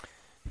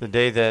the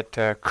day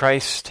that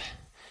Christ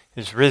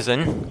is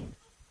risen.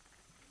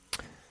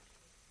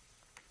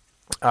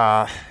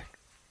 A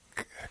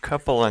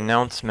couple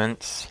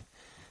announcements.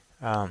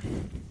 I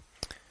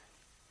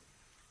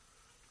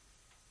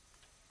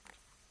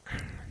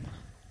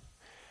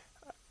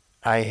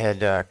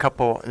had a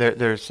couple.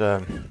 There's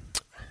a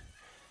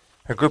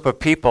group of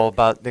people.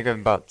 They got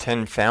about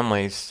 10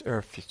 families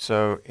or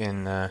so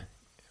in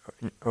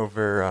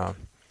over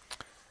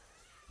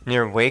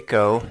near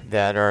Waco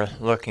that are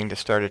looking to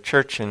start a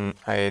church, and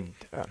I had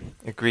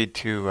agreed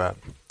to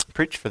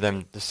preach for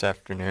them this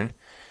afternoon.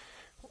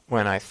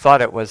 When I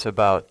thought it was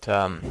about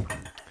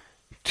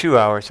 2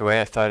 hours away,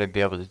 I thought I'd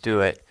be able to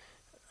do it.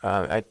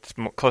 It's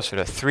closer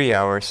to 3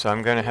 hours, so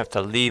I'm going to have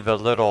to leave a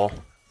little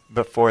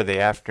before the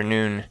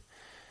afternoon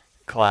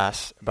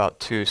class,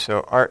 about 2.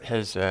 So Art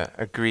has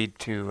agreed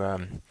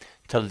to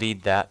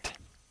lead that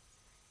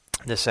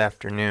this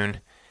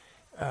afternoon.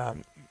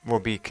 We'll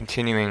be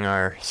continuing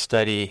our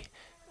study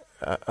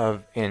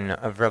of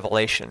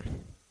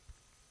Revelation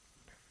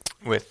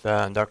with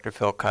Dr.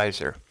 Phil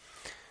Kaiser.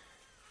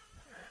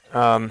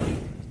 But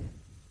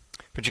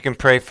you can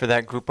pray for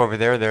that group over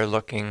there. They're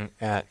looking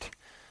at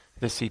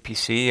the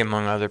CPC,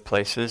 among other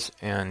places,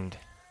 and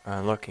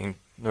looking,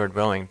 Lord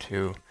willing,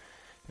 to,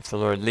 if the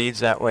Lord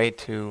leads that way,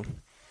 to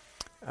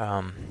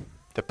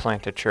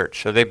plant a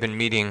church. So they've been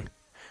meeting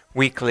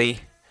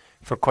weekly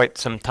for quite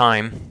some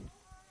time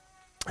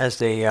as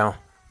they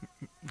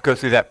go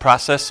through that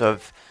process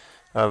of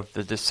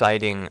the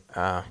deciding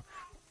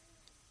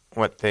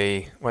what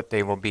they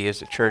will be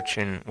as a church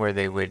and where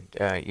they would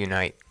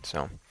unite.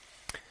 So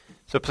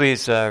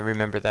please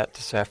remember that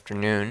this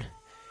afternoon.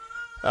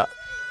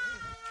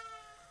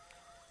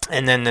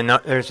 And then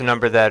there's a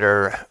number that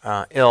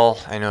are ill.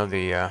 I know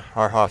the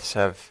Harhoffs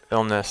have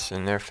illness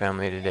in their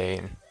family today,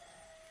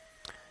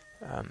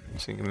 and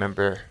so you can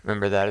remember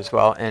that as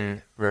well.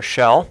 And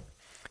Rochelle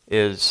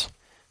is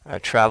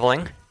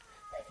traveling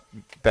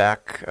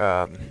back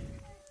on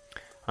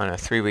a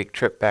 3-week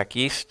trip back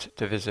east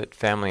to visit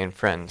family and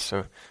friends.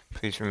 So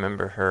please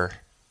remember her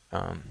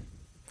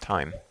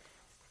time.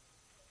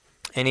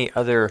 Any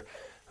other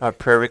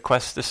prayer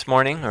requests this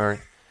morning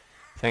or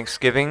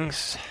Thanksgiving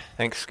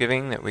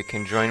that we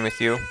can join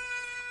with you?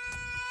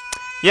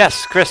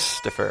 Yes,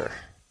 Christopher.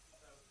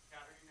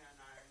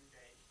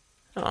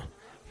 Oh,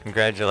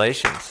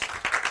 congratulations.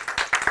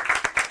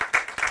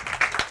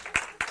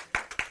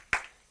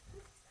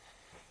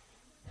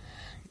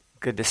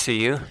 Good to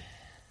see you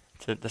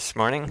this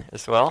morning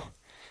as well.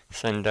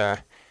 Send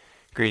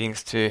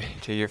greetings to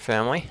your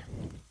family.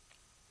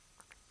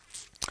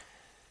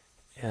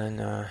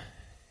 And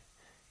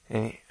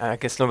I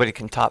guess nobody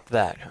can top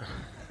that.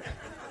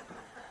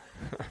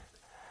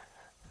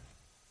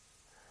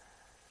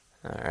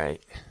 All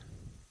right.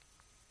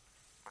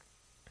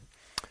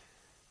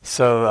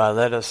 So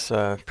let us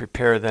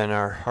prepare then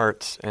our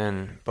hearts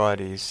and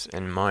bodies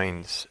and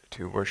minds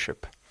to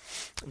worship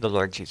the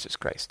Lord Jesus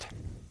Christ.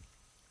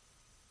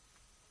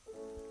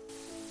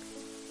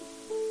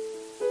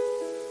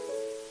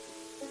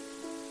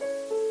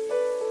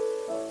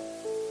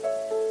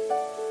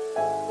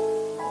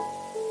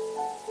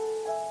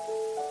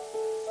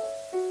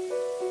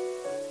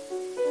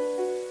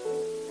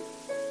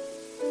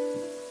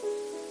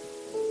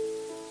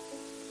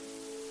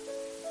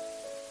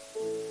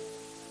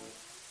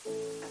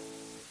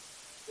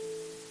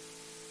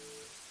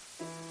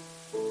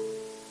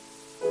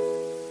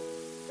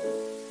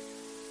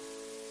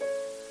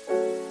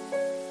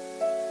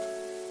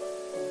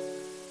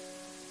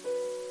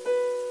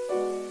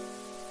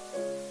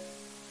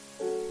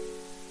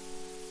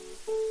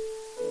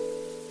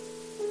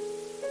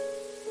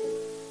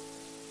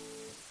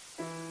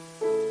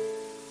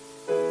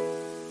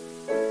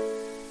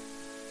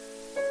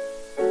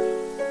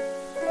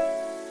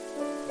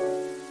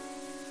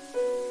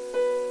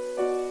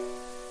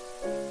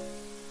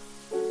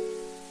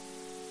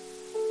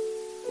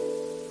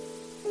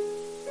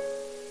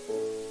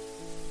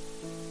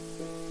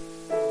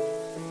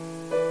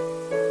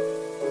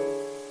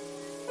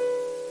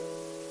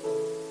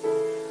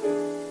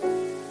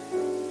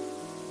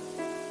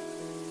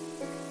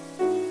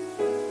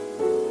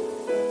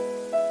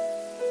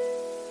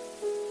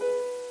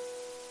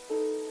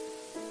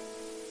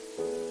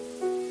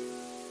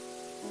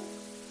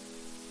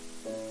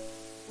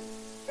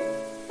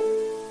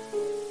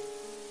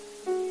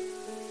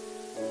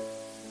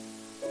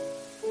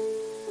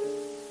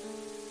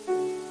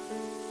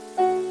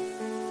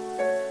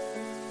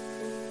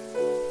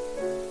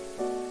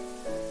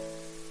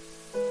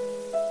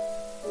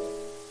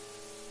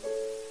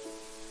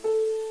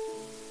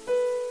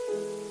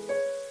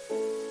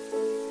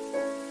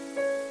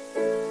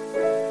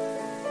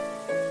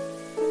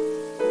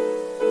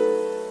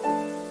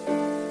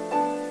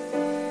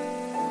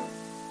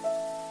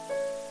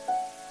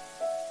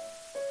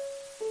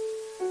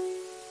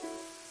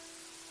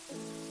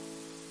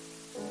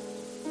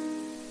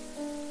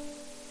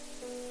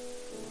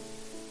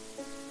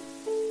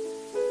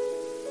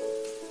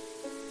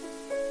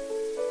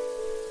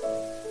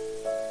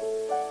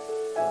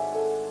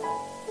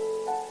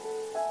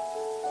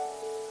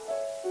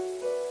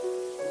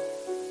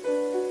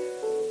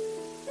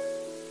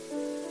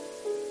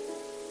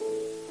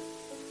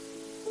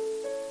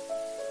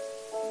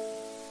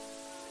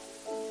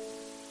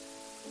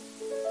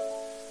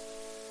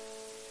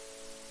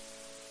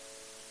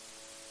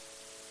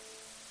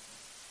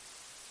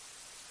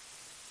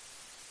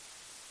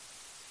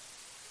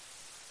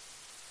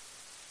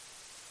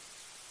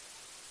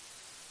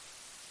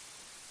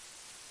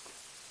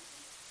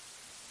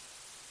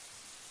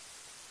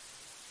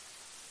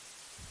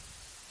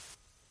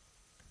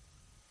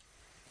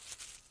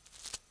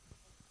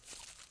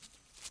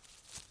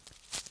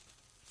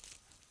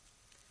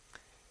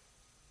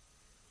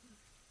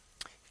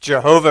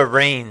 Jehovah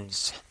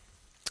reigns.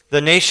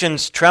 The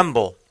nations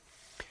tremble.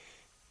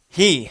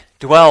 He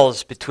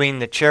dwells between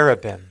the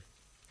cherubim.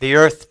 The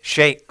earth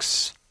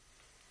shakes.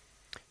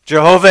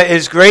 Jehovah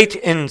is great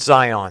in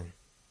Zion,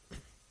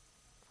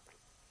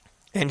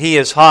 and he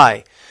is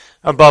high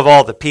above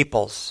all the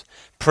peoples.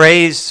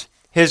 Praise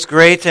his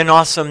great and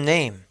awesome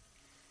name.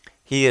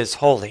 He is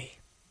holy.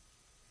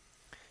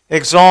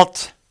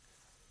 Exalt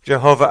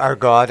Jehovah our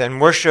God and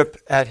worship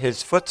at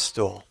his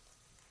footstool.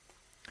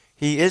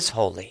 He is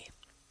holy.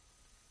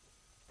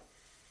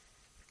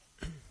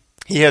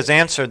 He has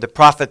answered the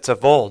prophets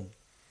of old.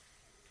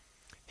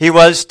 He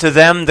was to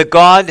them the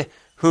God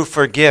who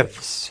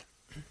forgives,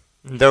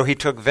 though he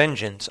took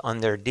vengeance on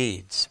their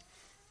deeds.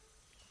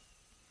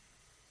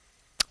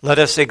 Let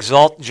us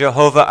exalt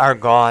Jehovah our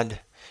God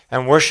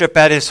and worship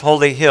at his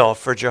holy hill,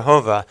 for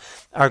Jehovah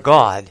our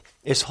God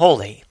is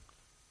holy.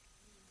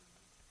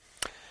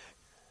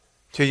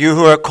 To you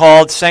who are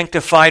called,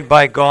 sanctified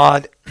by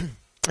God,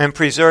 and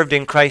preserved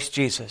in Christ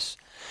Jesus,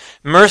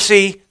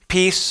 mercy,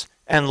 peace,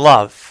 and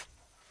love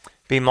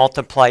be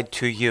multiplied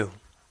to you.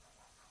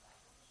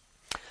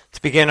 Let's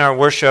begin our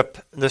worship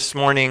this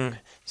morning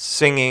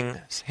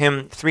singing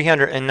hymn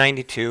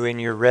 392 in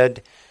your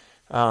red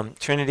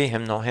Trinity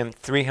hymnal, hymn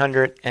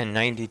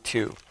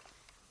 392.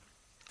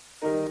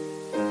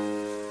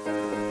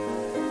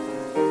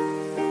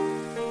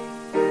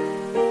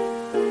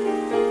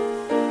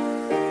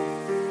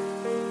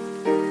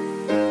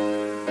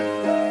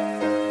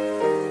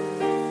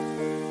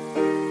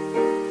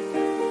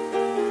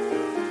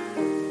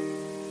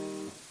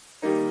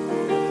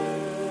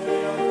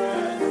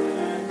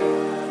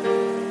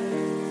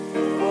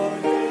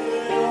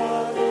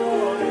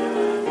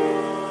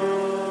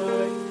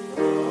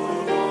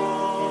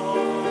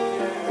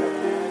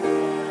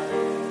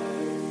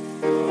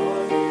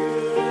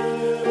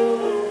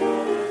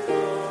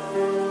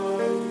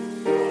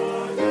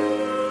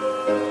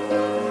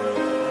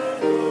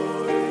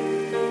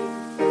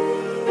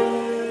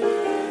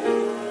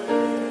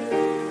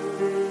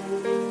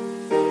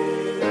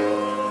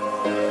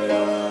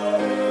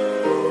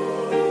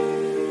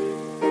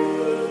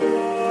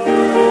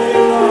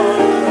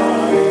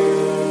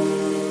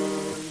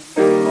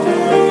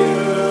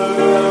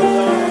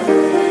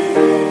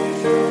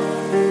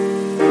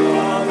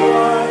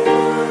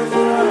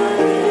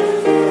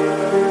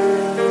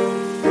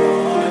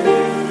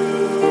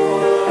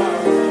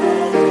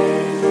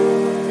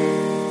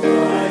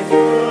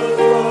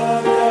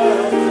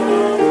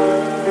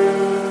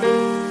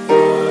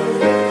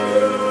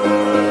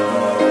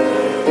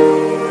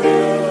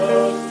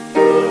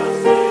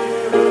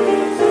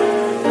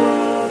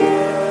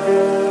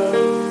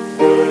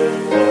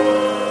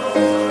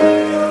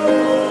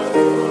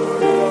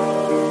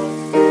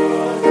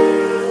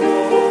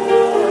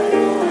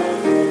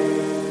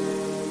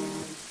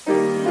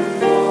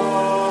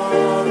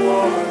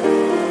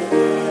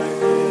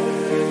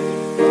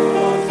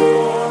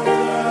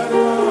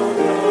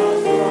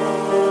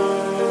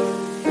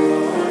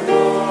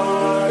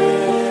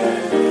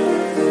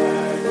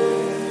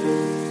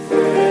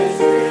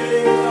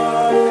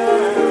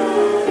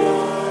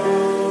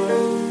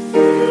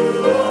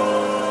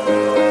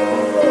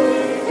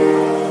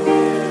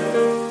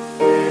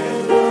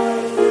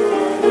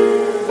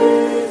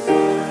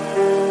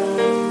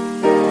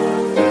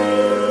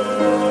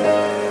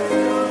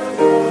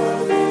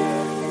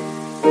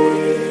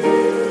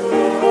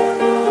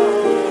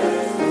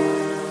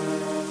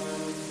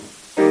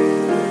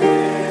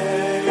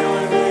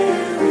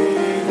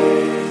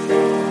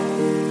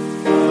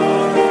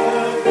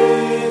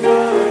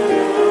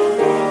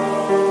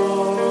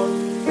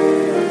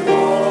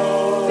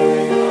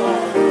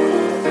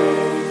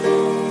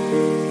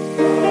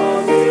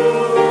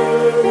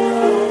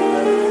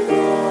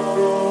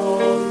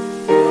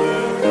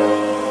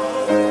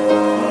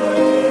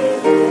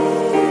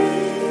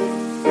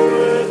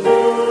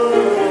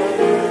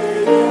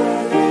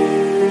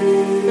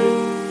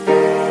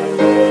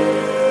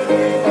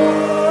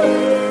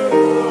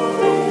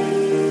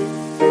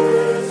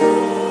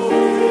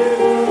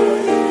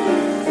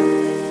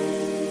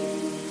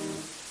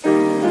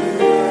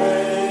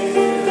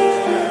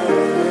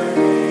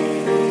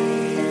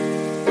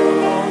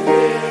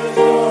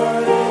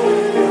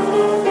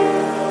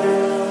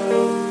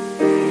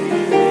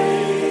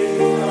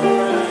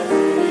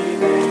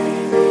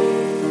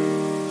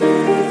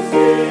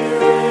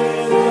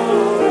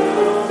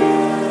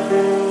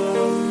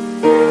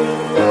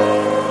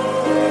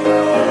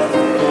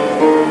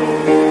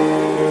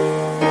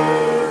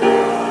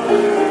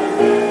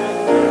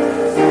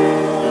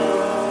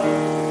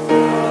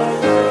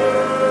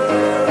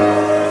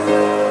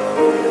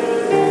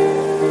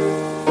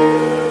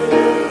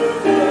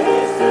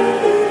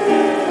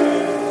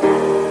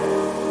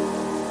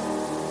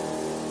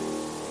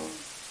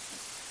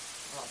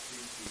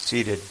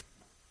 Seated.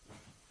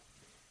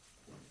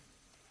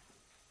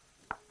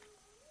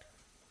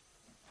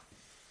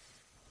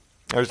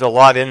 There's a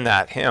lot in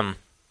that hymn.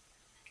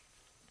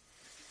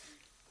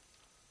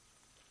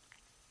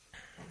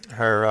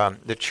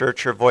 the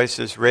church her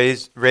voices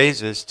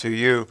raises to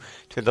you,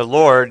 to the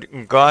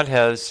Lord. God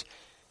has,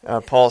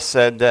 Paul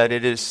said that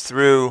it is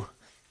through,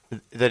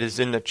 that is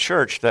in the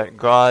church that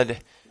God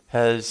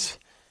has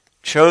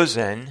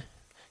chosen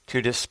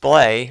to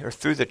display, or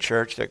through the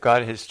church that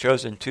God has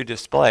chosen to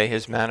display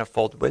his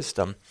manifold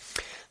wisdom.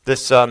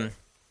 This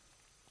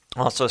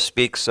also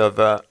speaks of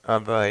a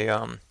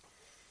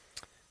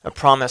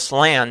promised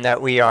land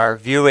that we are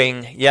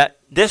viewing yet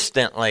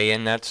distantly,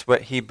 and that's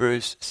what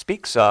Hebrews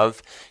speaks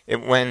of.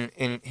 When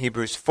in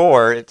Hebrews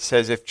 4 it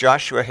says, if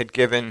Joshua had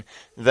given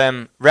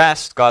them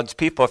rest, God's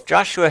people, if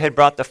Joshua had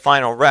brought the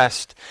final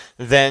rest,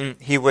 then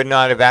he would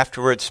not have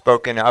afterwards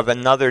spoken of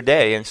another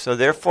day. And so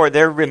therefore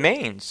there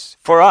remains,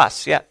 for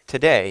us yet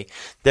today,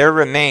 there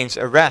remains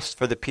a rest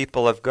for the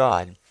people of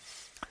God.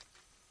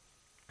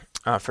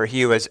 For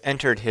he who has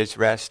entered his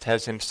rest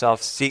has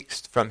himself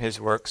ceased from his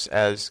works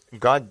as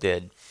God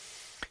did.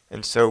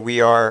 And so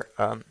we are,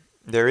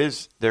 there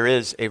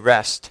is a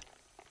rest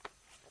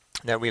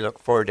that we look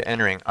forward to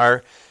entering.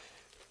 Our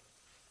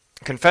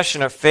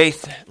confession of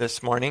faith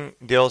this morning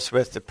deals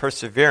with the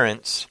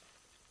perseverance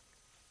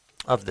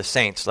of the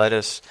saints. Let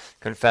us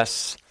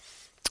confess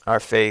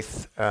our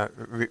faith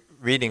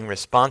reading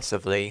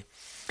responsively.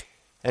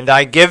 And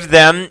I give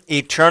them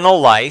eternal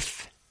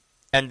life,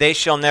 and they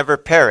shall never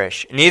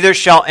perish, neither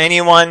shall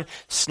anyone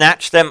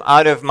snatch them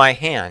out of my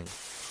hand.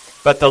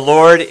 But the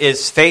Lord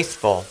is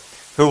faithful,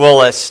 who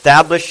will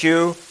establish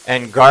you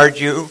and guard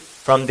you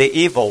from the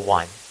evil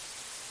one.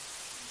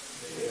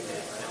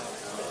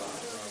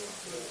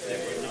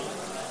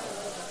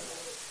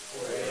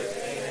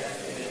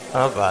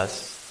 Of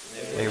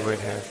us, they would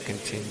have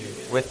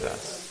continued with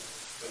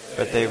us,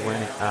 but they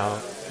went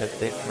out that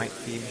they might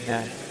be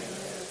men,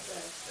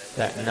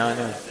 that none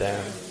of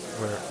them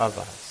were of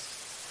us.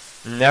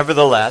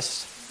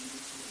 Nevertheless,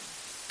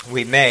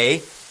 we may,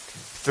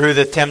 through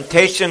the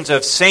temptations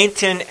of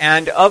Satan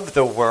and of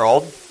the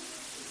world,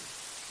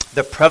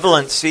 the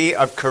prevalency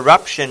of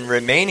corruption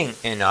remaining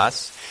in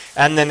us,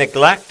 and the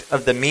neglect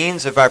of the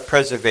means of our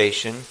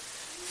preservation,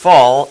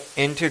 fall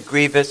into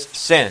grievous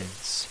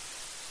sins.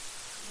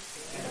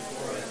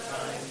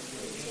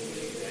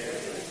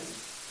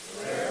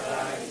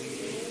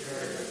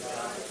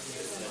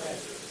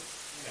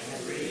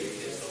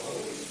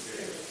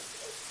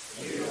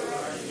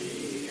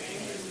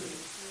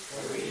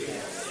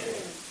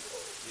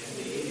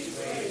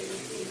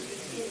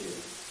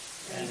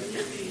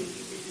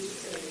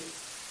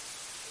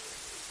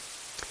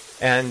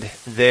 And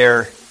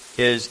there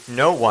is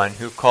no one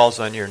who calls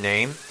on your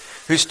name,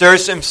 who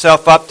stirs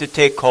himself up to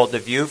take hold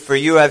of you, for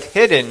you have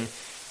hidden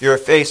your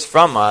face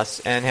from us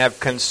and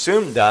have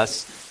consumed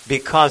us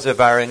because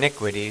of our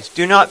iniquities.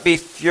 Do not be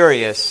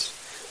furious,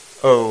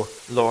 O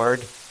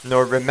Lord,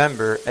 nor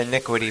remember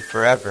iniquity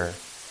forever.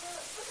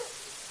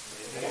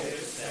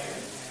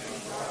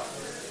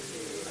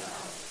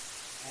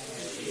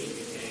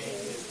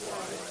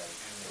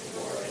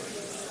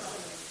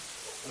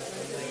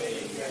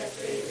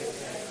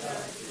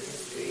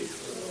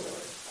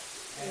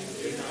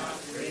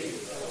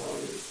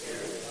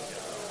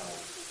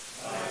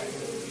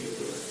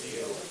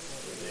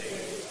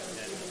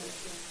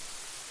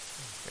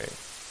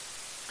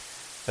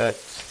 That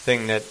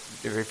thing that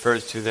it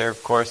refers to there,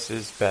 of course,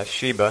 is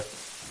Bathsheba.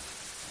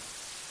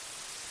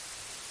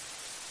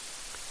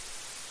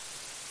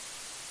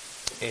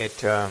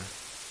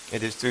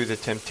 It is through the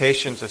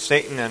temptations of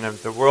Satan and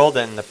of the world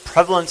and the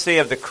prevalency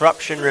of the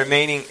corruption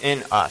remaining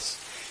in us,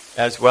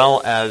 as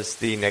well as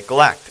the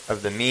neglect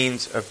of the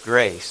means of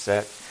grace,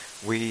 that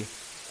we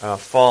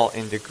fall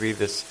into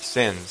grievous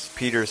sins.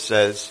 Peter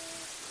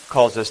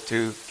calls us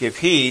to give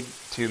heed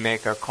to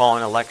make our call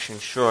and election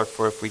sure,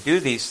 for if we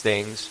do these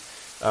things,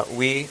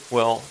 we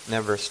will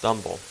never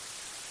stumble.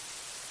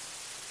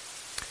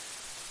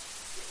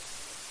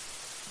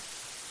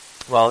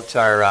 Well, it's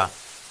our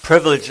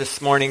privilege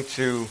this morning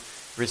to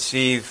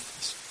receive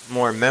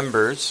more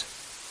members,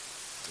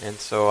 and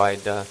so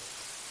I'd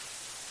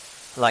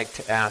like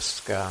to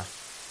ask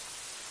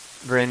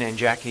Bryn and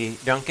Jackie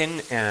Duncan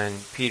and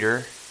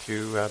Peter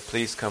to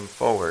please come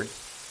forward.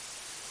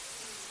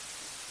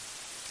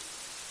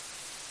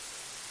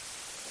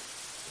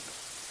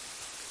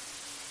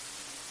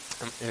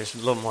 There's a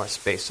little more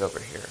space over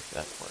here, if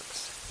that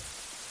works.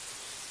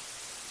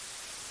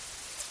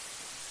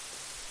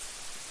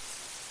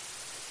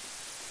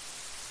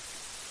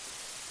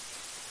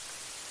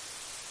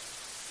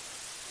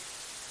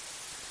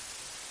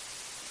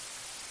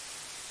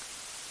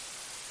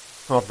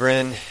 Well,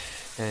 Bryn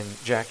and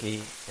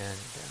Jackie and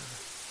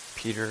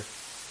Peter,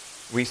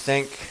 we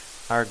thank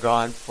our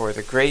God for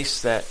the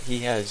grace that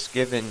He has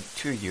given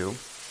to you,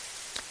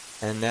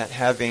 and that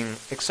having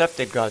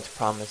accepted God's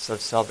promise of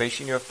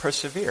salvation, you have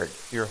persevered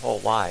your whole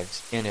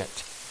lives in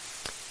it,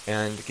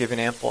 and given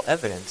ample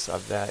evidence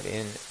of that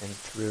in and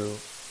through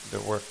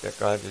the work that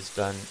God has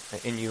done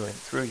in you and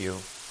through you.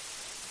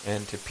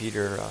 And to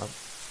Peter,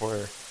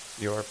 for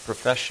your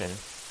profession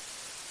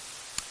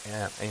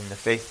in the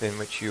faith in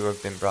which you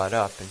have been brought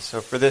up. And so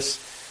for this,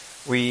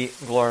 we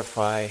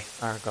glorify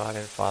our God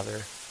and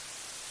Father,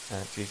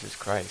 Jesus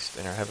Christ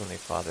and our Heavenly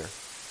Father.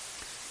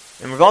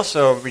 And we've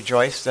also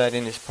rejoiced that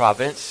in His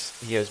providence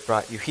He has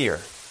brought you here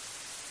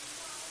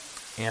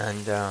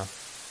and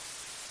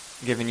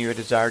given you a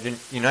desire to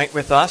unite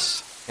with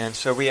us. And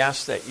so we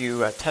ask that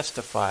you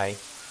testify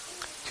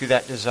to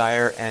that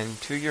desire and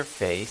to your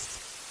faith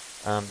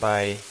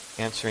by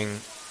answering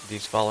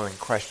these following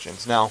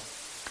questions. Now,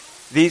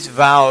 these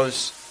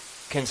vows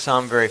can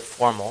sound very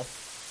formal,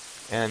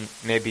 and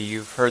maybe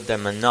you've heard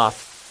them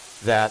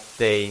enough that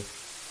they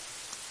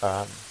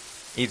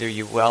either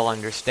you well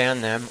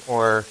understand them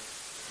or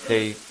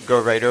they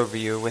go right over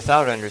you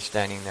without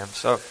understanding them.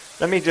 So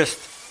let me just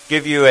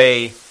give you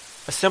a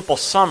simple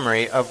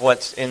summary of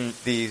what's in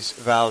these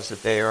vows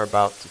that they are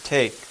about to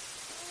take,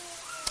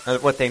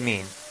 what they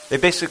mean. They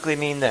basically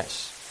mean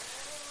this.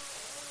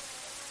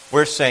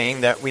 We're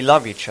saying that we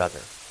love each other,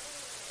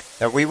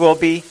 that we will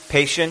be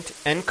patient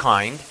and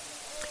kind.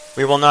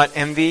 We will not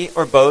envy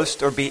or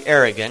boast or be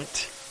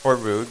arrogant or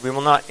rude. We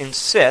will not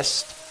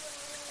insist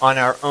on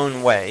our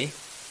own way.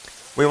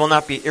 We will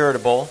not be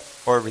irritable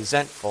or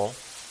resentful.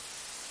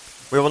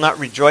 We will not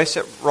rejoice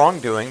at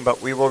wrongdoing,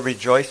 but we will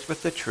rejoice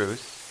with the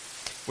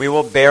truth. We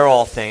will bear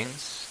all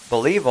things,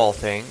 believe all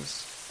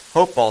things,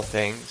 hope all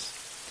things,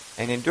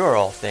 and endure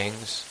all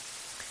things,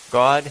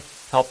 God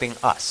helping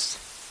us.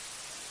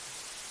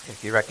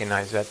 If you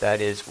recognize that,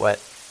 that is what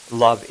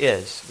love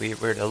is.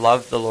 We're to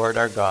love the Lord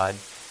our God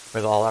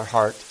with all our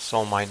heart,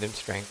 soul, mind, and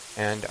strength,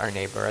 and our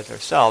neighbor as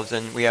ourselves.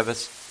 And we have a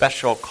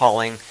special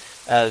calling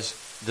as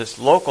this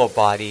local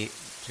body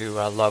to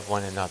love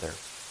one another.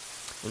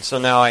 And so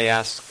now I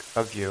ask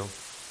of you,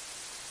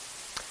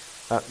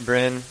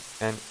 Bryn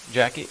and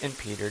Jackie and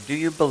Peter, do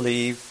you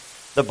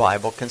believe the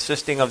Bible,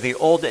 consisting of the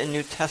Old and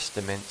New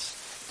Testaments,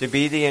 to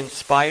be the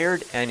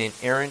inspired and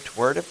inerrant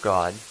Word of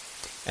God,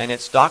 and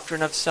its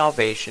doctrine of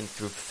salvation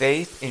through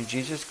faith in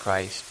Jesus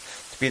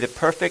Christ to be the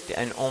perfect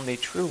and only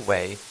true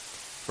way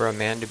for a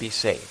man to be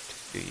saved?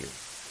 Do you?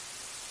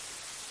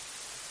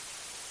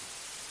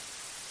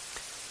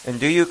 And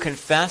do you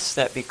confess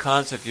that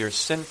because of your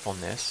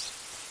sinfulness,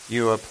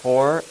 you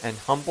abhor and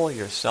humble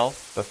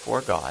yourself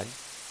before God,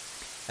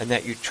 and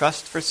that you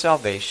trust for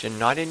salvation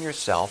not in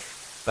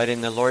yourself, but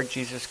in the Lord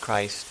Jesus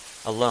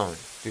Christ alone?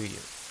 Do you?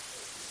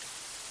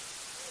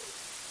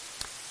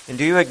 And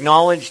do you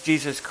acknowledge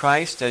Jesus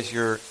Christ as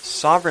your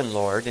sovereign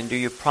Lord, and do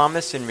you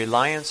promise in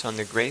reliance on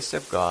the grace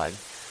of God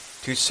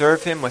to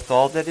serve Him with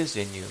all that is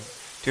in you,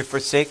 to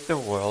forsake the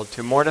world,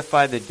 to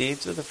mortify the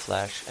deeds of the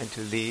flesh, and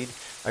to lead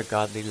a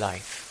godly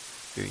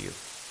life? Do you?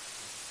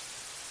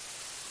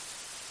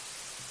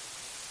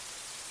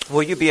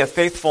 Will you be a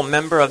faithful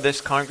member of this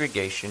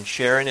congregation,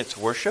 share in its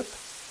worship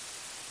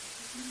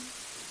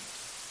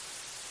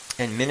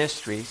and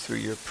ministry through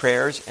your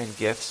prayers and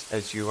gifts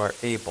as you are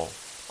able?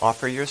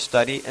 Offer your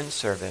study and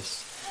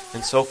service,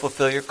 and so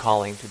fulfill your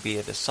calling to be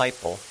a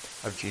disciple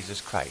of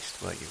Jesus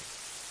Christ, will you?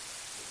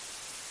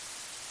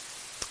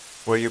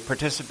 Will you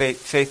participate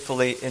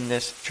faithfully in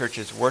this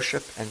church's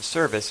worship and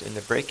service in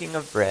the breaking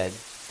of bread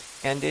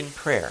and in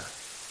prayer?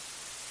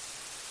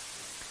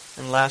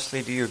 And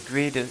lastly, do you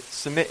agree to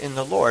submit in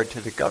the Lord to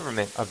the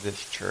government of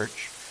this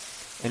church,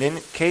 and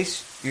in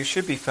case you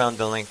should be found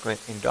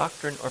delinquent in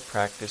doctrine or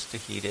practice, to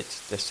heed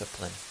its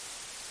discipline?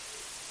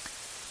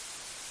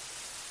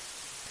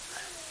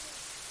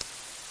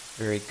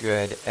 Very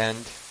good.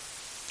 And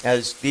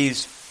as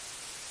these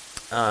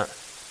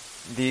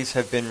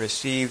have been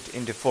received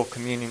into full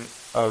communion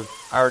of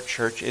our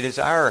church, it is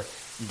our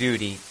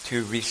duty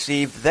to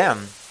receive them,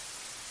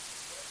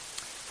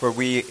 for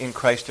we in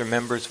Christ are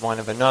members one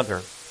of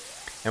another.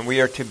 And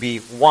we are to be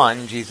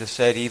one, Jesus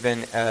said,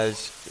 even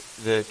as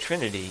the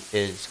Trinity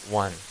is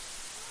one.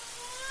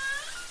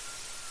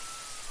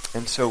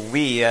 And so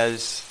we,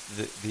 as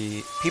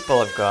the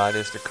people of God,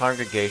 as the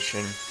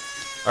congregation,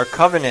 are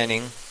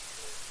covenanting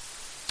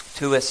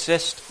to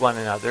assist one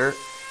another,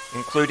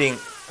 including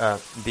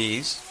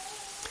these,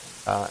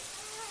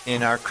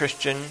 in our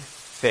Christian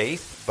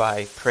faith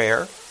by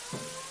prayer,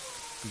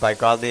 by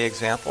godly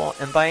example,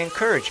 and by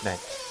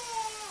encouragement.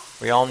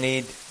 We all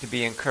need to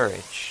be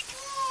encouraged.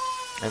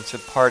 And it's a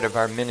part of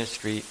our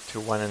ministry to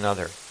one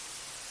another.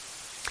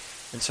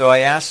 And so I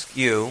ask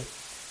you,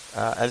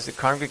 as the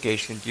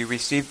congregation, do you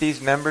receive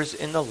these members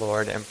in the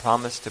Lord and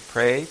promise to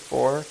pray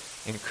for,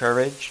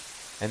 encourage,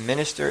 and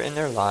minister in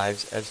their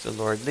lives as the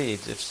Lord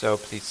leads? If so,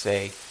 please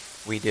say,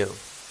 we do.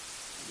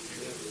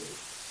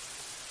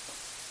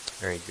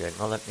 Very good.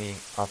 Well, let me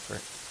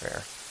offer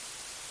prayer.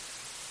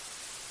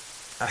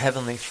 Our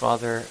Heavenly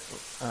Father,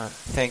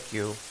 thank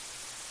you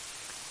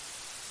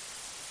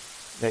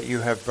that you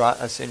have brought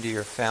us into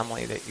your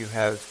family, that you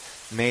have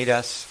made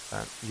us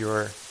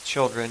your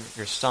children,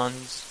 your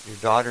sons, your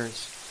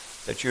daughters,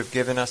 that you have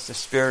given us the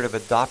spirit of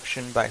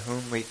adoption by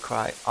whom we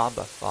cry,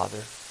 Abba,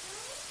 Father,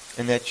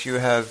 and that you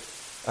have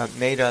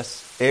made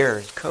us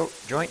heirs,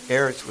 joint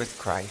heirs with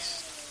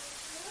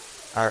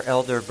Christ, our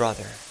elder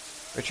brother.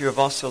 But you have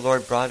also,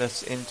 Lord, brought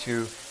us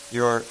into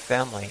your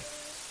family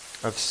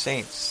of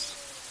saints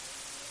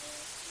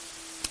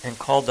and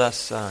called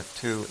us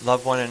to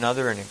love one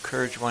another and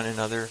encourage one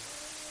another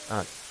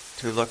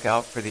to look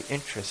out for the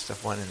interests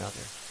of one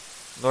another.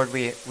 Lord,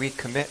 we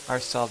commit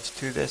ourselves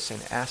to this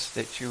and ask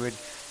that you would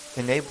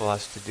enable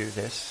us to do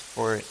this,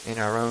 for in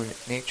our own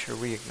nature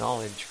we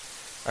acknowledge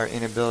our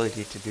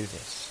inability to do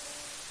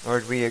this.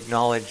 Lord, we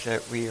acknowledge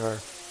that we are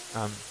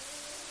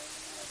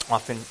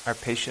often our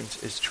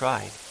patience is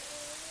tried,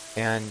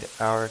 and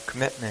our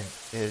commitment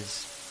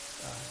is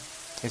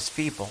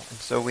feeble. And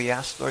so we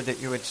ask, Lord, that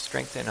you would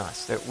strengthen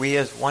us, that we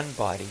as one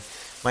body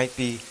might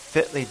be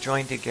fitly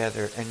joined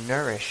together and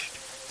nourished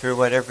through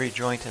what every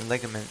joint and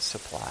ligament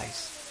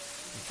supplies.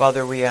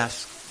 Father, we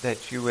ask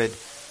that you would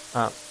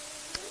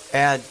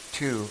add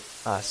to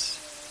us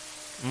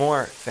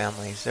more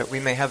families, that we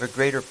may have a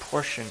greater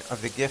portion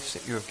of the gifts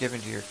that you have given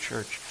to your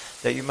church,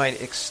 that you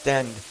might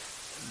extend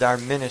our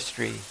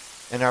ministry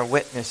and our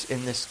witness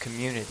in this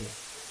community,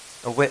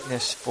 a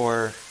witness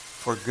for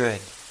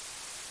good,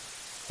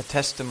 a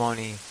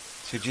testimony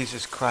to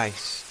Jesus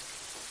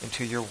Christ and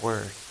to your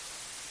word.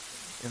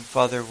 And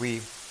Father,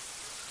 we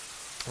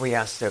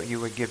ask that you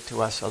would give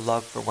to us a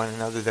love for one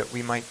another, that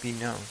we might be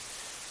known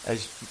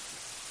as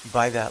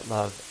by that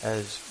love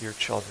as your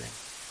children.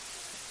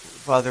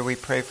 Father, we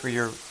pray for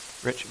your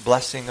rich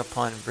blessing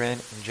upon Bryn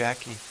and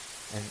Jackie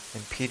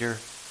and Peter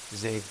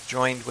as they've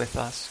joined with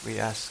us. We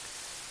ask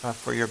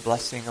for your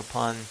blessing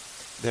upon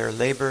their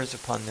labors,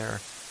 upon their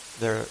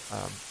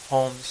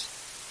homes,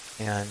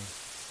 and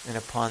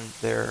upon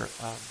their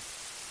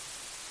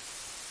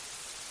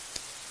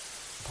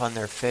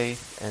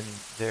faith and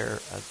their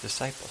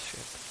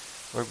discipleship.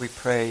 Lord, we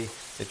pray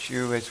that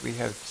you, as we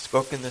have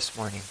spoken this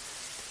morning,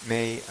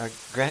 may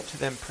grant to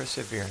them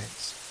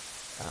perseverance,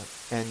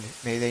 and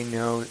may they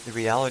know the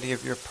reality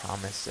of your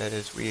promise, that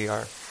as we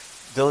are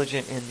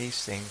diligent in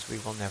these things, we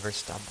will never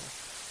stumble.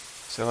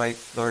 So,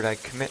 Lord, I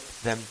commit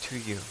them to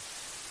you,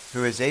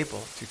 who is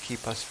able to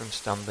keep us from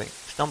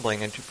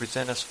stumbling and to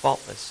present us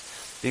faultless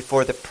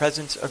before the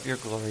presence of your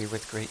glory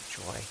with great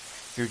joy.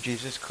 Through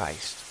Jesus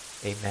Christ.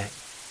 Amen.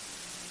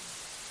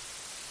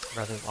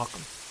 Brother,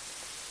 welcome.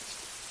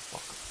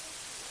 Welcome.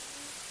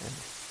 And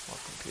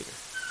welcome, Peter.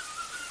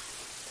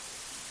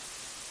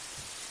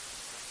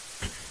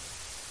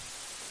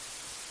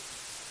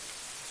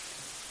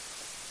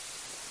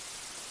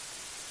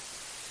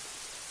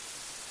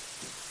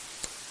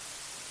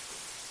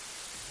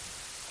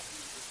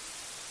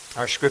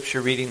 Our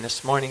scripture reading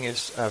this morning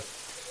is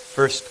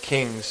 1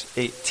 Kings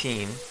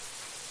 18.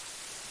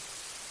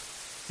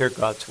 Hear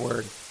God's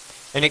word.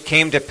 And it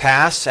came to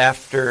pass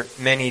after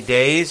many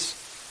days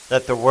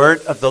that the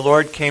word of the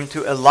Lord came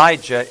to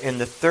Elijah in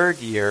the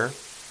 3rd year,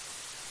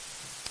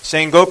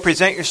 saying, Go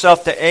present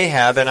yourself to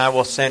Ahab, and I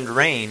will send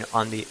rain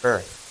on the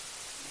earth.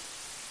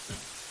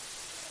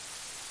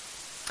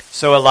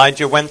 So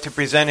Elijah went to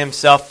present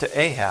himself to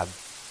Ahab.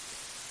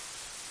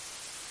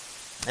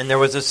 And there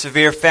was a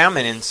severe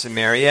famine in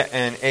Samaria,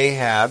 and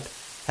Ahab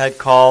had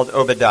called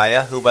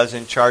Obadiah, who was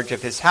in charge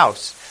of his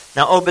house.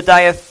 Now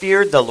Obadiah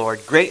feared the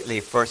Lord greatly,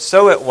 for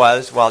so it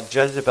was while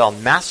Jezebel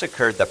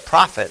massacred the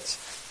prophets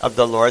of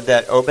the Lord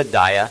that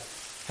Obadiah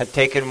had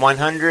taken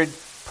 100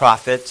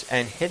 prophets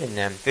and hidden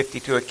them 50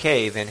 to a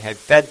cave, and had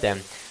fed them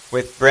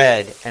with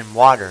bread and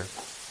water.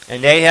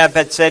 And Ahab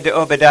had said to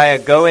Obadiah,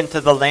 Go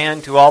into the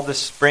land to all the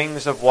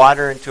springs of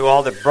water and to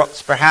all the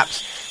brooks.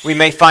 Perhaps we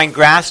may find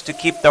grass to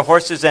keep the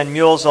horses and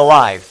mules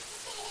alive,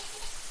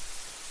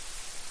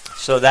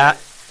 so that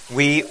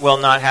we will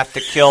not have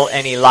to kill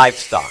any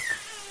livestock.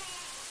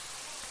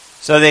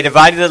 So they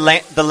divided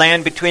the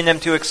land between them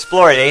to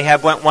explore it.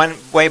 Ahab went one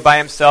way by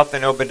himself,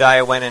 and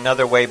Obadiah went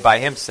another way by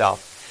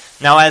himself.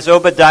 Now as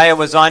Obadiah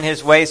was on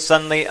his way,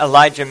 suddenly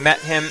Elijah met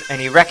him, and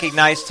he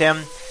recognized him,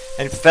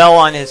 and fell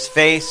on his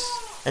face,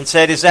 and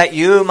said, Is that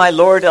you, my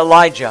lord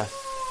Elijah?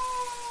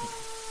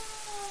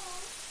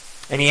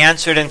 And he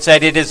answered and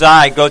said, It is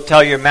I. Go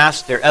tell your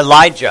master,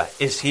 Elijah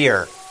is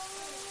here.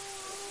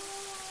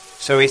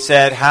 So he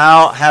said,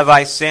 How have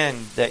I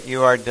sinned that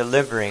you are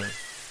delivering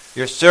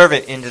your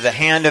servant into the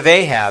hand of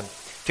Ahab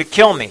to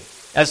kill me?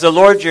 As the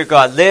Lord your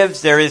God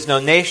lives, there is no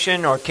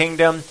nation or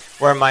kingdom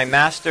where my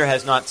master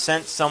has not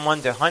sent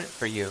someone to hunt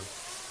for you.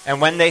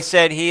 And when they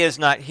said, He is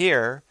not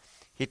here,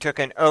 he took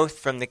an oath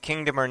from the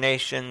kingdom or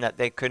nation that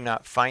they could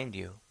not find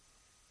you.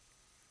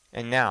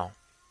 And now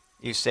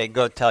you say,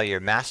 Go tell your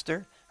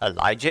master,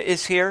 Elijah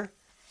is here.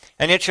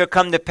 And it shall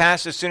come to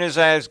pass as soon as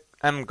I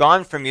am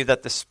gone from you,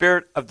 that the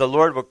Spirit of the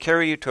Lord will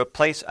carry you to a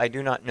place I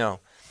do not know.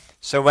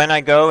 So when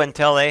I go and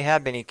tell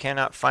Ahab, and he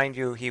cannot find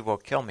you, he will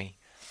kill me.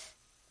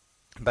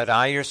 But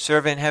I, your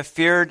servant, have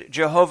feared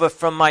Jehovah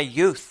from my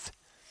youth.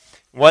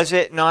 Was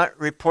it not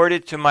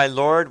reported to my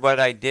Lord what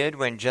I did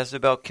when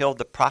Jezebel killed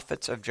the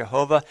prophets of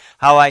Jehovah,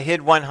 how I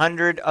hid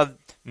 100 of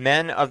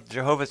men of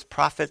Jehovah's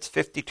prophets,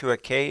 50 to a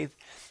cave,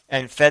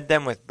 and fed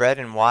them with bread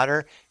and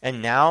water?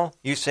 And now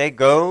you say,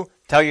 Go,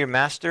 tell your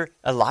master,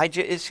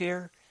 Elijah is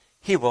here.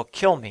 He will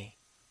kill me.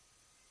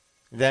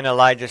 Then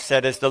Elijah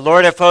said, As the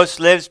Lord of hosts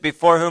lives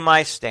before whom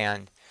I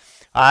stand,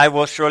 I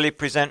will surely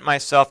present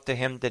myself to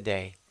him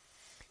today.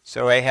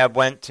 So Ahab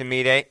went to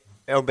meet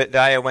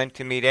Obadiah went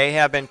to meet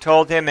Ahab and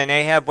told him, and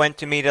Ahab went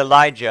to meet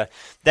Elijah.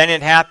 Then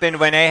it happened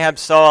when Ahab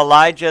saw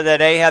Elijah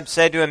that Ahab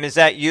said to him, "Is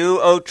that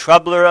you, O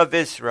troubler of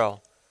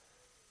Israel?"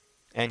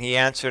 And he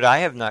answered, "I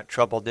have not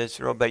troubled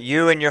Israel, but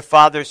you and your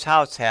father's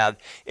house have,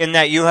 in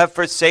that you have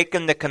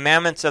forsaken the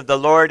commandments of the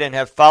Lord and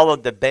have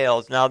followed the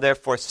Baals. Now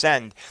therefore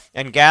send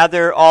and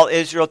gather all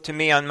Israel to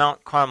me on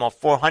Mount Carmel,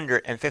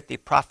 450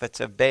 prophets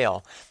of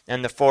Baal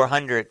and the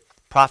 400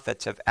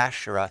 prophets of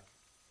Asherah,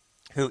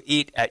 who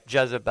eat at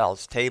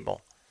Jezebel's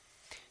table."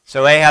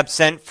 So Ahab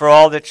sent for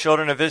all the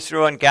children of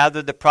Israel and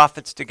gathered the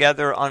prophets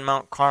together on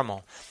Mount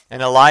Carmel.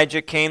 And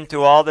Elijah came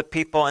to all the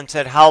people and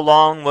said, "How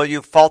long will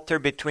you falter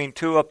between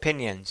two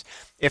opinions?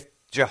 If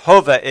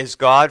Jehovah is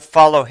God,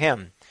 follow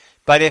him.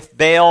 But if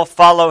Baal,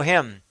 follow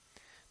him."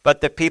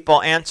 But the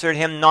people answered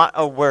him not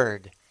a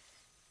word.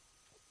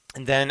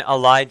 And then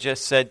Elijah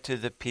said to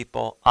the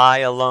people, "I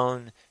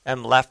alone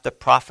am left a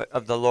prophet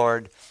of the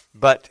Lord,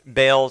 but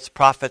Baal's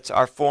prophets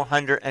are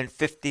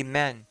 450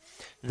 men.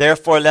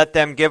 Therefore let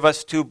them give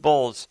us 2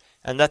 bulls,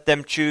 and let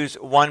them choose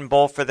 1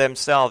 bull for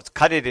themselves.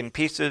 Cut it in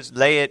pieces,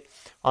 lay it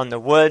on the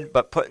wood,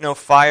 but put no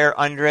fire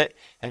under it.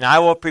 And I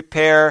will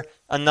prepare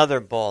another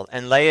bull,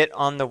 and lay it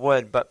on the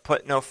wood, but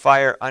put no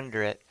fire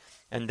under it.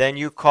 And then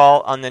you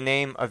call on the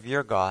name of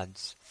your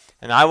gods.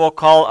 And I will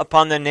call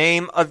upon the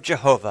name of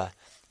Jehovah,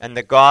 and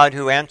the God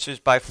who answers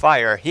by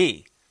fire,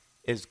 he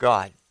is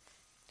God."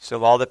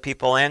 So all the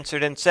people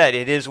answered and said,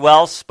 "It is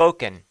well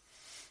spoken."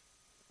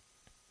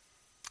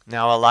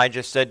 Now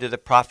Elijah said to the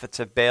prophets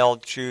of Baal,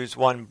 "Choose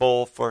 1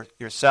 bull for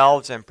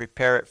yourselves and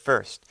prepare it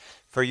first,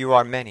 for you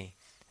are many.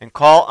 And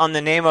call on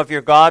the name of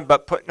your God,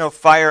 but put no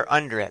fire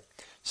under it."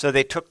 So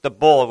they took the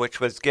bull which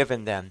was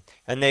given them,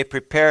 and they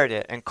prepared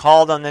it, and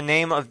called on the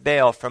name of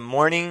Baal from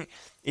morning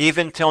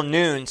even till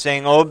noon,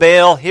 saying, "O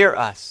Baal, hear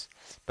us."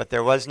 But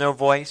there was no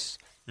voice,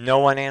 no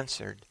one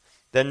answered.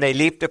 Then they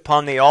leaped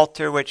upon the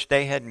altar which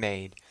they had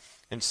made.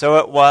 And so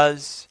it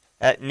was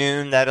at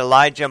noon that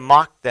Elijah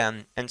mocked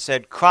them and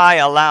said, "Cry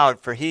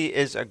aloud, for he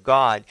is a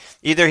god.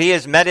 Either he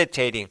is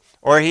meditating,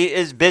 or he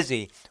is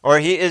busy, or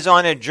he is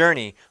on a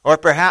journey, or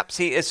perhaps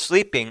he is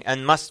sleeping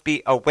and must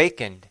be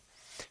awakened."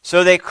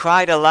 So they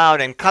cried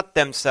aloud and cut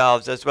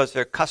themselves, as was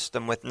their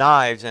custom, with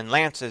knives and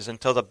lances,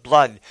 until the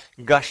blood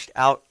gushed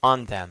out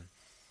on them.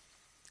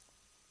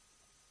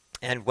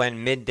 And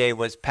when midday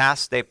was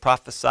past, they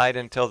prophesied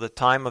until the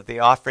time of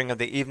the offering of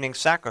the evening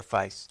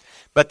sacrifice.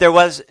 But there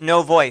was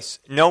no voice,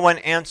 no one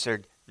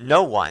answered,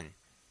 no one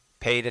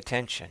paid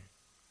attention.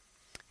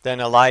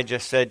 Then Elijah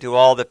said to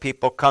all the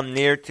people, "Come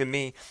near to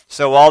me."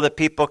 So all the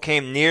people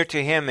came near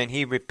to him, and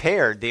he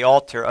repaired the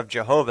altar of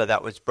Jehovah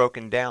that was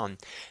broken down.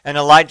 And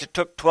Elijah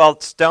took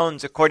 12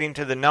 stones, according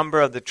to the number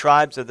of the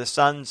tribes of the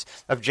sons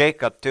of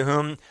Jacob, to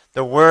whom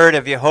the word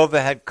of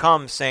Jehovah had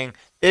come, saying,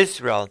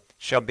 "Israel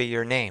shall be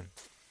your name."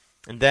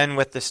 And then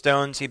with the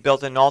stones he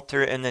built an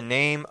altar in the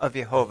name of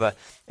Jehovah,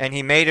 and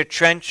he made a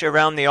trench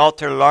around the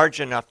altar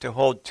large enough to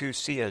hold 2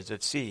 seahs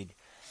of seed.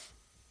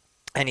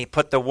 And he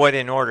put the wood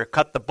in order,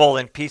 cut the bull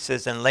in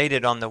pieces, and laid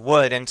it on the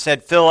wood, and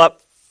said, "Fill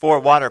up 4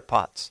 water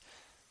pots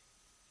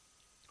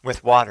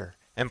with water,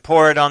 and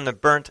pour it on the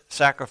burnt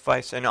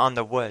sacrifice and on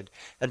the wood."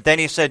 And then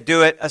he said,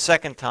 "Do it a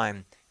second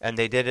time." And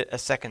they did it a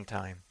second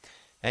time.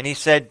 And he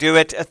said, "Do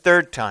it a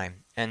third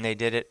time." And they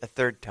did it a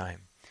third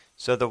time.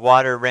 So the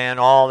water ran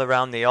all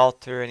around the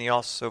altar, and he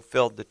also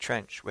filled the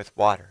trench with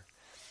water.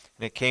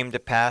 And it came to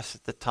pass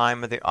at the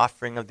time of the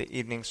offering of the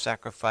evening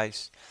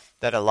sacrifice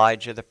that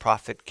Elijah the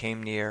prophet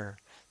came near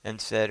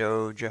and said,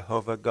 "O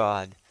Jehovah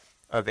God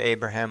of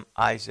Abraham,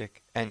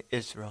 Isaac, and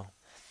Israel,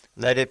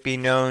 let it be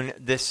known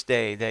this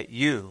day that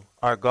you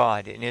are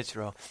God in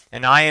Israel,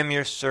 and I am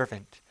your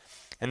servant,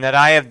 and that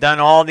I have done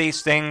all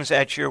these things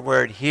at your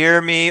word. Hear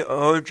me,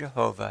 O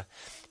Jehovah.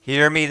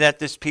 Hear me, that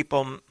this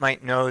people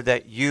might know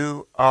that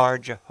you are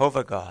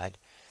Jehovah God,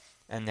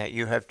 and that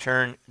you have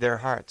turned their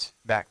hearts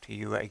back to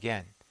you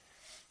again."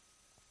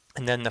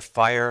 And then the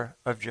fire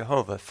of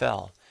Jehovah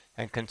fell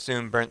and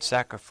consumed burnt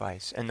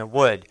sacrifice, and the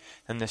wood,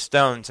 and the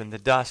stones, and the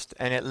dust,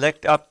 and it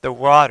licked up the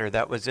water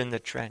that was in the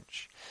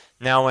trench.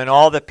 Now when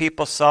all the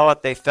people saw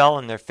it, they fell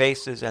on their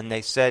faces, and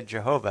they said,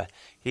 "Jehovah,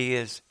 he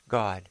is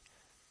God.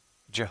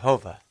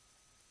 Jehovah,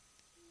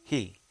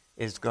 he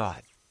is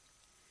God."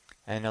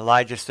 And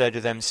Elijah said to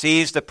them,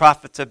 "Seize the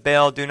prophets of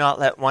Baal, do not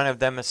let one of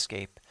them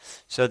escape."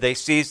 So they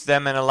seized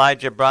them, and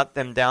Elijah brought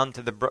them down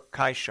to the brook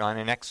Kishon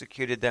and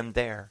executed them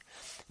there.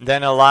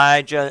 Then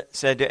Elijah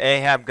said to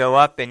Ahab, "Go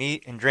up and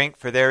eat and drink,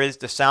 for there is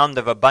the sound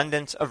of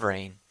abundance of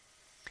rain."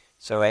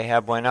 So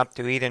Ahab went up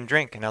to eat and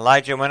drink, and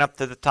Elijah went up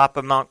to the top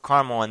of Mount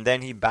Carmel, and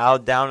then he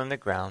bowed down on the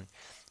ground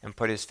and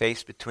put his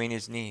face between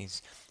his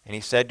knees. And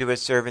he said to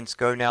his servants,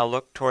 "Go now,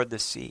 look toward the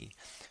sea."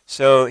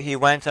 So he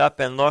went up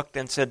and looked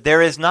and said,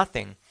 "There is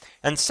nothing."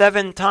 And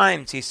 7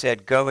 times he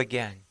said, "Go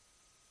again."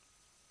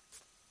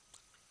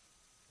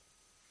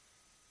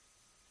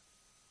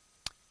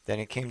 Then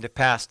it came to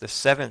pass the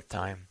 7th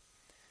time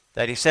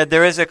that he said,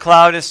 "There is a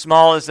cloud as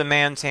small as a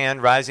man's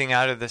hand rising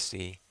out of the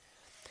sea."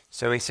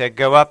 So he said,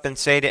 "Go up and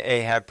say to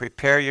Ahab,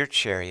 prepare your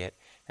chariot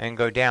and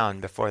go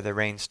down before the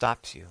rain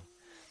stops you.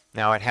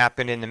 Now it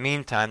happened in the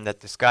meantime that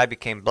the sky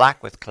became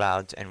black with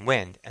clouds and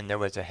wind, and there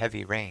was a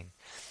heavy rain.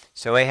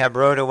 So Ahab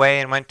rode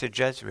away and went to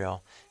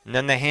Jezreel. And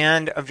then the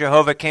hand of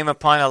Jehovah came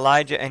upon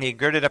Elijah, and he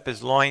girded up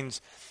his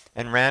loins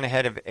and ran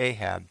ahead of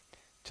Ahab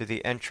to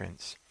the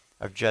entrance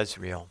of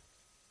Jezreel.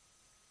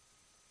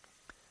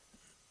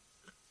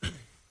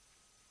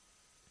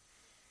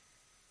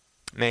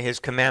 May his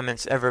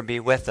commandments ever be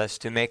with us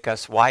to make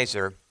us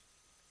wiser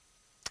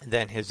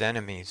than his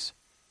enemies,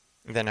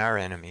 than our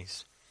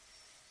enemies.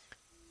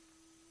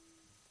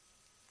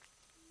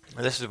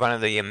 This is one of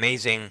the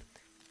amazing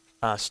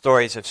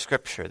stories of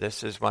Scripture.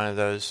 This is one of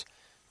those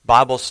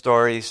Bible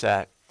stories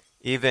that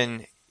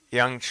even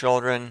young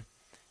children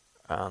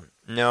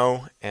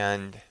know,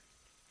 and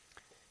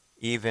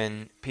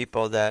even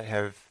people that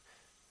have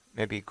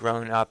maybe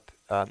grown up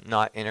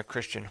not in a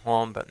Christian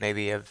home, but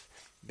maybe have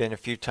been a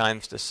few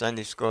times to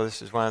Sunday school.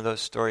 This is one of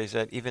those stories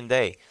that even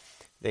they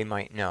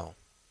might know.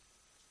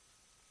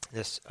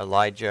 This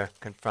Elijah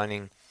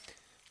confronting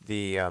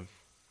the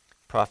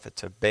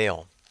prophets of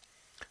Baal.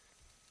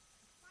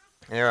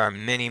 There are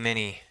many,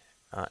 many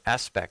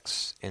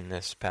aspects in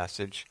this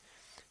passage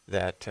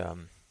that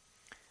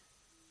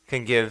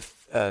can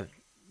give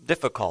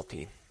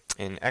difficulty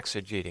in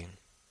exegeting.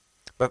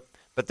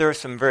 But there are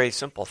some very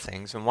simple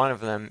things, and one of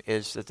them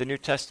is that the New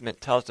Testament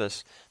tells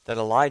us that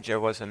Elijah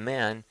was a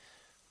man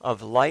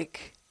of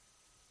like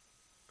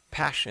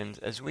passions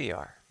as we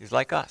are. He's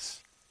like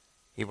us.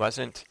 He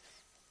wasn't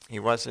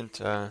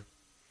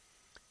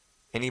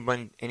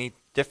any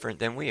different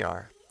than we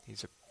are.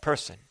 He's a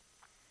person.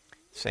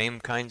 Same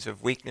kinds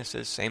of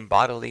weaknesses, same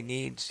bodily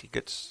needs.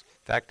 In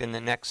fact, in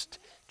the next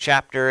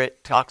chapter,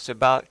 it talks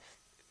about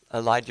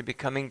Elijah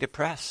becoming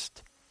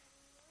depressed.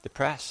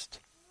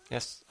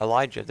 Yes,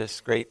 Elijah, this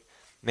great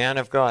man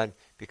of God,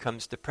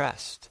 becomes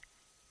depressed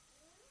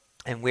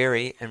and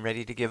weary and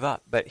ready to give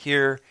up. But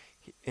here,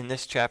 in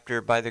this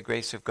chapter, by the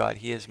grace of God,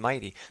 he is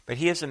mighty. But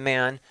he is a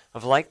man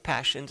of like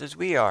passions as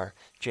we are,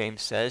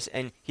 James says.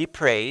 And he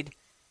prayed,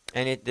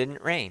 and it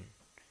didn't rain.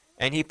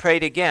 And he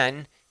prayed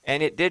again,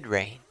 and it did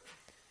rain.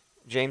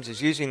 James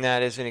is using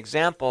that as an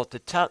example to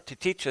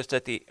teach us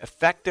that the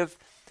effective,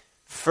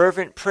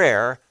 fervent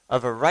prayer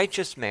of a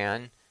righteous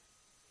man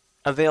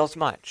avails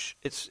much.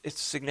 It's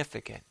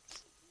significant.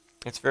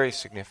 It's very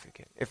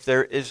significant.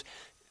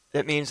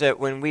 That means that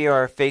when we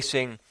are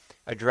facing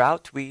a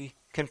drought, we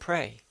can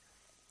pray,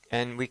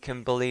 and we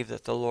can believe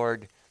that the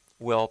Lord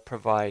will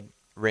provide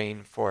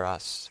rain for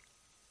us.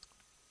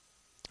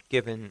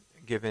 Given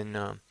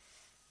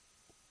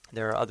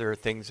there are other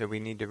things that we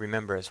need to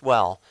remember as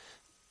well,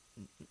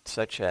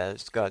 such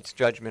as God's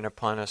judgment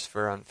upon us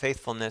for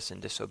unfaithfulness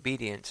and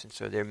disobedience, and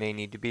so there may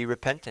need to be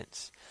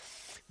repentance.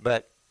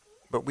 But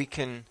we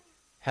can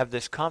have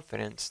this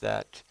confidence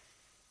that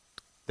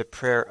the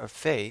prayer of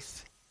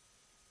faith,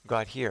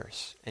 God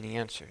hears and he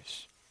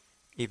answers,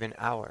 even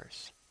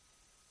ours.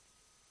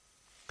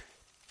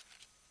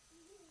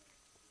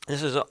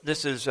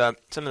 This is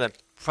some of the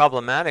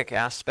problematic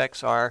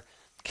aspects are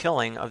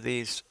killing of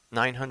these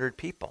 900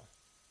 people.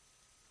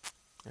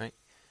 Right?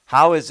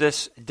 How is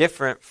this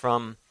different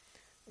from,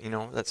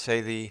 let's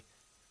say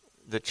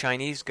the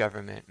Chinese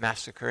government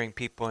massacring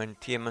people in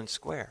Tiananmen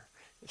Square?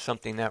 It's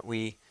something that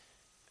we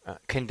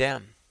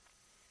condemn,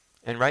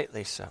 and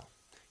rightly so.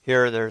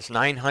 Here there's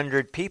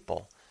 900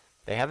 people.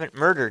 They haven't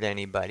murdered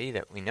anybody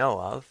that we know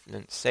of. They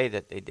didn't say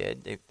that they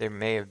did. There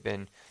may have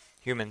been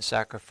human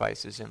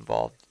sacrifices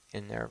involved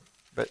in there.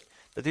 But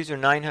these are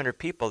 900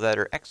 people that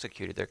are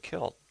executed. They're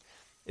killed.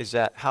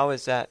 How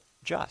is that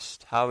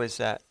just? How is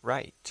that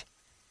right?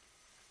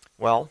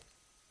 Well,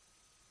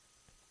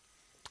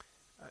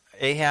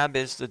 Ahab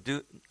is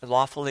the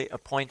lawfully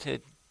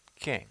appointed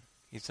king.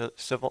 He's a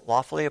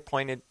lawfully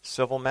appointed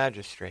civil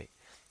magistrate.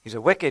 He's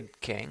a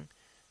wicked king,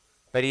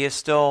 but he is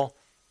still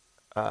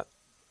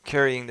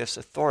carrying this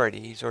authority.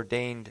 He's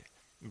ordained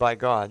by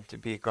God to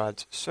be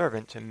God's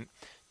servant,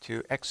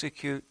 to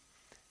execute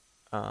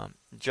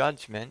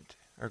judgment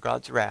or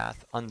God's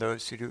wrath on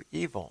those who do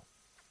evil.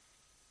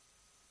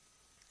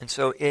 And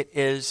so it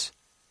is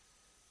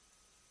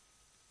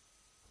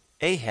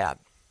Ahab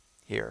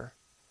here,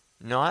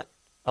 not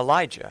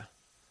Elijah,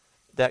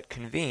 that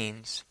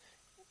convenes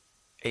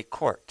a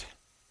court.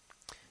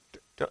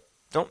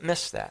 Don't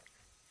miss that.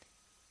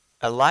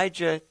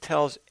 Elijah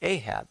tells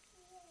Ahab,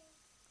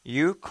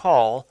 you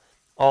call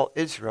all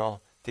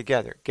Israel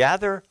together.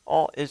 Gather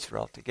all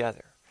Israel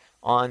together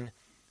on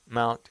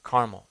Mount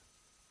Carmel.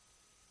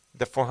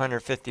 The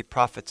 450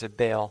 prophets of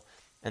Baal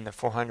and the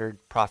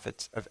 400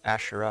 prophets of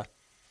Asherah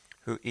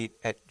who eat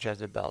at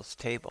Jezebel's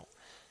table.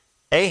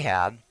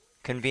 Ahab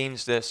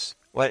convenes this,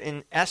 what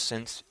in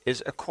essence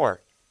is a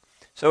court.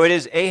 So it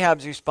is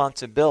Ahab's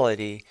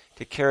responsibility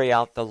to carry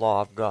out the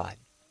law of God.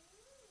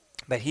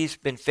 But he's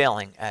been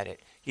failing at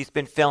it. He's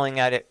been failing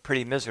at it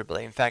pretty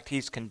miserably. In fact,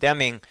 he's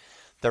condemning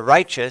the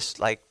righteous,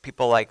 like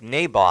people like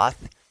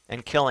Naboth,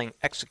 and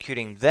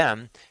executing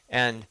them,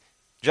 and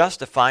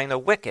justifying the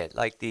wicked,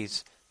 like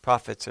these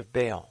prophets of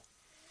Baal.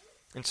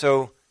 And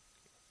so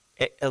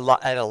at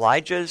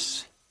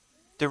Elijah's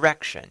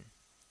direction,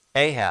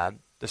 Ahab,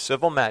 the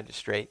civil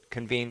magistrate,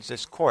 convenes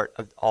this court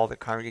of all the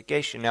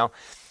congregation. Now,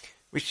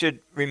 we should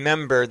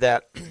remember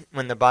that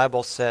when the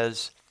Bible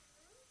says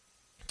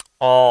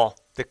all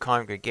the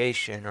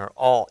congregation or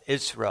all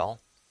Israel,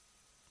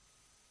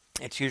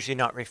 it's usually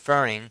not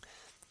referring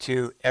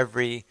to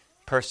every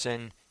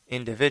person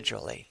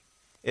individually.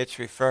 It's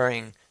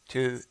referring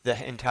to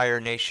the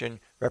entire nation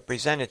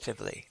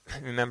representatively.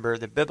 Remember,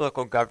 the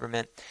biblical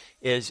government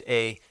is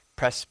a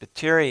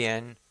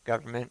Presbyterian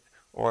government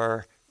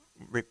or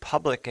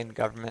Republican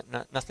government,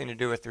 nothing to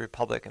do with the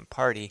Republican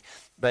Party,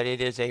 but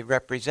it is a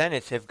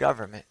representative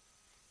government.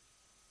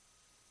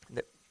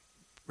 The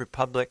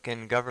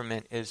Republican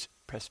government is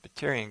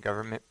Presbyterian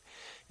government,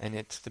 and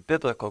it's the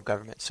biblical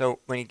government. So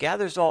when he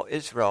gathers all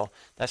Israel,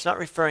 that's not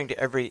referring to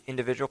every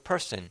individual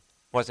person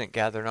wasn't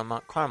gathered on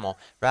Mount Carmel.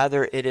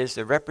 Rather, it is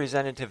the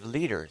representative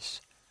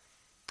leaders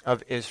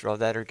of Israel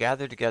that are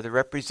gathered together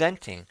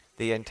representing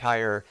the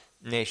entire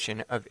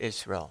nation of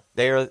Israel.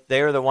 They are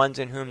the ones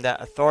in whom that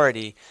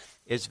authority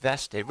is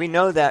vested. We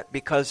know that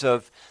because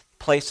of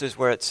places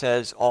where it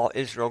says all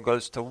Israel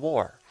goes to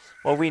war.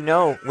 Well, we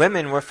know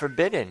women were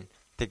forbidden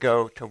to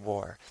go to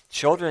war.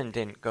 Children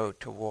didn't go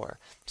to war.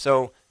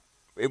 So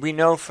we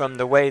know from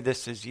the way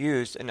this is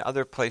used in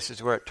other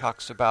places where it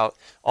talks about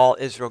all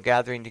Israel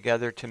gathering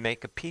together to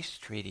make a peace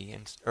treaty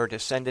or to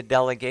send a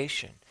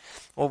delegation.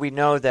 Well, we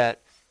know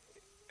that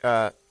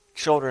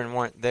children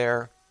weren't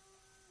there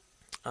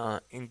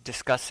in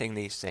discussing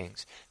these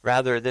things.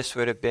 Rather, this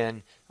would have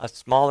been a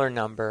smaller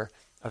number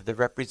of the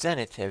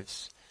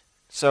representatives.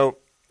 So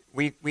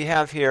we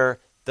have here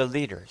the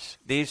leaders.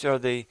 These are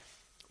the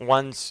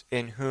ones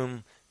in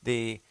whom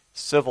the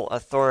civil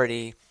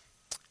authority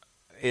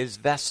is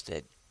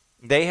vested.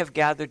 They have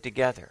gathered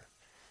together.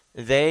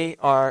 They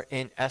are,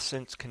 in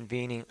essence,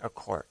 convening a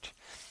court.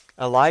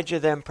 Elijah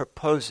then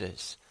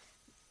proposes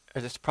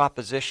this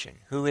proposition.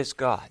 Who is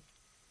God?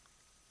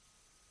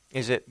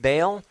 Is it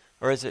Baal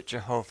or is it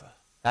Jehovah?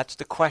 That's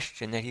the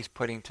question that he's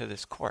putting to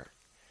this court.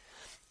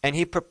 And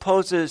he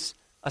proposes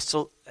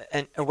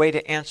a way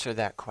to answer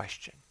that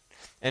question.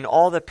 And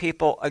all the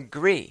people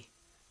agree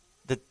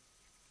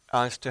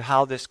as to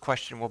how this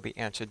question will be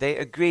answered. They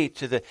agree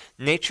to the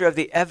nature of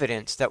the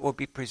evidence that will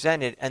be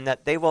presented and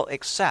that they will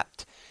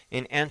accept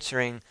in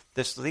answering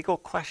this legal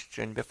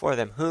question before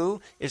them. Who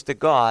is the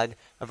God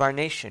of our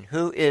nation?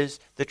 Who is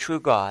the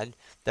true God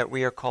that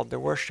we are called to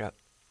worship?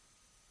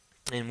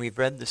 And we've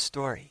read the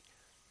story.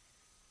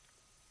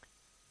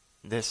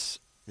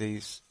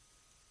 These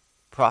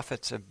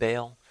prophets of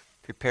Baal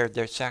prepared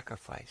their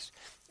sacrifice,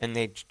 and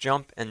they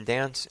jump and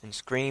dance and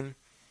scream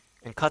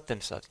and cut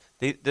themselves.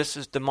 This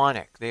is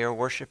demonic. They are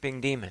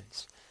worshiping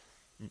demons.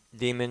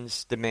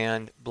 Demons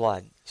demand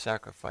blood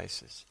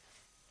sacrifices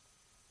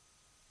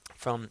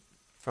from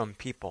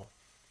people,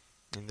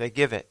 and they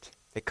give it.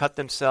 They cut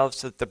themselves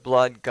so that the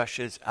blood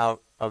gushes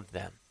out of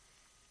them.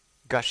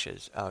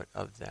 Gushes out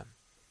of them.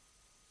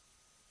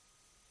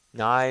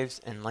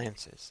 Knives and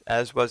lances,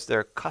 as was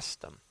their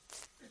custom.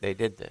 They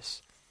did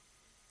this.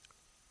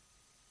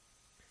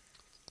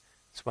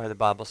 That's why the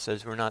Bible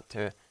says we're not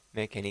to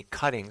make any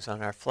cuttings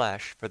on our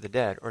flesh for the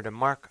dead or to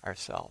mark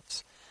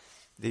ourselves.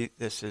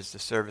 This is the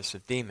service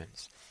of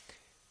demons.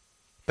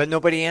 But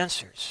nobody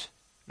answers.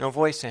 No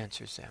voice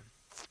answers them.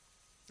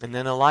 And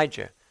then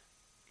Elijah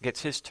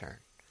gets his turn,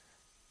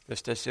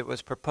 just as it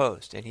was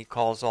proposed. And he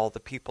calls all the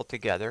people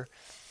together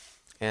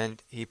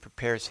and he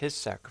prepares his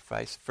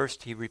sacrifice.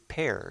 First he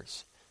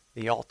repairs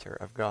the altar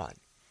of God.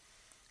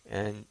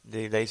 And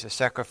he lays a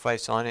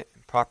sacrifice on it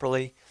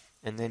properly,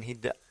 and then he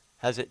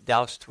has it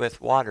doused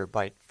with water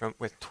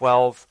with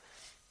 12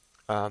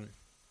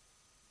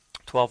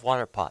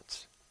 water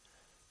pots.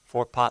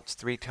 4 pots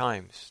 3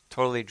 times.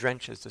 Totally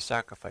drenches the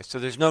sacrifice. So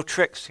there's no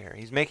tricks here.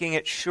 He's making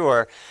it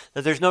sure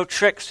that there's no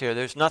tricks here.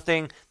 There's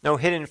nothing, no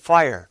hidden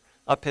fire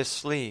up his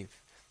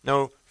sleeve.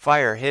 No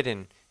fire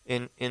hidden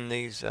in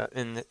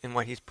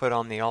what he's put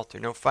on the altar.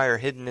 No fire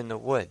hidden in the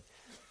wood.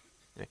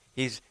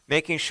 He's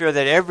making sure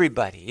that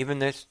everybody, even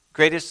this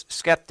greatest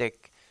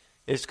skeptic,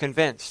 is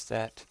convinced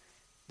that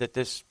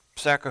this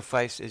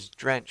sacrifice is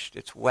drenched,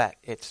 it's wet,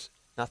 it's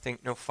nothing,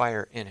 no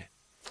fire in it.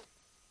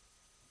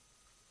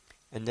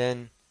 And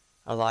then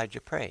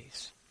Elijah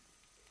prays,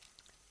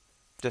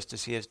 just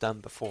as he has done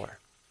before.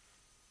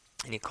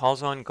 And he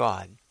calls on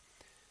God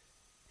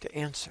to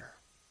answer.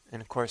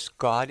 And of course,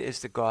 God is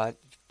the God,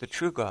 the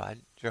true God,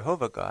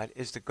 Jehovah God,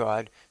 is the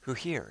God who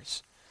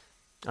hears,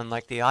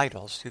 unlike the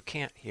idols who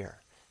can't hear.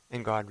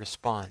 And God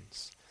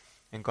responds.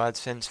 And God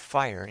sends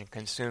fire and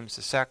consumes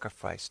the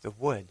sacrifice, the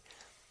wood,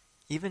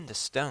 even the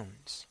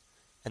stones,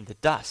 and the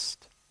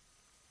dust,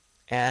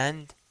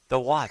 and the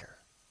water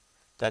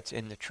that's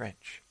in the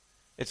trench.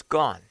 It's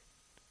gone,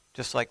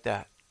 just like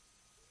that.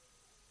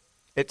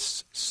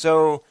 It's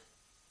so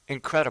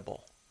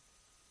incredible,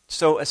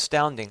 so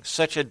astounding,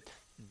 such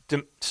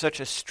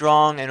a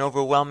strong and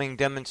overwhelming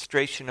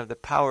demonstration of the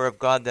power of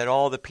God that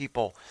all the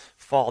people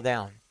fall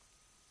down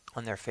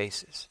on their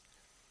faces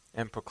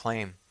and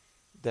proclaim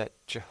that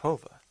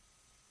Jehovah,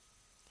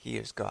 He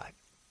is God.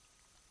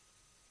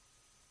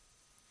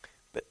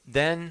 But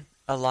then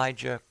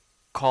Elijah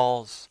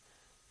calls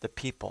the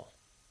people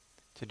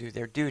to do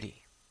their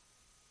duty.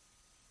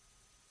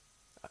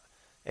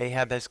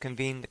 Ahab has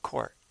convened the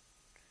court.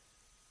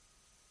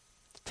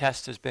 The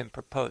test has been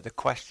proposed. The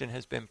question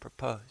has been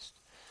proposed.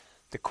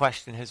 The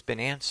question has been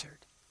answered.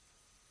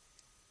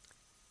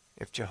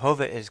 If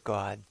Jehovah is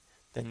God,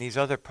 then these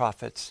other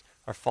prophets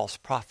are false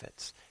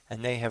prophets.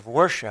 And they have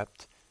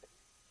worshipped.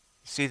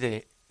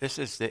 See, this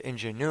is the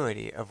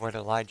ingenuity of what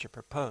Elijah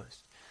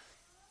proposed.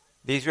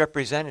 These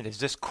representatives,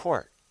 this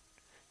court,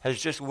 has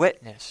just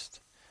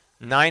witnessed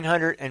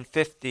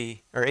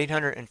 950 or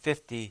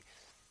 850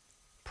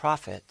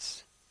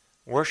 prophets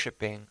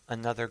worshiping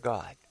another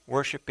god,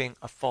 worshiping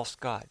a false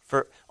god.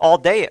 For all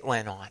day it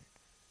went on,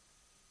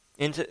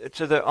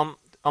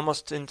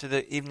 almost into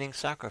the evening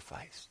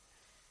sacrifice.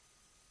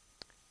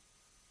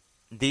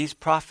 These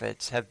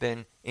prophets have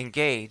been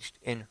engaged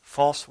in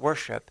false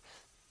worship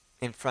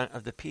in front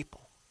of the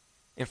people,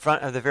 in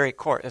front of the very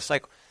court. It's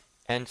like,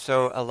 and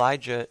so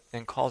Elijah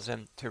then calls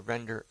them to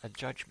render a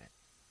judgment.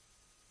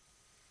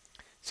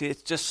 See,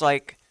 it's just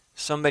like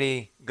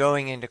somebody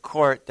going into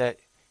court that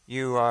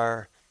you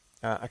are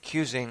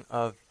accusing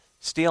of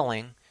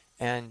stealing,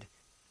 and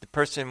the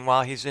person,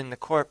 while he's in the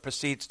court,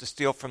 proceeds to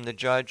steal from the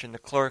judge and the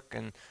clerk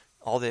and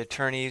all the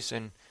attorneys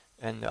and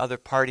the other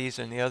parties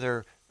and the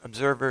other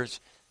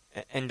observers,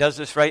 and does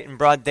this right in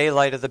broad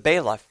daylight of the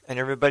bailiff, and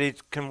everybody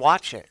can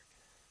watch it.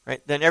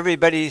 Right? Then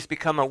everybody's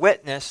become a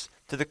witness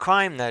to the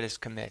crime that is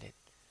committed.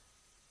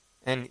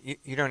 And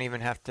you don't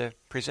even have to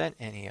present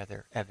any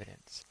other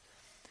evidence.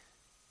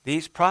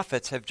 These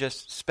prophets have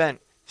just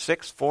spent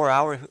 4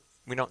 hours,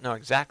 we don't know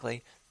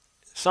exactly,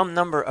 some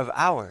number of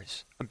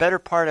hours, a better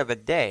part of a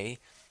day,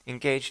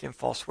 engaged in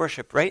false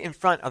worship right in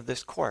front of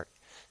this court.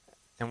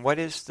 And what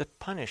is the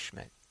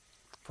punishment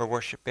for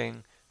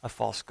worshiping a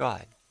false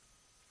god?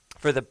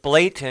 For the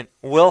blatant,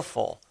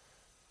 willful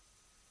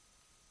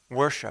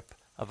worship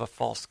of a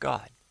false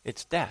god,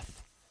 it's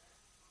death.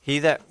 He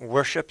that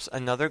worships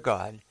another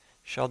god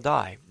shall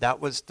die. That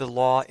was the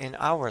law in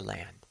our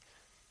land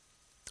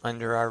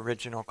under our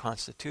original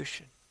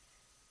Constitution.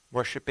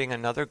 Worshipping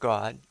another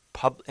god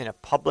in a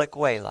public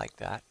way like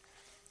that,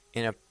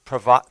 in a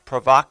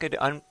provocative,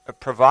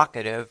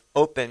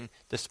 open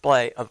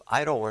display of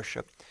idol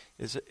worship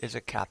is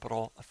a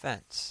capital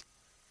offense.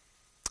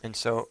 And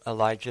so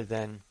Elijah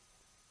then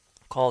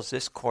calls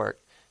this court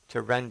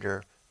to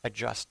render a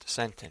just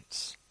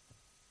sentence.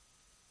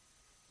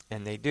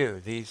 And they do.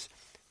 These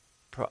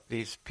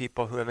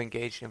people who have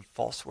engaged in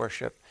false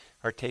worship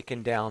are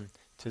taken down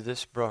to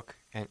this brook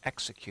and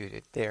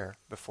executed there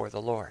before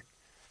the Lord.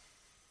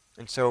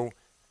 And so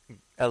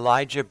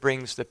Elijah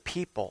brings the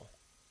people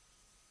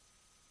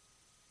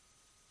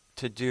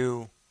to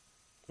do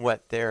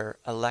what their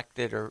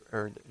elected,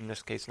 or in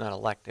this case not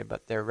elected,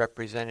 but their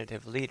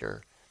representative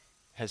leader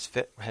has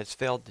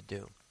failed to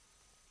do.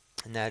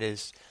 And that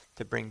is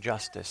to bring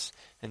justice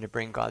and to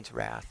bring God's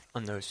wrath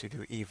on those who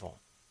do evil.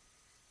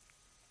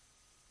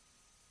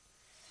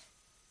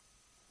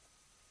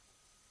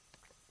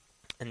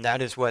 And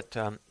that is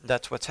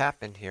that's what's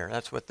happened here.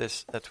 That's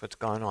what's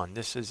gone on.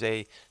 This is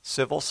a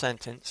civil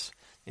sentence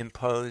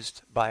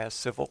imposed by a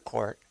civil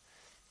court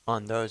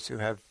on those who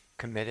have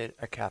committed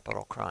a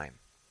capital crime.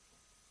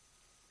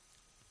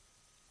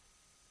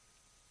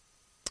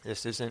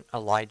 This isn't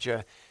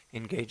Elijah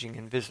engaging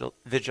in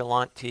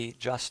vigilante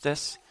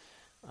justice.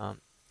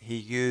 He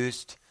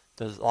used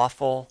the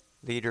lawful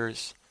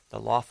leaders, the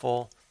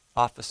lawful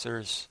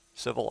officers,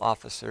 civil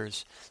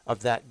officers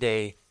of that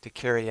day to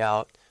carry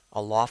out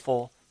a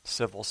lawful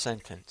civil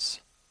sentence.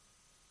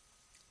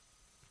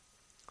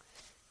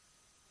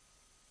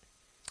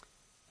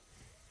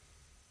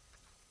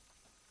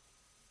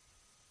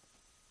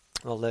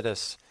 Well, let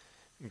us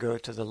go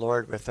to the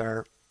Lord with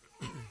our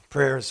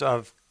prayers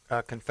of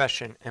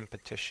confession and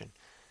petition.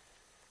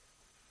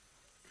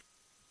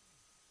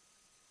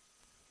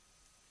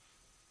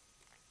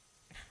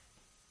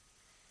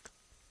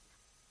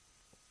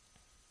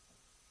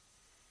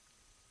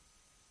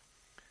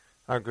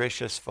 Our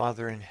gracious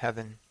Father in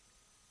heaven,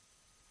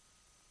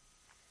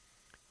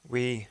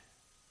 we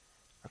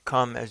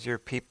come as your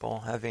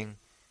people, having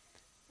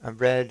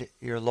read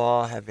your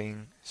law,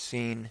 having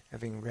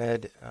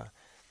read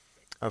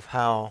of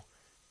how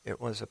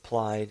it was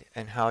applied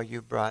and how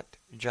you brought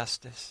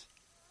justice.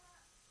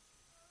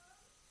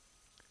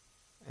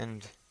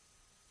 And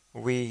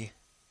we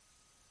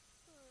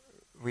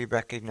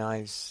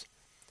recognize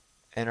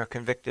and are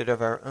convicted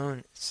of our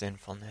own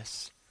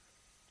sinfulness,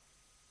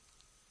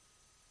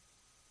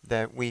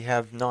 that we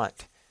have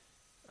not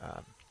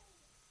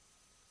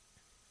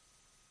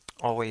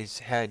always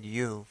had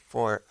you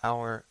for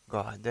our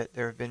God, that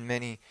there have been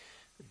many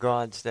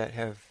gods that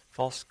have,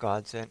 false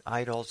gods and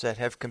idols that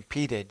have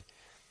competed,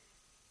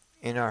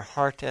 in our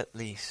heart at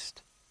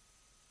least,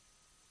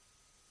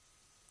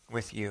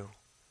 with you.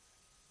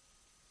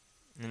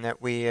 And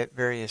that we at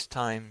various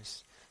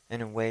times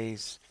and in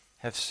ways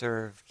have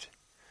served,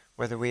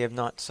 whether we have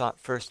not sought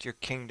first your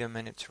kingdom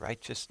and its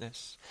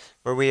righteousness,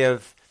 where we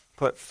have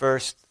put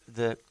first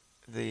the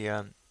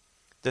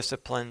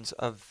disciplines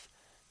of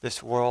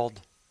this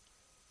world,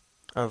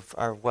 of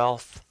our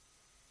wealth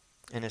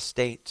and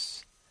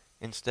estates,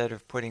 instead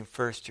of putting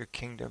first your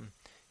kingdom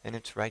and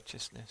its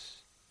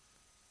righteousness.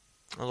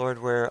 Lord,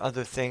 where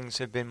other things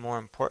have been more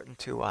important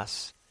to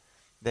us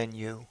than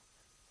you,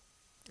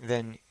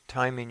 than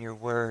time in your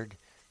word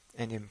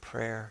and in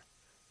prayer,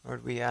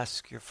 Lord, we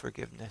ask your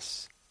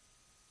forgiveness.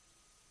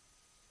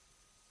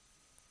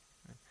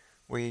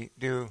 We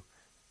do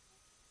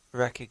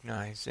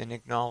recognize and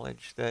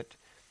acknowledge that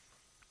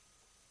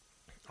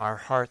our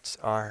hearts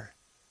are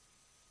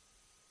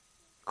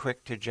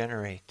quick to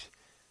generate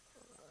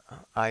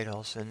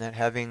idols, and that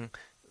having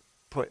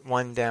put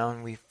one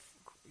down, we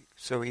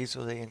so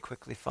easily and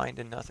quickly find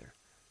another.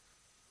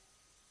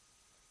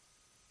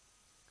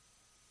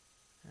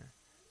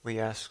 We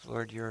ask,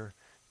 Lord, your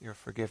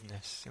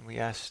forgiveness, and we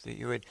ask that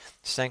you would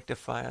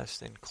sanctify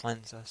us and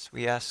cleanse us.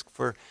 We ask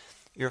for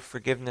your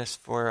forgiveness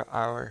for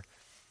our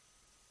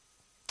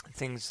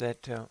things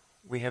that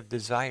we have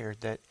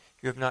desired that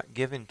you have not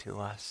given to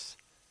us,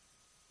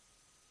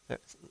 that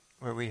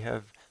where we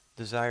have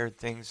desired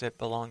things that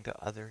belong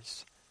to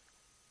others.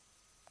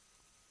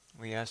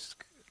 We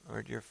ask,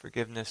 Lord, your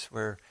forgiveness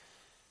where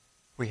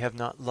we have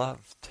not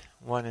loved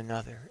one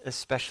another,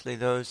 especially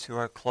those who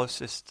are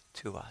closest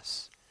to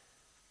us.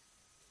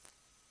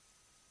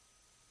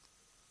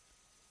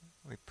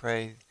 We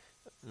pray,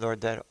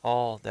 Lord, that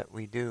all that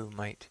we do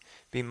might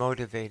be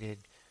motivated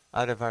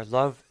out of our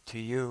love to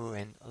you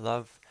and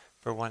love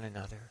for one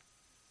another.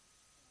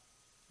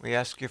 We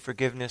ask your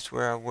forgiveness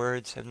where our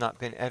words have not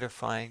been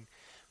edifying,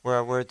 where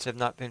our words have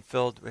not been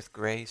filled with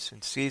grace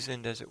and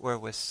seasoned, as it were,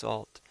 with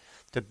salt,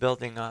 to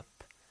building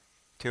up,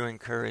 to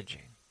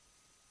encouraging,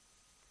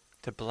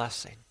 to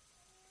blessing.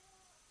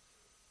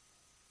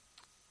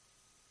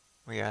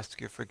 We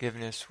ask your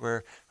forgiveness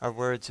where our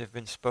words have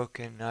been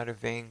spoken out of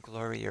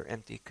vainglory or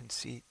empty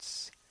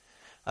conceits,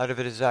 out of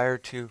a desire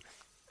to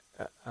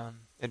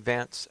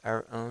advance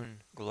our own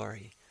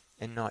glory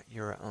and not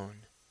your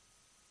own.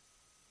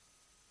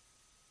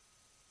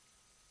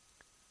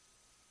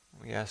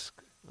 We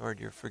ask, Lord,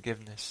 your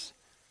forgiveness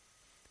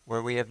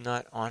where we have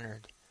not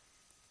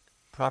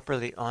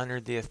properly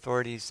honored the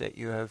authorities that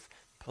you have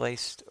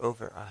placed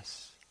over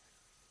us.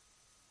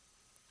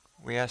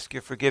 We ask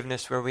your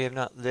forgiveness where we have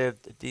not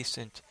lived a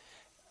decently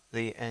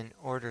and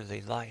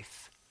orderly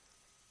life,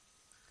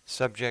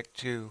 subject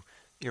to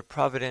your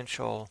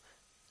providential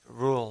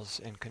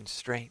rules and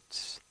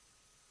constraints.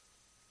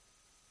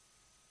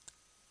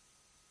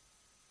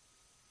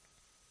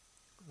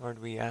 Lord,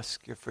 we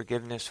ask your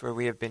forgiveness where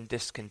we have been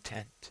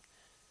discontent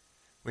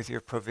with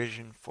your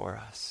provision for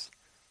us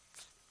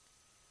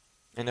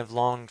and have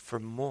longed for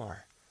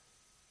more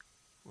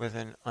with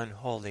an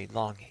unholy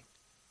longing.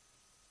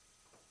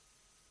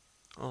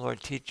 Oh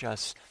Lord, teach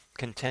us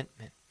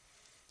contentment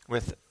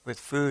with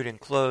food and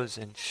clothes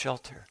and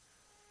shelter.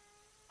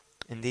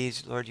 And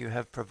these, Lord, you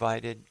have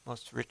provided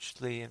most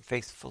richly and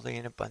faithfully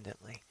and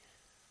abundantly.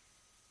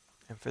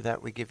 And for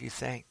that we give you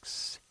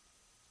thanks.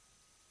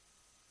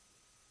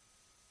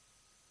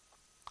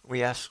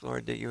 We ask,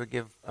 Lord, that you would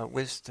give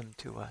wisdom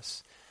to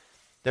us,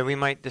 that we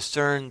might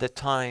discern the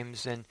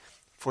times and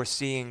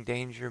foreseeing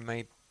danger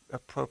may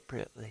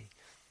appropriately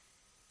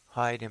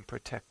hide and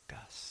protect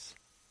us.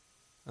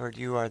 Lord,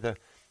 you are the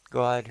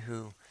God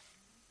who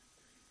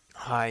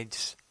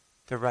hides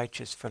the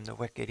righteous from the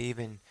wicked,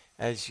 even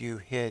as you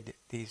hid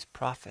these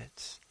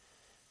prophets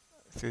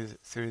through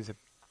the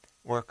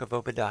work of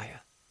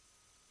Obadiah.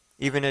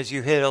 Even as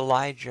you hid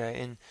Elijah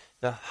in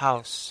the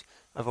house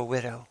of a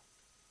widow,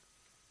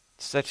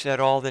 such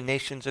that all the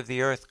nations of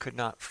the earth could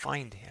not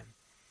find him.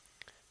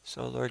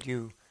 So, Lord,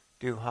 you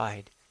do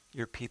hide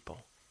your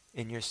people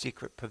in your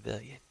secret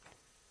pavilion.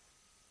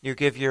 You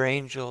give your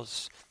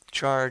angels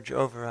charge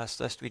over us,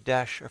 lest we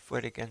dash our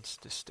foot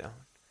against a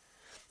stone.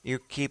 You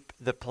keep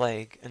the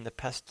plague and the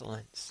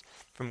pestilence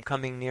from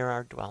coming near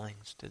our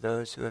dwellings to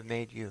those who have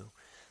made you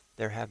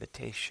their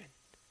habitation.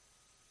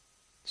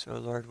 So,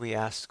 Lord, we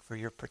ask for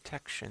your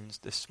protections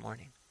this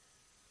morning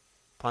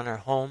upon our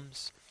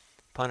homes,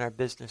 upon our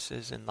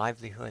businesses and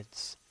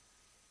livelihoods,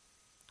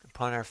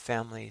 upon our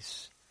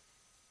families.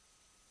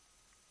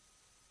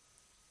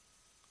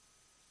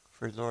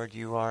 For, Lord,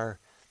 you are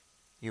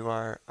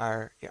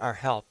our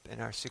help,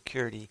 and our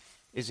security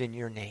is in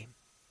your name.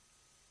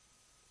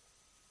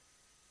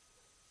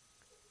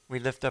 We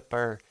lift up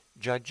our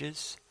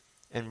judges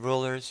and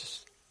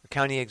rulers,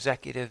 county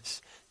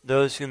executives,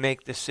 those who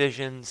make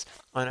decisions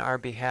on our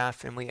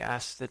behalf, and we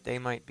ask that they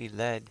might be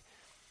led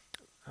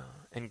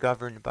and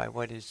governed by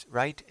what is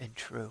right and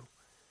true,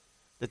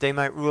 that they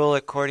might rule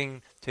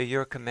according to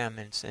your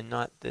commandments and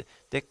not the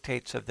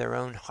dictates of their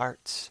own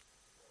hearts.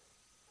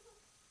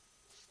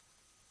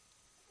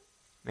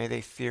 May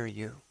they fear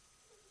you.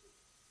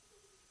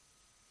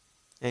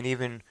 And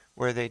even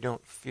where they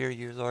don't fear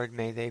you, Lord,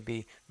 may they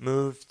be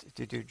moved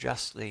to do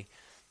justly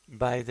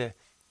by the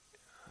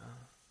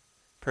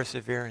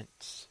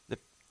perseverance,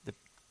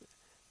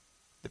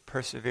 the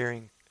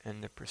persevering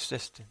and the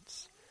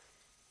persistence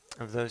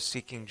of those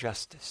seeking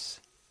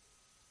justice.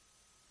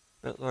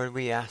 But Lord,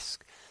 we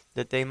ask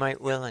that they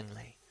might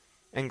willingly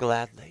and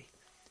gladly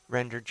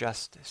render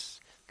justice,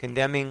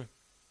 condemning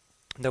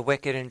the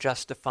wicked and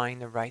justifying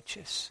the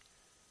righteous.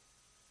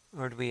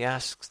 Lord, we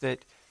ask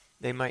that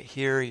they might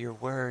hear your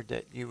word,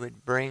 that you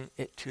would bring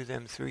it to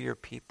them through your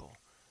people,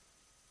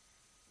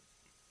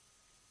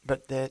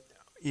 but that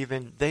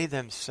even they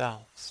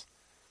themselves,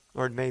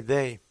 Lord, may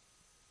they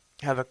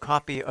have a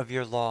copy of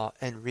your law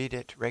and read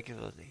it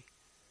regularly,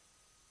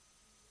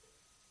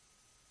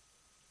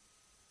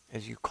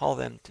 as you call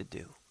them to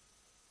do,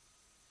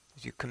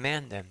 as you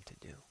command them to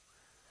do.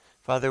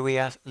 Father, we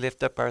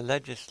lift up our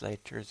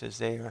legislators as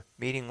they are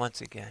meeting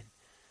once again.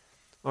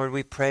 Lord,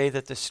 we pray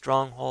that the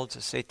strongholds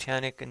of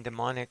satanic and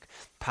demonic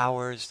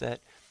powers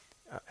that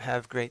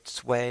have great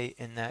sway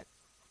in that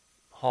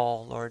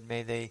hall, Lord,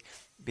 may they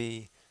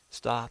be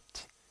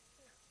stopped.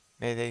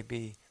 May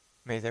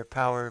their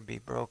power be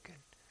broken.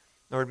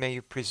 Lord, may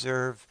you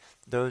preserve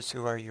those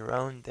who are your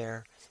own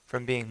there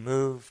from being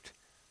moved,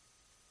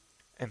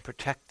 and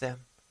protect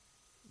them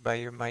by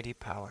your mighty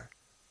power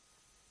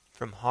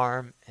from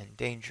harm and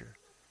danger.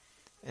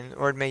 And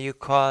Lord, may you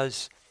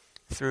cause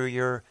through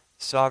your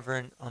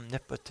sovereign,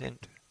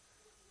 omnipotent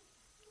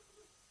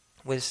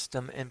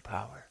wisdom and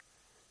power,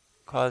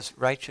 cause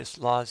righteous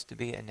laws to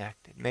be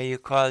enacted. May you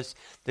cause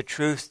the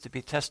truth to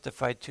be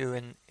testified to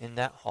in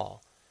that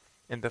hall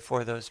and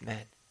before those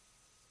men.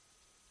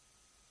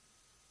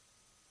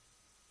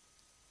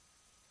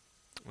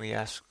 We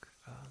ask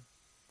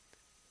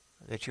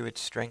that you would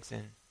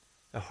strengthen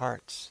the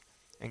hearts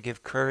and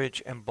give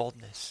courage and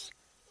boldness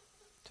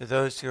to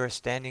those who are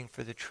standing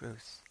for the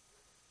truth.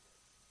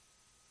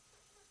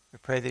 We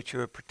pray that you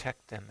would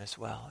protect them as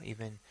well,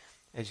 even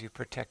as you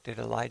protected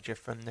Elijah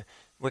from the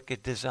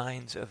wicked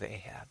designs of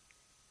Ahab.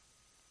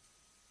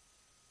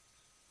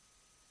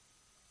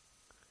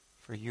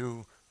 For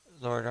you,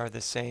 Lord, are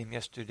the same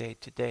yesterday,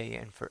 today,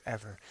 and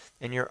forever.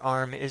 And your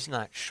arm is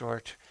not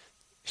shortened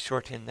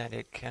that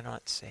it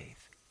cannot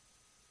save.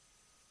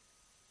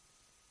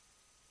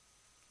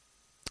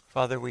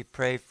 Father, we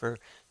pray for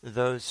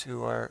those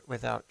who are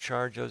without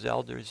charge, those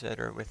elders that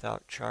are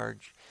without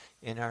charge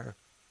in our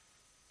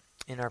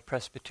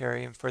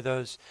presbytery, and for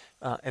those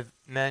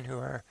men who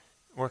are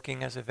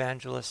working as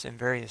evangelists in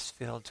various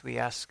fields. We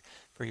ask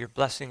for your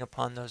blessing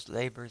upon those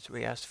labors.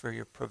 We ask for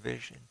your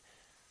provision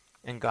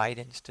and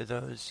guidance to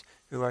those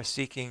who are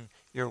seeking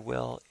your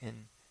will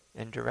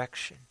and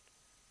direction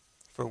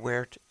for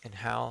where and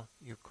how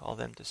you call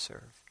them to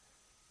serve.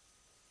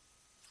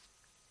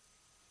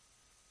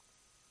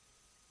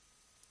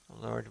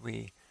 Lord,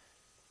 we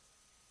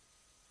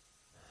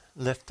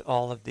lift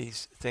all of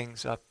these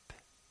things up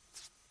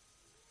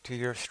to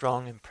your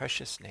strong and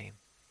precious name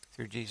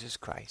through Jesus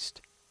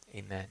Christ.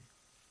 Amen.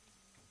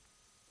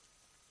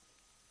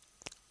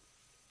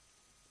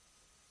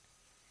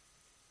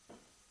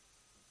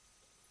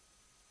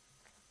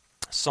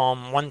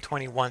 Psalm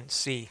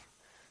 121c.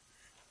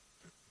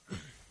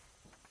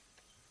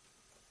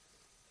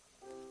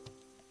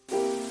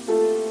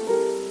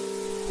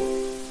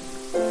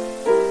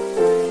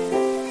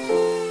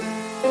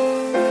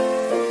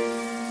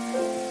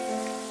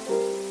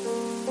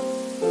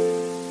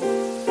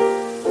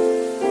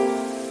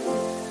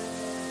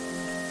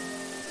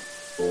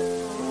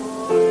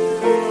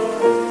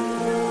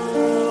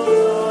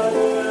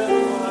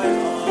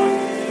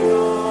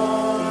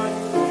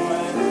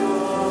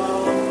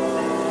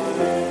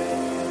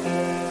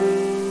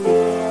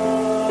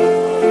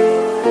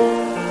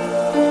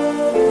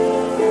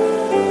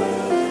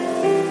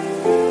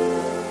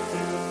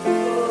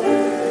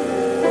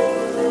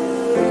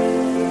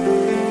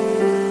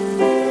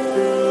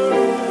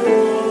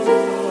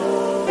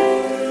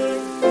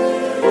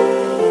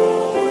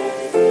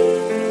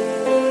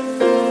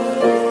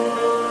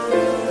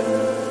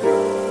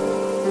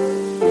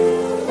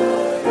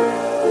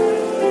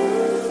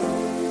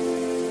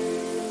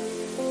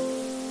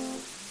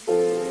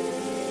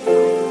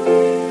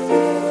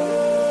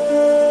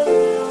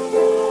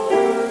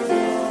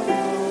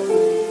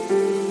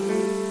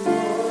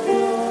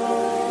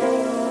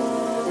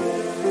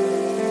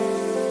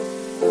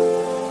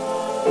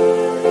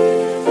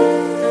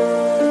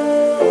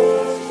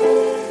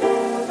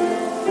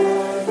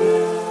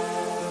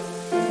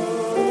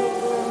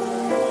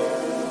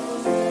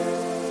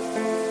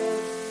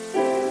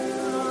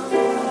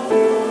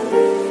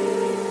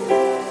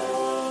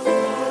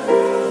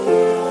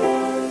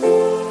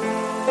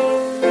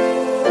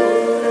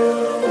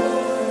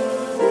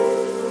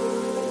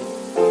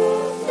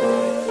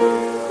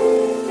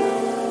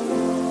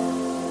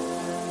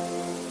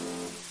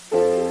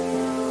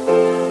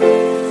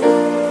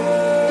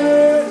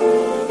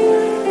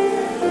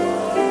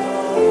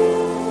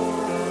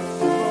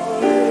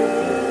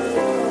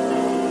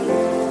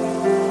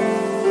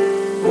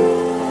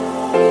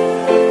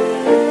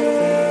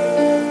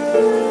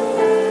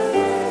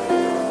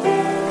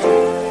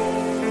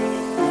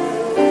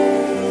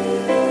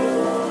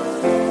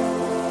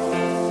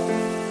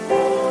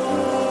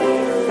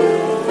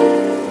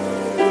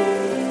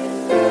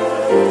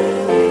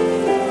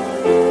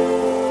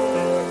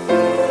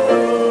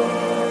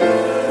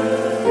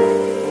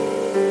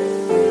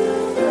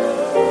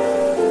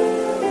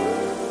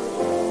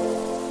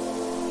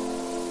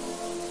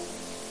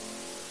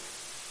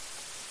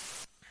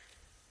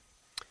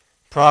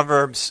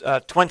 Proverbs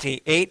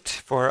 28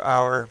 for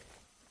our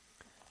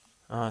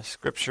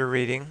scripture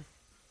reading.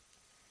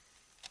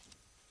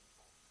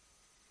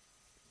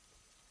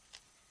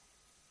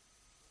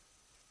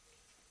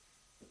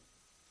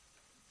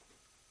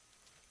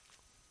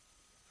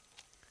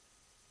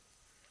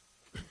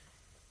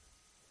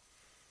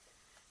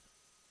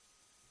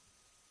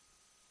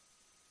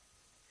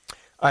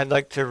 I'd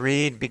like to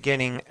read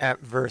beginning at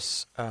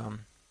verse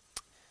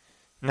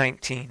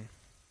 19.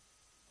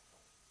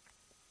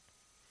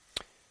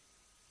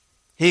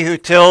 He who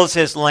tills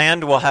his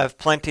land will have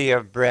plenty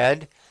of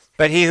bread,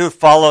 but he who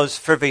follows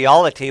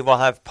frivolity will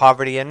have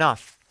poverty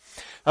enough.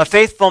 A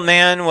faithful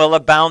man will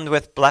abound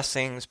with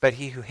blessings, but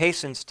he who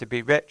hastens to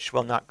be rich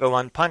will not go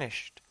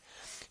unpunished.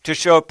 To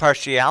show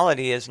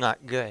partiality is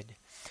not good,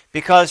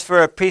 because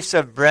for a piece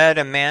of bread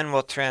a man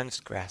will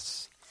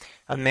transgress.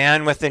 A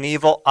man with an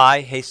evil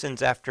eye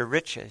hastens after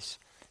riches,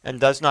 and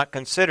does not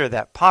consider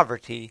that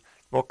poverty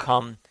will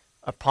come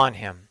upon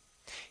him.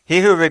 He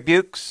who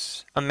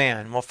rebukes a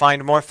man will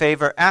find more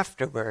favor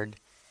afterward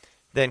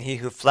than he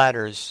who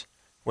flatters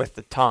with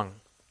the tongue.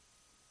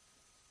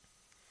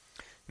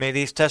 May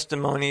these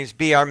testimonies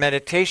be our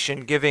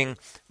meditation, giving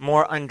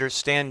more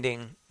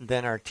understanding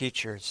than our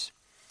teachers.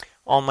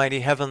 Almighty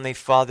Heavenly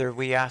Father,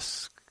 we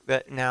ask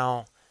that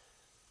now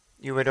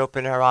you would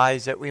open our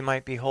eyes that we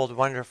might behold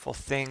wonderful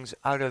things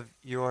out of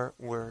your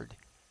word.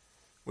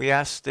 We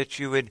ask that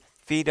you would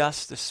feed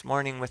us this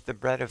morning with the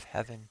bread of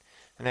heaven.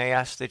 And I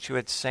ask that you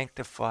would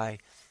sanctify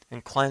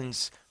and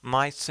cleanse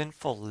my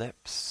sinful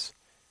lips,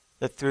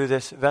 that through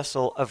this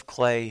vessel of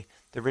clay,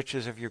 the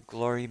riches of your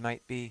glory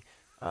might be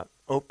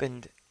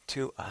opened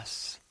to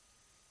us.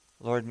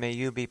 Lord, may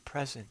you be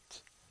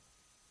present.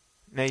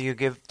 May you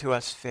give to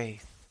us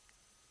faith.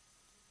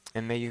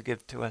 And may you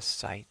give to us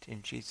sight.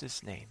 In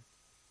Jesus' name,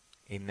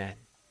 amen.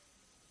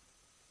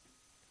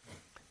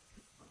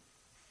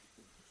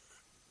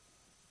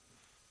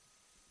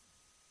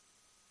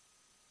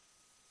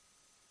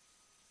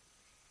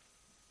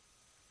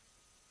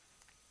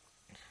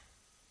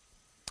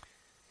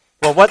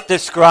 Well, what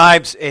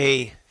describes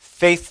a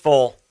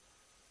faithful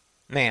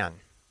man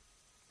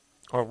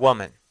or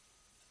woman?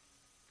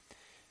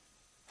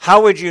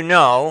 How would you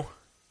know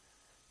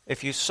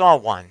if you saw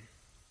one?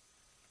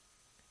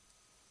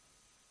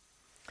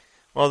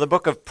 Well, the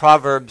book of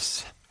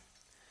Proverbs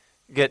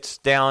gets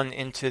down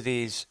into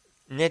these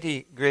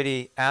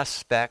nitty-gritty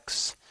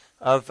aspects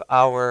of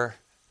our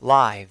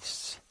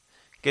lives.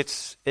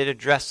 It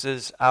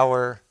addresses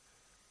our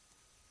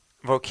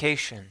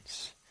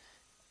vocations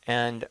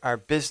and our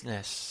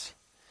business.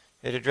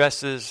 It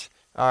addresses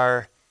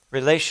our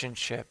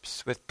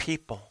relationships with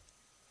people,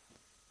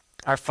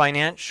 our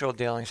financial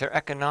dealings, our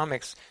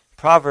economics.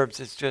 Proverbs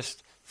is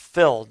just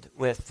filled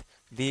with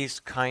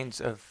these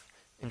kinds of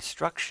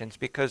instructions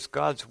because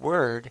God's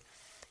word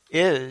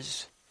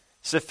is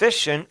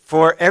sufficient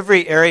for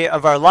every area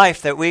of our life,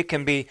 that we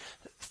can be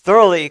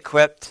thoroughly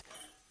equipped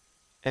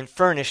and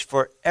furnished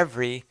for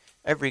every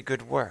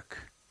good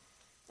work.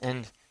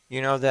 And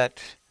you know that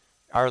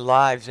our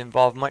lives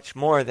involve much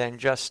more than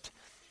just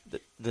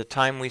the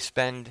time we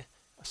spend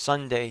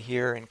Sunday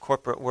here in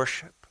corporate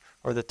worship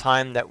or the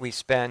time that we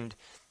spend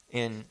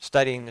in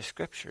studying the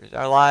scriptures.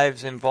 Our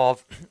lives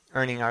involve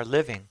earning our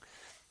living.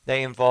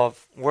 They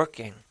involve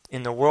working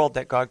in the world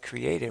that God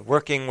created,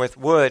 working with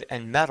wood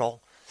and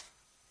metal,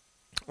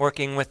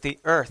 working with the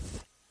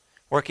earth,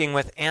 working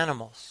with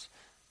animals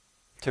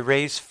to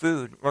raise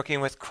food,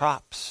 working with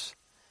crops,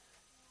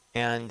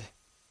 and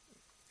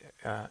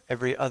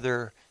every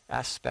other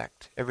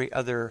aspect, every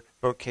other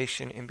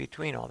vocation in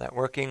between all that,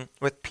 working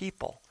with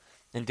people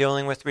and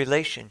dealing with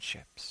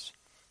relationships.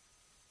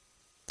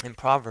 And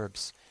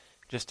Proverbs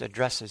just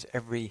addresses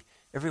every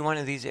one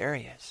of these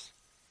areas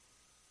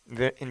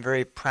in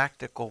very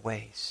practical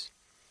ways.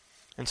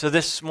 And so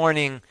this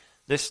morning,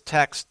 this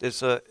text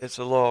is a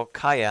little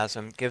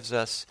chiasm, gives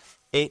us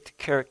 8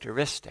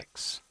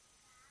 characteristics,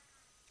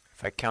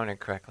 if I counted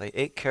correctly,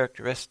 8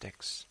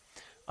 characteristics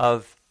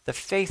of the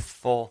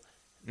faithful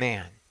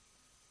man,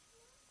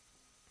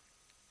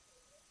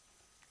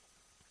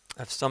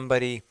 of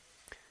somebody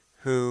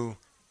who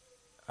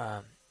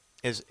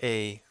is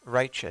a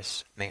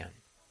righteous man.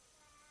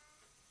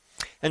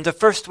 And the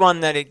first one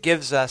that it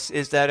gives us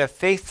is that a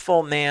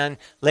faithful man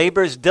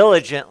labors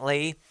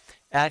diligently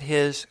at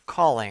his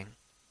calling.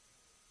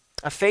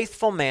 A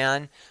faithful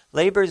man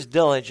labors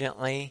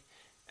diligently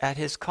at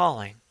his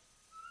calling,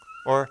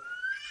 or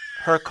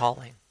her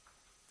calling,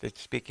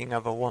 speaking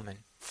of a woman.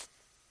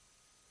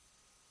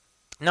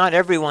 Not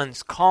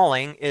everyone's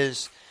calling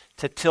is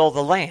to till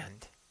the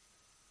land,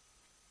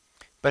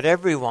 but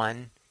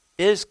everyone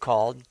is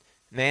called,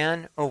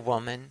 man or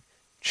woman,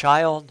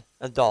 child,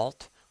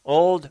 adult,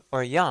 old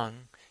or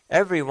young.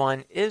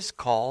 Everyone is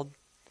called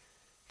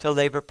to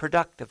labor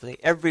productively.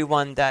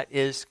 Everyone that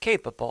is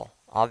capable.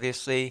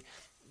 Obviously,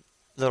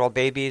 little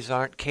babies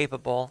aren't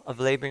capable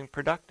of laboring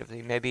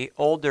productively. Maybe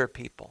older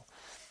people,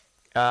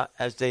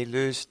 as they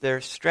lose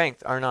their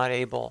strength, are not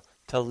able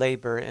to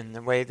labor in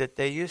the way that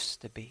they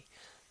used to be.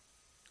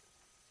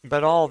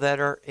 But all that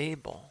are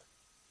able,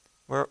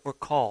 We're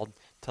called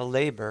to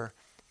labor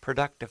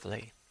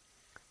productively.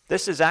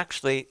 This is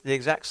actually the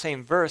exact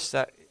same verse,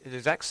 the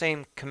exact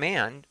same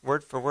command,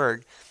 word for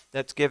word,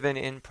 that's given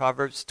in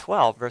Proverbs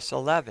 12, verse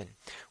 11,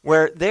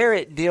 where there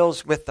it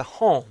deals with the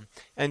home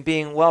and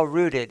being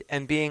well-rooted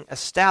and being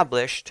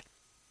established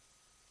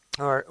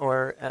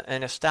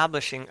and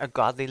establishing a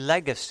godly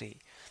legacy.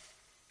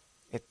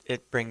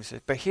 It brings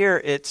it. But here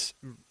it's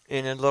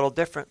in a little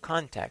different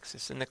context.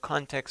 It's in the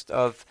context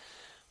of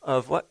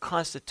what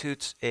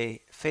constitutes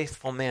a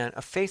faithful man.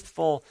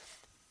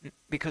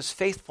 Because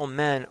faithful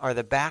men are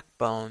the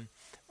backbone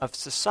of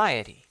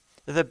society.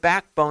 They're the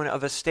backbone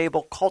of a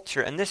stable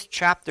culture. And this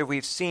chapter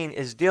we've seen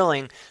is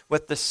dealing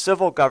with the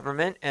civil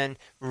government and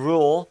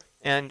rule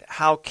and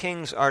how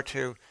kings are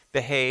to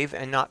behave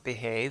and not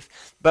behave.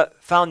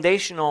 But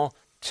foundational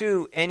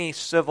to any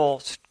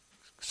civil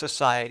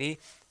society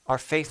are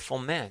faithful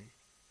men.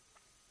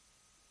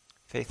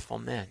 Faithful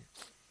men.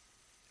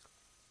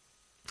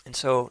 And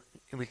so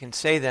we can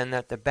say then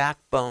that the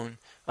backbone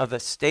of a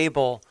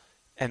stable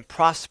and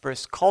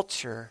prosperous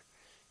culture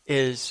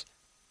is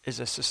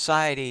a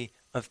society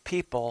of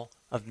people,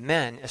 of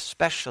men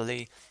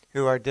especially,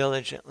 who are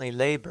diligently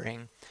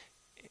laboring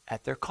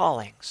at their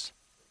callings.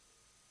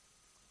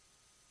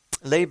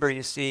 Labor,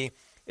 you see,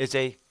 is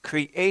a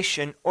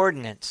creation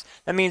ordinance.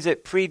 That means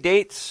it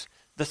predates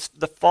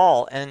the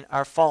fall and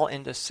our fall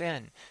into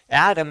sin.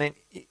 Adam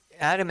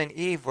and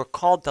Eve were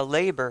called to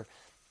labor,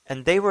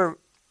 and they were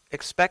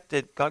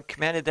expected, God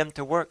commanded them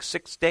to work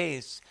 6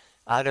 days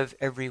out of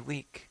every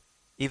week,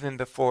 even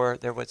before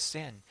there was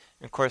sin.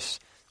 And of course,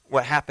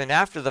 what happened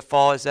after the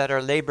fall is that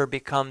our labor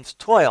becomes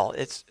toil.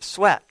 It's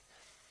sweat.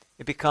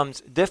 It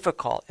becomes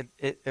difficult.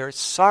 There's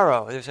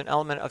sorrow. There's an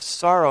element of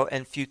sorrow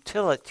and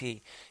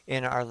futility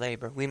in our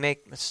labor. We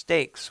make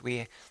mistakes.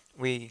 We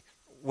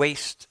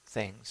waste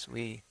things.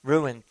 We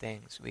ruin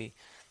things.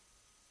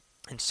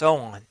 And so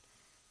on.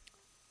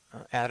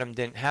 Adam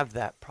didn't have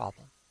that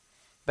problem.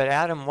 But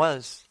Adam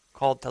was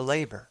called to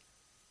labor.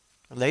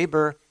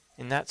 Labor,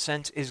 in that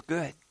sense, is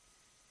good.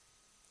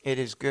 It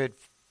is good.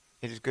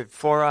 It is good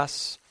for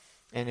us,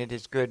 and it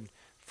is good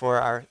for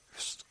our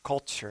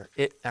culture,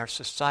 our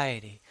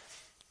society.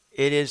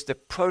 It is the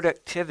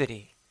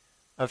productivity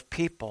of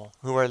people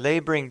who are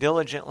laboring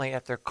diligently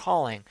at their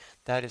calling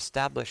that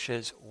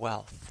establishes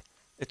wealth.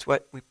 It's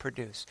what we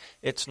produce.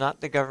 It's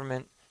not the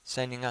government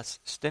sending us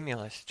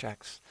stimulus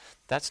checks.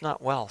 That's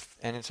not wealth,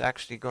 and it's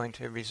actually going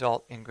to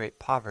result in great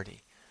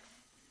poverty,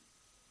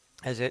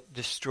 as it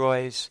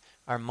destroys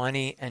our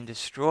money and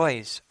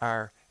destroys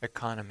our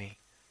economy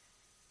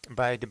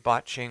by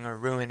debauching or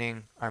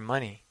ruining our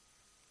money.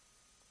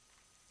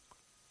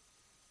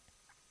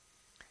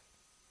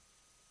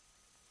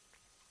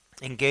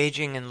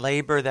 Engaging in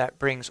labor that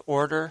brings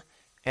order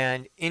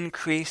and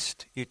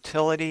increased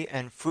utility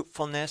and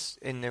fruitfulness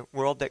in the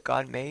world that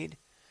God made,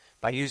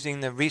 by using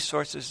the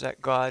resources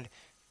that God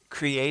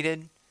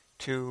created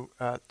to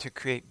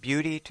create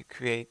beauty, to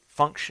create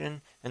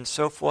function, and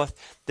so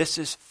forth. This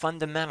is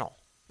fundamental.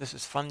 This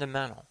is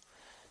fundamental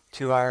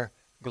to our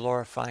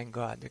glorifying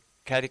God. The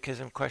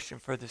catechism question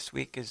for this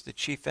week is: the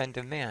chief end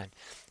of man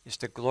is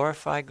to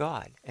glorify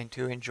God and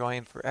to enjoy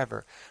Him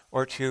forever,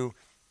 or to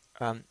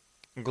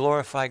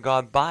glorify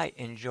God by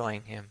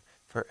enjoying Him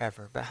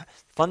forever. But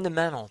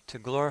fundamental to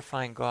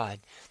glorifying God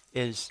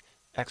is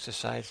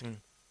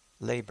exercising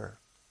labor.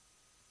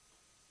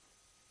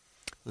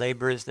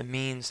 Labor is the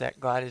means that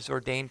God has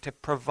ordained to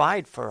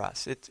provide for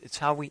us. It's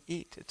how we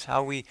eat. It's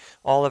how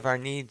all of our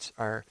needs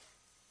are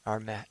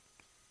met.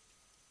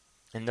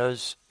 And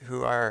those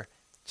who are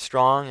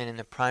strong and in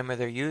the prime of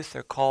their youth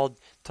are called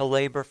to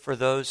labor for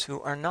those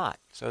who are not.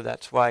 So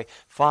that's why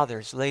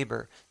fathers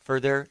labor for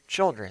their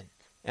children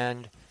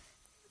and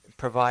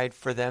provide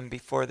for them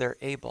before they're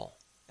able.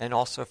 And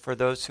also for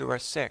those who are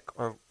sick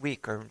or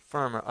weak or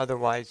infirm or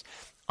otherwise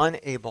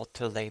unable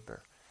to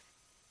labor.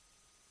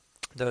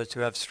 Those who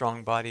have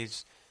strong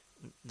bodies,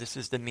 this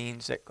is the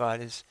means that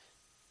God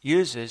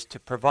uses to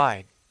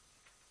provide.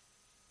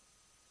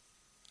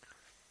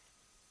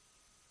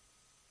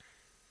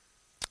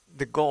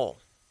 The goal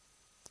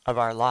of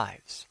our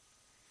lives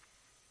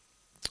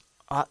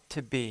ought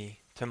to be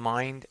to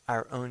mind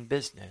our own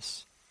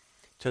business,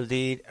 to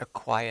lead a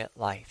quiet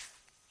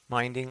life,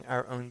 minding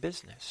our own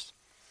business.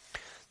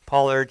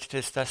 Paul urged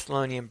his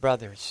Thessalonian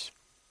brothers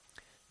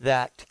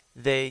that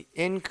they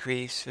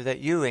increase, or that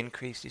you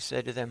increase, he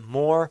said to them,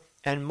 more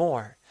and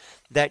more,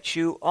 that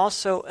you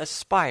also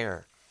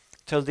aspire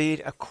to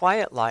lead a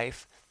quiet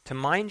life, to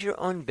mind your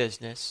own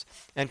business,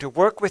 and to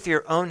work with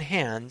your own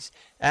hands,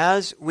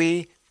 as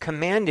we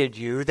commanded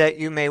you, that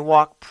you may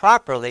walk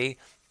properly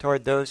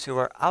toward those who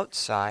are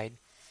outside,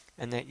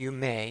 and that you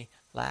may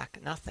lack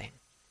nothing.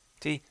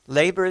 See,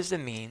 labor is the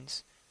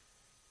means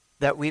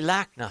that we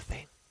lack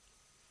nothing,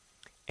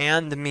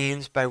 and the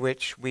means by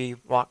which we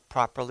walk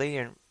properly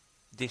and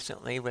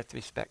decently with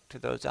respect to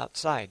those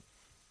outside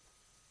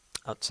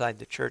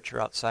the church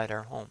or outside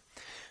our home.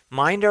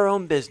 Mind our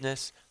own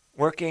business,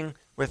 working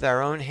with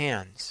our own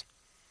hands.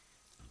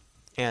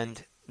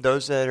 And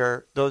those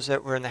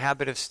that were in the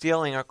habit of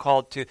stealing are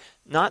called to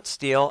not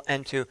steal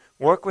and to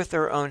work with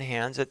their own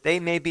hands, that they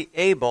may be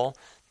able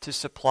to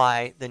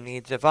supply the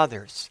needs of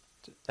others.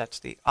 That's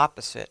the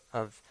opposite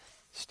of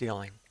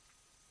stealing.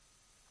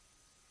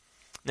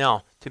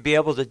 Now, to be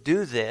able to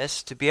do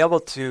this, to be able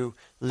to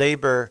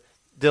labor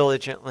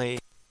diligently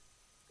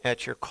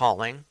at your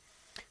calling,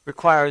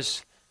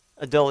 requires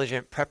a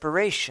diligent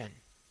preparation.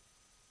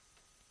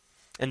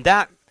 And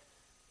that,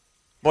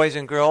 boys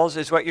and girls,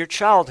 is what your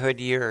childhood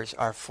years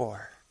are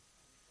for,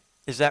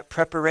 is that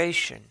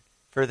preparation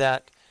for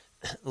that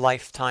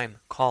lifetime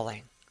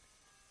calling.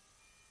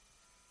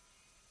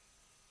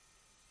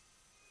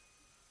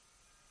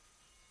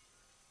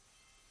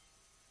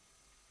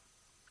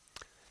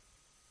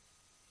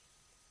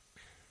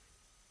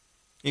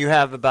 You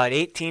have about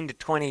 18 to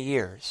 20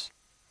 years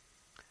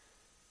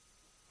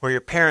where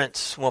your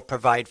parents will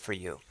provide for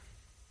you.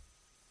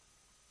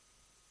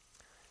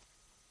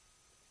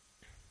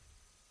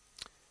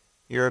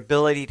 Your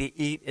ability to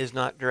eat is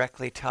not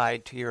directly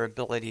tied to your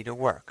ability to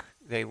work.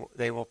 They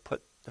will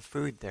put the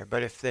food there.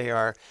 But if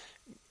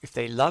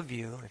they love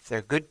you, if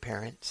they're good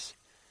parents,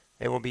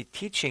 they will be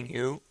teaching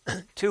you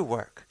to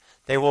work.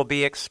 They will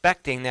be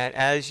expecting that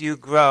as you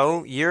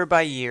grow year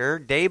by year,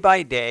 day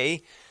by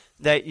day,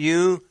 that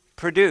you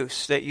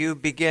produce, that you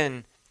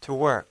begin to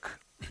work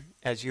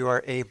as you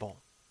are able.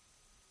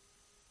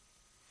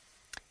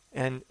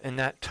 And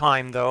that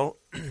time, though,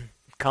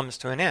 comes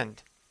to an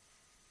end.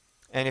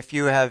 And if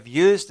you have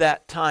used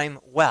that time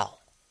well,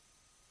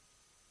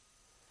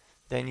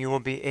 then you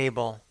will be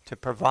able to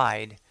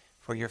provide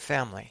for your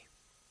family,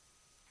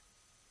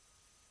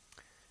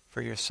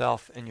 for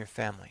yourself and your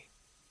family.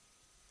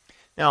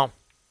 Now,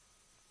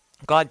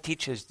 God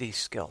teaches these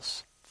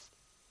skills.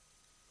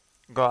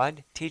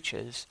 God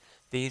teaches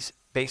these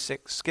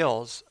basic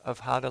skills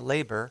of how to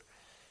labor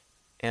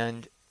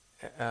and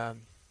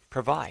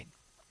provide.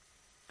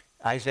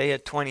 Isaiah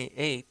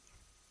 28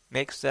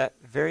 makes that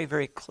very,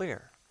 very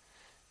clear.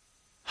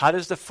 How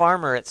does the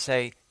farmer, it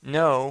say,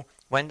 know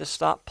when to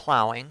stop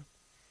plowing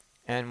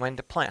and when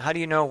to plant? How do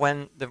you know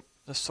when the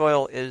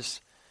soil is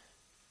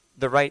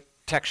the right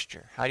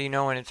texture? How do you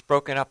know when it's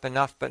broken up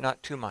enough but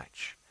not too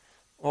much?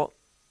 Well,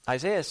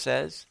 Isaiah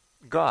says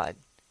God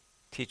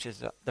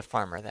teaches the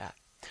farmer that.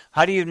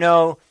 How do you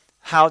know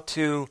how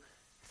to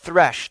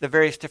thresh the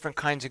various different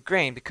kinds of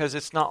grain? Because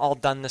it's not all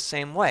done the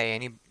same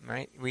way.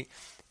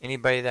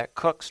 Anybody that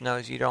cooks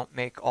knows you don't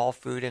make all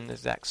food in the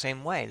exact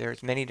same way.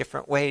 There's many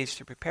different ways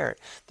to prepare it.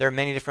 There are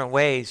many different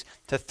ways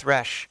to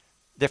thresh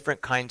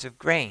different kinds of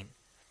grain.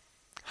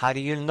 How do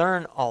you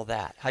learn all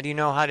that? How do you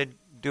know how to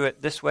do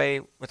it this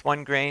way with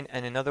one grain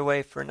and another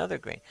way for another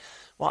grain?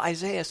 Well,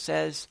 Isaiah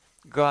says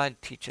God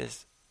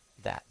teaches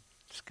that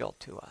skill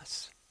to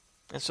us.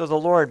 And so the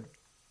Lord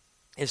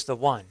is the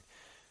one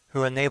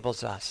who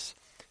enables us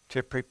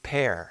to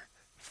prepare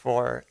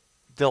for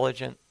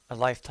a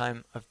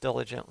lifetime of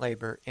diligent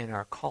labor in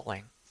our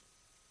calling.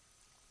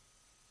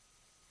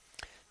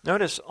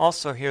 Notice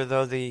also here,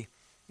 though, the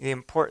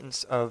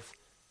importance of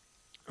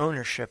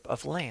ownership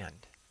of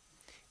land.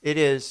 It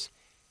is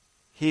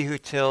he who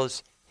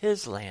tills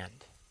his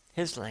land,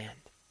 his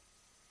land.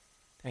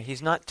 Now,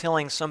 he's not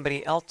tilling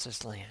somebody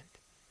else's land.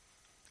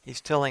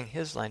 He's tilling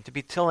his land. To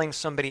be tilling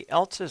somebody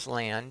else's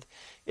land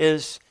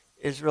is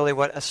really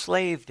what a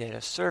slave did,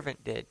 a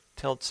servant did,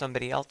 tilled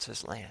somebody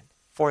else's land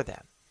for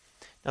them.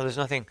 Now, there's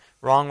nothing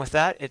wrong with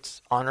that.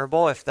 It's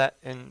honorable.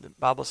 And the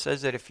Bible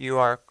says that if you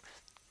are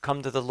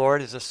come to the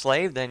Lord as a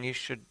slave, then you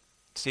should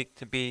seek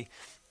to be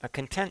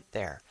content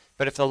there.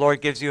 But if the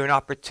Lord gives you an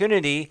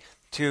opportunity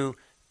to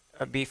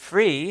be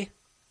free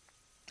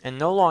and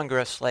no longer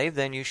a slave,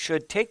 then you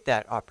should take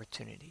that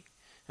opportunity.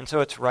 And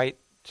so it's right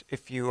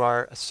if you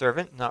are a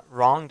servant, not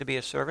wrong to be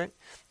a servant.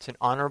 It's an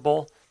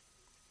honorable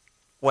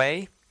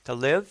way to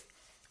live.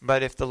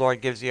 But if the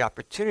Lord gives the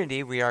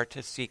opportunity, we are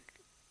to seek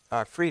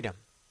our freedom,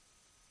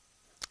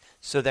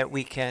 so that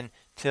we can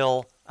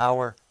till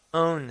our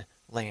own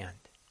land.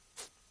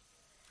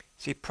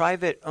 See,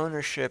 private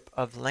ownership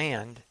of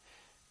land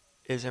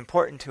is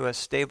important to a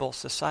stable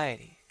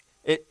society.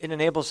 It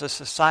enables a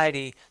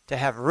society to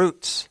have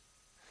roots.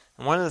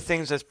 And one of the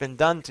things that's been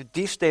done to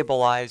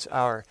destabilize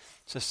our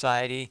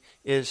society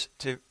is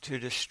to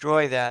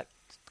destroy that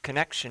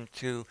connection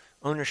to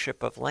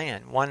ownership of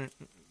land.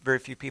 Very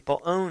few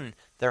people own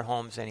their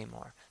homes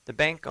anymore. The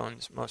bank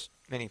owns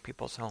many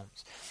people's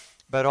homes.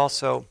 But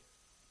also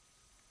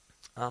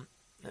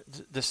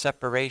the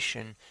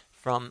separation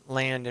from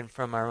land and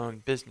from our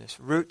own business.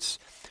 Roots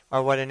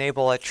are what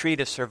enable a tree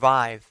to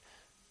survive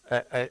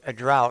a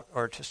drought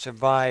or to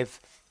survive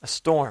a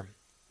storm.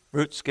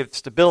 Roots give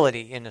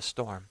stability in a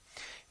storm.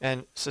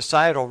 And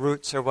societal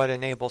roots are what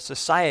enable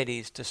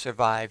societies to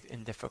survive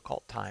in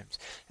difficult times.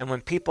 And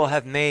when people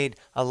have made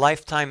a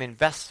lifetime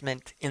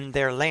investment in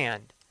their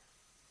land,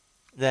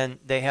 then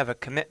they have a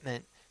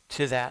commitment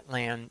to that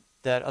land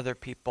that other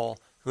people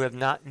who have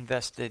not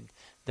invested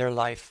their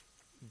life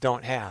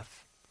don't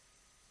have.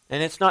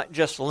 And it's not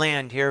just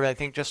land here, but I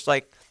think just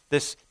like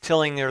this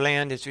tilling their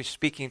land as you're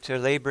speaking to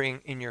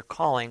laboring in your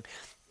calling,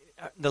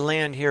 the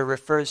land here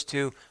refers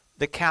to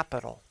the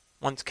capital,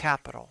 one's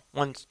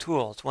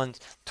tools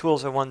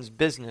of one's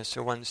business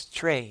or one's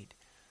trade.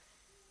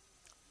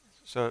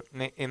 So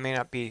it may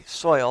not be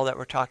soil that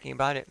we're talking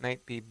about. It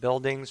might be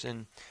buildings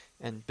and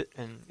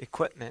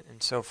equipment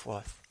and so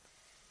forth.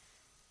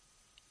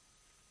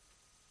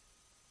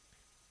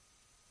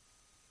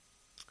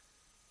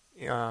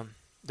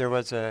 There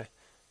was a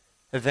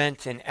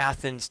event in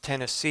Athens,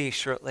 Tennessee,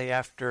 shortly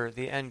after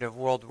the end of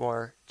World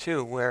War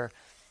II, where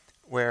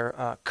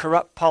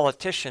corrupt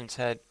politicians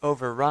had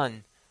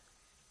overrun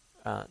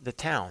the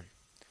town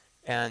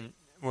and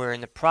were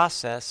in the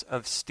process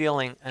of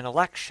stealing an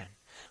election.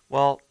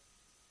 Well,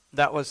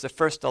 that was the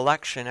first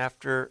election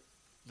after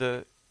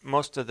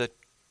most of the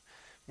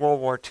World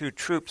War II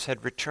troops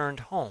had returned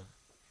home.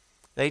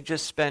 They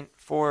just spent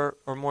 4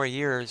 or more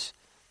years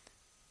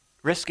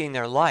risking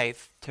their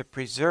life to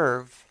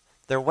preserve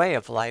their way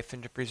of life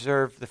and to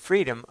preserve the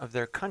freedom of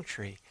their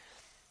country.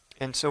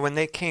 And so when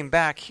they came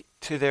back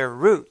to their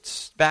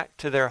roots, back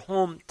to their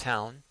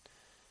hometown,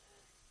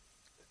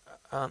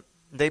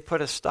 they put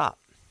a stop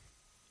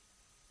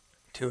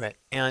to it.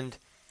 And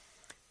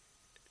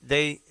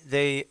they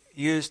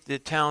used the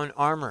town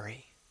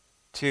armory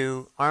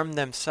to arm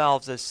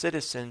themselves as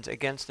citizens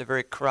against a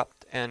very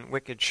corrupt and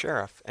wicked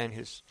sheriff and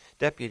his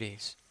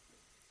deputies.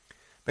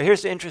 But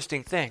here's the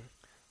interesting thing.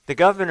 The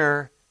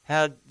governor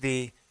had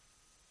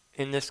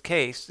in this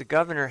case, the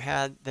governor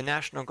had the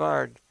National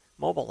Guard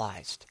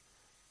mobilized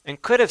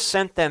and could have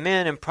sent them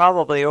in and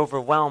probably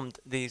overwhelmed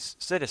these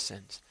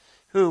citizens,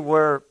 who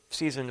were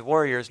seasoned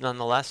warriors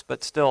nonetheless,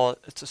 but still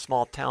it's a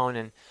small town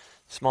and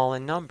small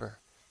in number.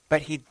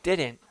 But he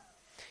didn't.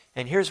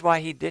 And here's why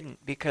he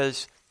didn't.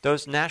 Because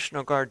those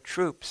National Guard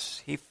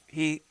troops,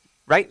 he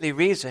rightly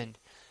reasoned,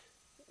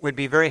 would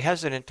be very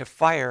hesitant to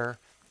fire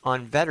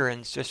on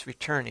veterans just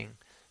returning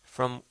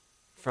from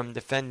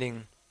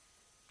defending,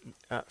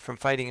 from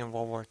fighting in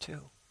World War II.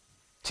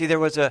 See, there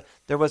was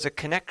a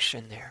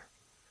connection there,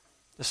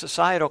 the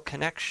societal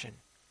connection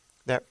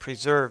that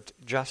preserved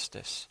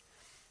justice.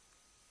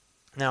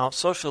 Now,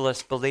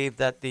 socialists believe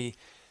that the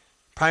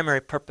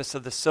primary purpose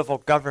of the civil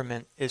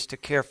government is to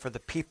care for the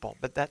people,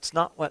 but that's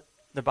not what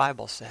the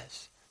Bible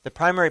says. The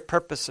primary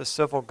purpose of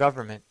civil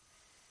government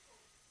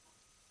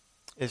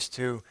is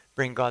to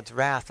bring God's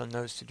wrath on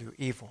those who do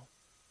evil.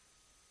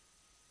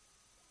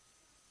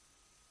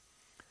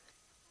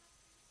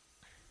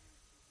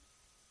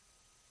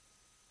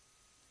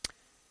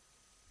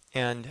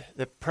 And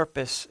the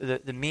purpose,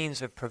 the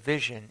means of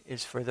provision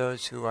is for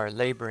those who are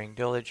laboring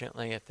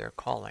diligently at their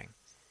calling.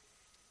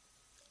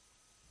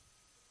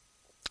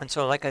 And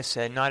so, like I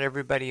said, not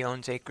everybody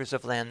owns acres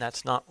of land.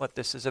 That's not what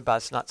this is about.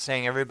 It's not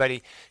saying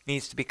everybody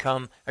needs to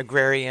become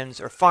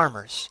agrarians or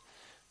farmers.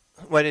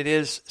 What it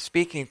is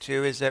speaking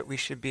to is that we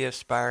should be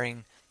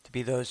aspiring to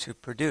be those who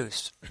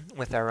produce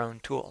with our own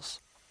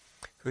tools,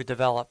 who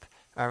develop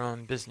our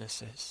own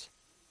businesses.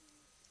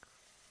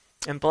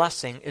 And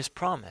blessing is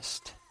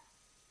promised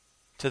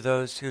to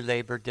those who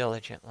labor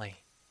diligently.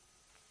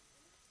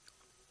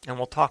 And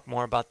we'll talk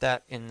more about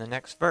that in the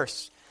next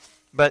verse.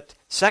 But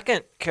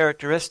second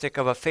characteristic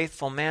of a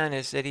faithful man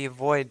is that he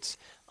avoids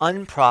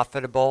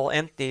unprofitable,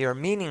 empty, or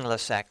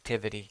meaningless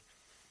activity.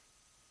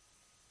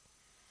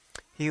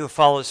 He who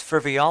follows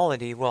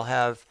frivolity will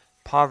have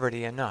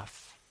poverty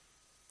enough.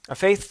 A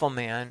faithful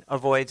man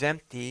avoids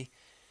empty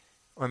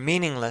or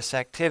meaningless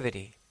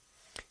activity.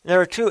 There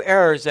are two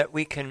errors that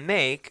we can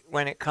make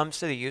when it comes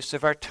to the use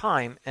of our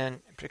time and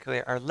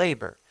particularly our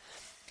labor.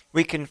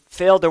 We can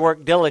fail to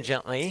work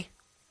diligently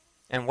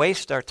and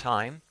waste our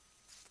time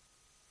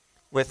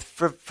with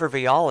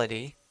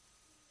frivolity,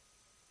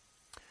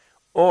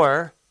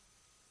 or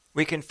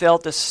we can fail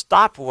to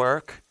stop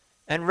work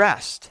and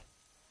rest.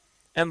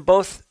 And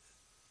both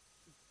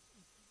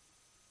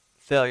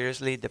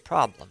failures lead to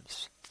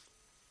problems.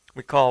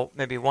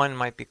 Maybe one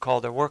might be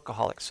called a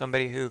workaholic,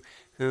 somebody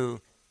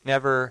who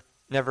never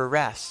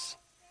rests.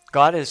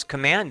 God has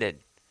commanded,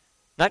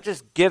 not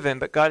just given,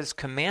 but God has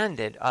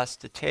commanded us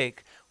to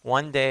take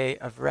 1 day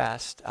of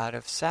rest out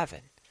of 7,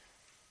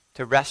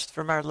 to rest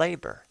from our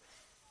labor.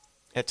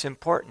 It's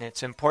important.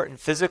 It's important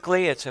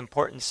physically, it's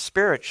important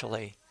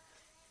spiritually,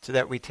 so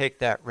that we take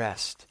that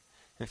rest.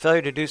 And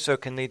failure to do so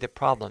can lead to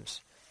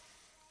problems.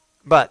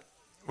 But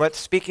what's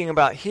speaking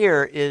about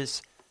here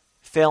is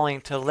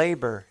failing to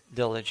labor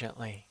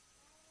diligently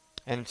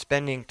and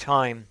spending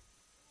time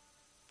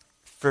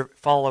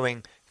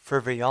following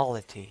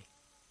frivolity.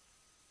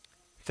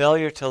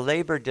 Failure to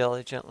labor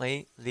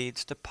diligently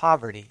leads to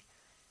poverty.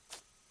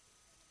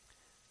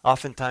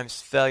 Oftentimes,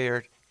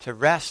 failure to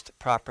rest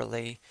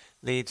properly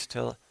leads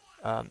to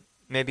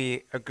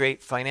maybe a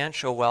great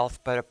financial wealth,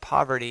 but a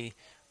poverty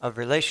of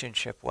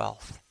relationship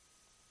wealth.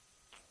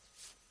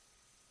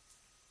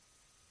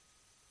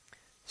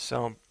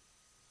 So,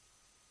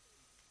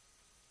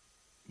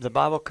 the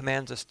Bible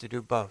commands us to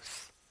do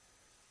both.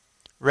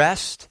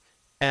 Rest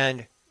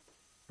and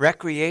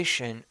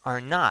recreation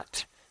are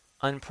not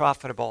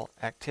unprofitable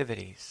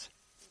activities.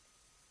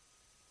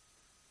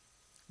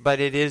 But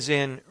it is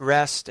in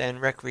rest and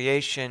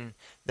recreation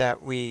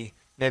that we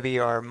maybe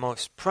are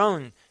most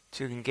prone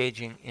to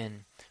engaging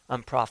in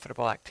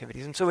unprofitable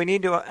activities. And so we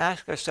need to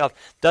ask ourselves,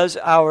 does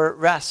our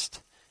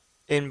rest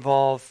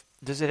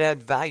does it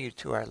add value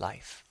to our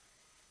life?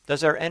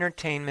 Does our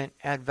entertainment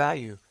add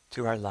value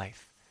to our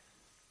life?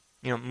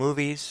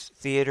 Movies,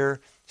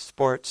 theater,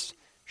 sports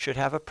should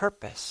have a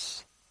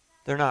purpose.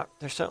 They're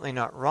certainly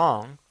not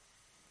wrong,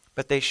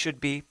 but they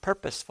should be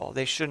purposeful.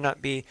 They should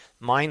not be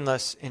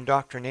mindless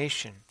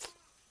indoctrination.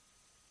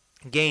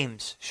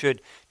 Games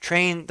should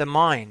train the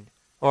mind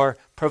or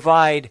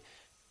provide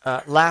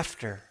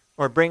laughter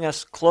or bring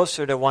us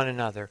closer to one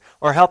another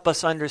or help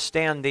us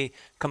understand the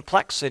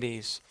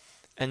complexities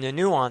and the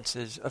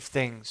nuances of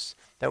things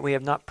that we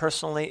have not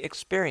personally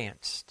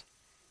experienced.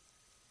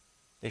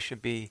 They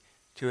should be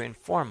to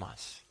inform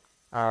us.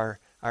 Our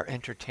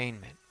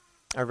entertainment,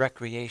 our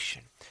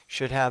recreation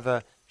should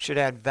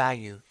add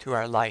value to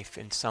our life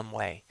in some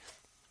way.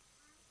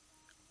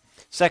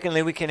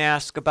 Secondly, we can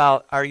ask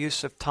about our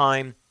use of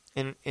time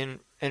in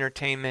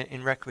entertainment,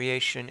 in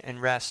recreation and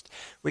rest.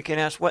 We can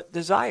ask, what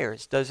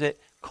desires does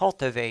it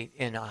cultivate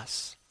in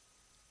us?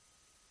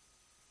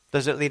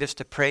 Does it lead us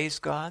to praise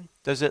God?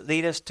 Does it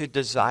lead us to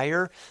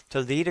desire to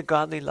lead a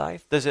godly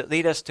life? Does it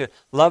lead us to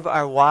love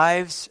our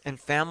wives and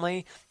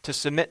family, to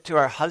submit to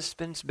our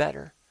husbands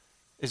better?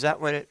 Is that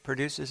what it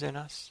produces in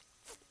us?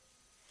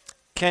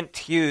 Kent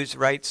Hughes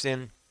writes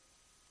in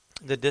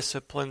The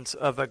Disciplines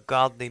of a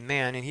Godly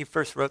Man, and he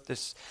first wrote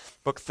this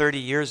book 30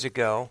 years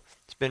ago.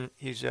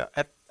 He's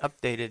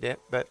updated it,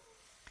 but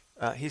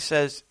he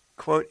says,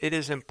 quote, "It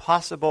is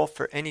impossible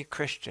for any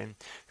Christian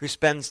who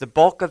spends the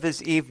bulk of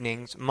his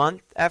evenings,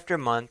 month after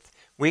month,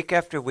 week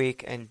after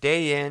week, and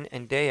day in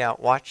and day out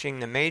watching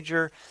the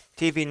major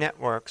TV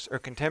networks or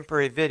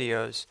contemporary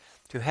videos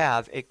to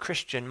have a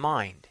Christian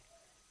mind."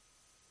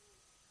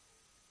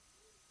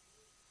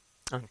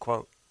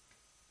 Unquote.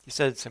 He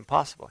said it's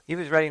impossible. He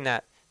was writing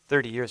that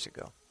 30 years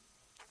ago.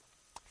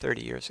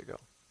 30 years ago.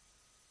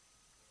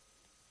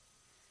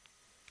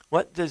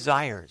 What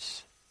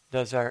desires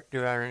does our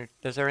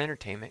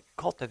entertainment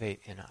cultivate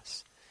in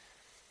us?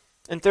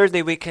 And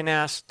thirdly, we can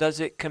ask,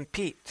 does it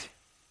compete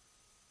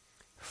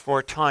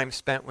for time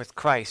spent with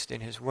Christ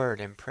in His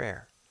Word and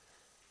prayer?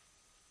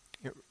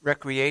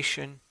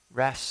 Recreation,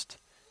 rest,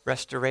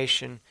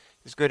 restoration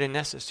is good and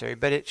necessary,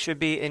 but it should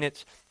be in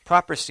its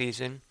proper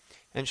season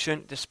and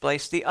shouldn't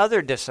displace the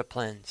other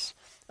disciplines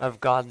of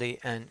godly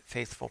and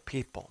faithful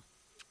people.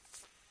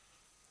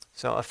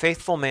 So a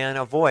faithful man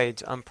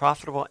avoids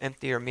unprofitable,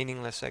 empty, or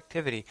meaningless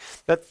activity.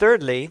 But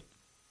thirdly,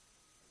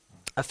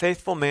 a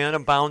faithful man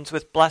abounds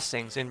with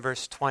blessings in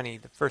verse 20,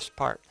 the first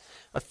part.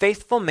 A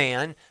faithful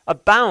man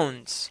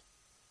abounds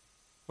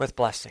with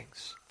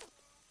blessings.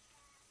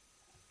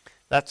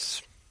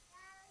 That's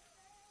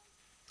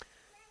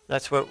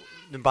what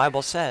the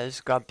Bible says.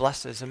 God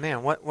blesses a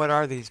man. What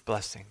are these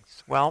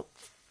blessings? Well,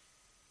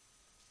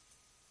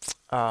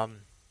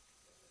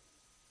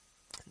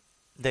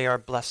 they are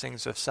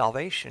blessings of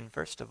salvation,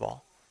 first of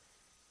all.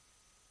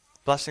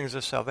 Blessings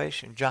of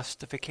salvation,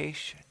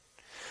 justification.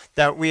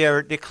 That we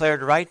are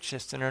declared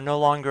righteous and are no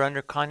longer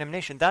under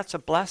condemnation. That's a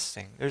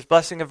blessing. There's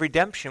blessing of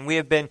redemption. We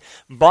have been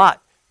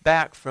bought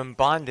back from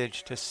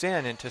bondage to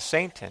sin and to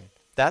Satan.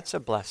 That's a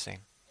blessing.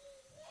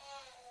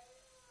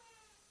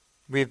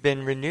 We've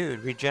been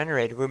renewed,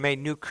 regenerated. We're made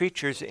new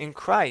creatures in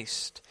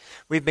Christ.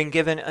 We've been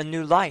given a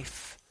new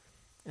life.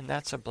 And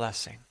that's a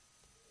blessing.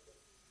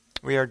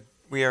 We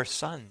are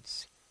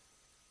sons.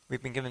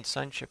 We've been given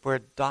sonship. We're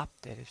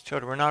adopted as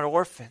children. We're not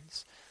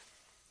orphans,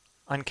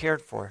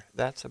 uncared for.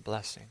 That's a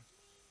blessing.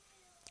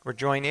 We're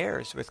joint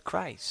heirs with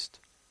Christ.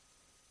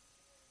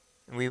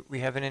 And we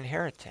have an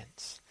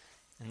inheritance,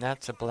 and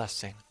that's a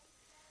blessing.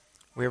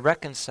 We're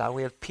reconciled.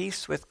 We have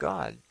peace with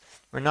God.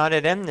 We're not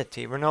at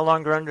enmity. We're no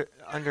longer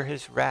under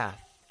His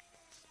wrath.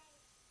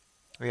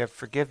 We have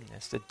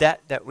forgiveness. The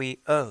debt that we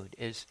owed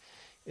is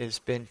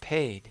been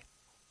paid.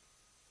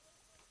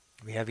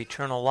 We have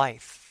eternal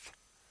life.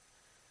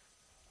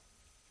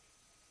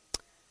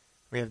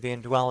 We have the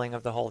indwelling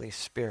of the Holy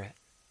Spirit.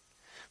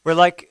 We're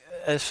like,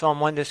 as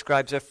Psalm 1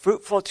 describes, a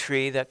fruitful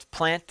tree that's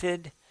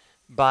planted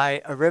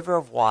by a river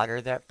of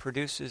water that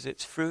produces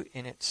its fruit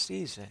in its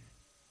season.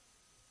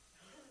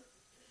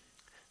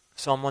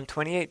 Psalm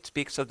 128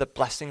 speaks of the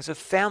blessings of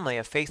family.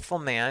 A faithful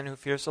man who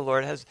fears the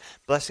Lord has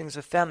blessings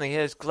of family. He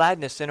has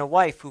gladness in a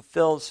wife who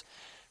fills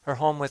her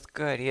home with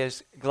good. He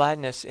has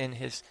gladness in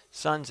his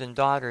sons and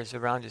daughters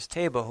around his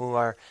table who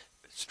are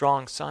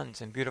strong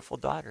sons and beautiful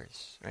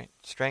daughters, right?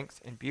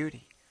 Strength and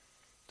beauty.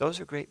 Those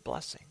are great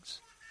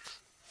blessings.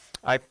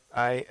 And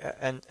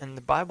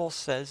the Bible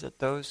says that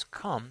those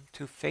come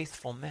to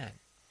faithful men.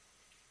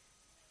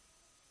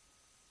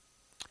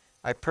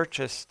 I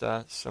purchased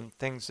some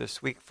things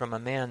this week from a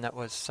man that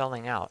was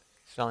selling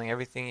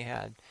everything he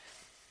had.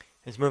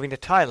 He's moving to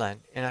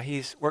Thailand, and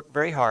he's worked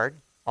very hard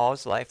all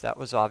his life. That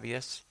was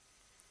obvious.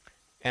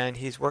 And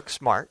he's worked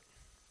smart.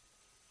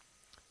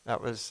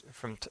 That was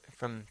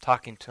from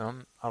talking to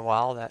him a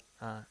while. That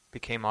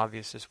became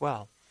obvious as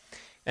well.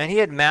 And he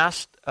had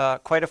amassed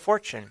quite a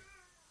fortune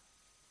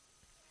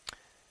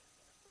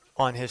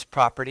on his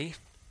property.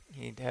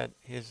 He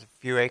has a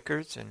few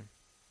acres, and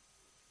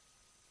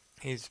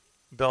he's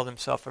built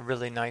himself a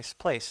really nice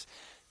place.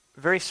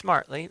 Very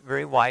smartly,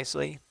 very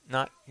wisely.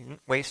 He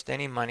didn't waste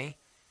any money.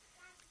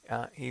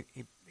 He's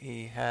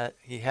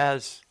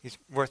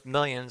worth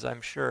millions,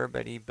 I'm sure,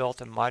 but he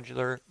built a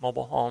modular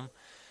mobile home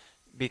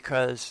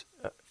because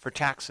for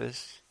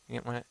taxes,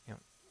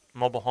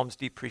 mobile homes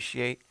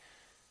depreciate.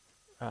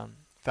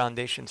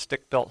 Foundation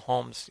stick-built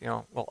homes,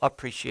 will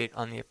appreciate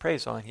on the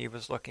appraisal, and he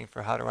was looking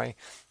for, how do I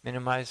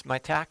minimize my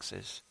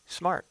taxes?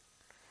 Smart.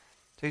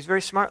 So he's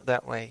very smart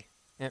that way.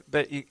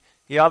 But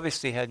he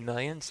obviously had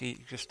millions. You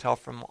just tell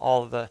from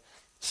all the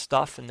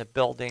stuff and the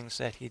buildings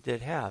that he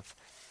did have.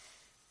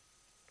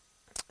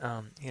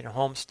 He had a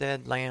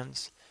homestead,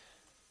 lands.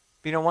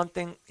 But one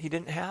thing he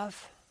didn't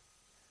have?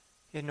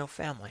 He had no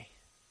family.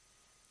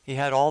 He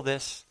had all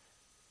this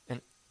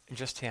and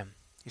just him.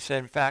 He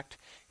said, in fact,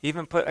 he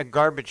even put a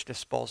garbage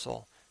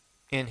disposal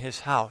in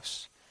his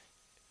house.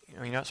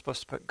 You're not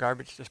supposed to put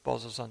garbage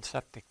disposals on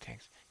septic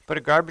tanks. He put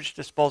a garbage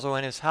disposal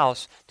in his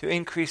house to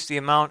increase the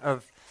amount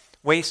of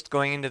waste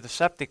going into the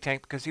septic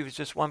tank because he was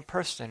just one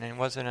person and it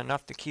wasn't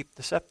enough to keep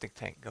the septic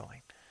tank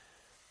going.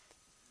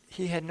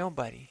 He had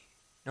nobody,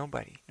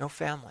 no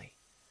family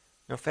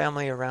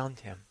around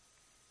him.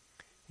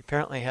 He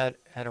apparently had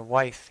a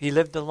wife. He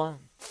lived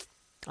alone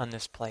on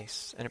this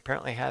place and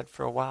apparently had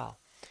for a while.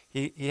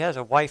 He has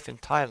a wife in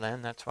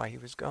Thailand, that's why he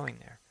was going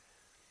there.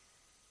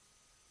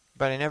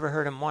 But I never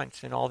heard him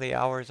once in all the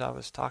hours I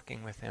was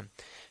talking with him.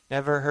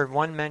 Never heard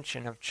one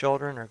mention of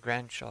children or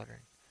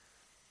grandchildren.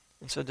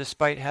 And so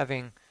despite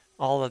having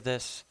all of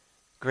this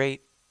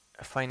great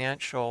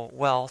financial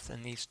wealth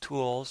and these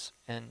tools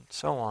and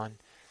so on,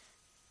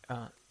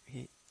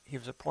 he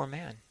was a poor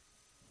man.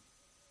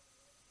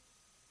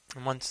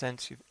 In one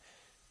sense, you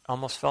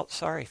almost felt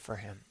sorry for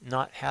him,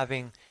 not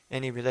having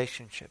any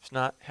relationships,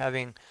 not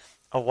having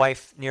a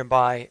wife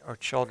nearby or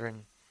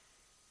children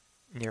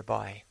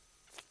nearby.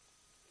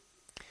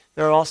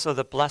 There are also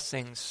the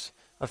blessings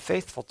of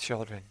faithful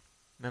children.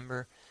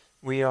 Remember,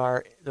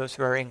 those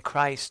who are in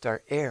Christ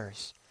are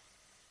heirs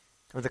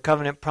of the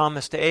covenant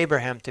promise to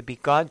Abraham to be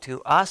God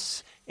to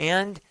us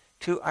and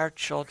to our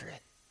children.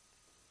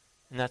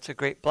 And that's a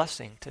great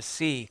blessing to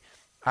see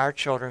our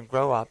children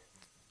grow up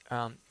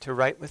to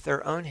write with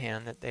their own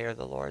hand that they are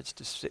the Lord's,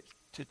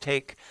 to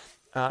take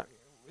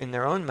in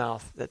their own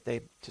mouth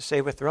to say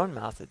with their own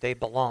mouth that they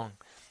belong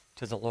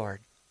to the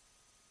Lord.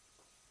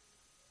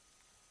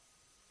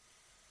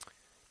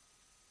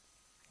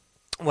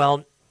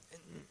 Well,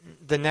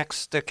 the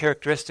next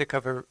characteristic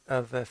of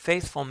a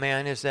faithful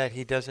man is that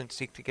he doesn't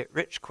seek to get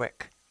rich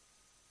quick.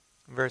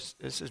 This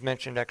is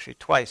mentioned actually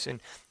twice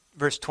in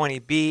verse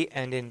 20b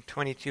and in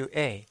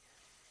 22a.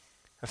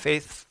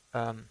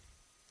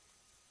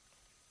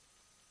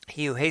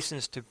 He who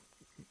hastens to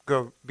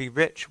go be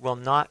rich will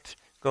not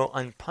go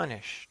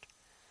unpunished.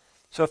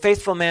 So a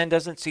faithful man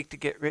doesn't seek to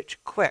get rich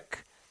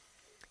quick.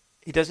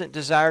 He doesn't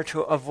desire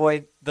to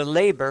avoid the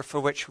labor for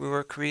which we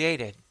were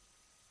created.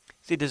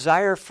 See,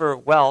 desire for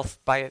wealth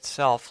by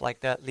itself like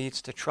that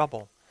leads to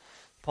trouble.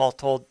 Paul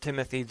told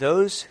Timothy,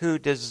 those who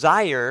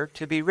desire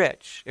to be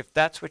rich, if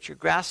that's what you're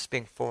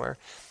grasping for,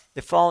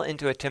 they fall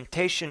into a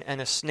temptation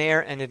and a snare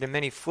and into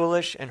many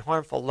foolish and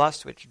harmful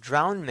lusts which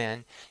drown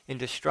men in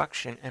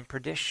destruction and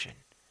perdition.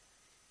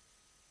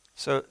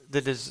 So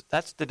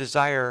that's the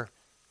desire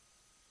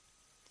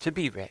to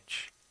be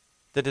rich.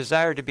 The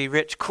desire to be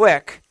rich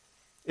quick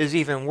is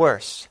even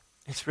worse.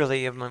 It's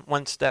really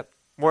one step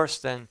worse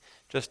than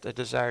just a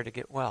desire to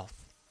get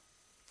wealth.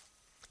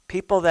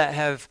 People that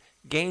have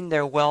gained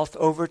their wealth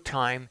over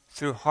time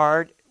through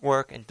hard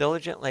work and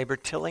diligent labor,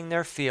 tilling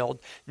their field,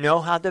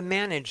 know how to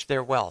manage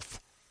their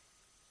wealth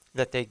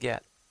that they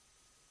get.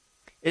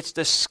 It's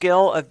the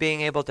skill of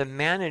being able to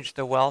manage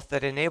the wealth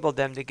that enabled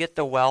them to get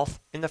the wealth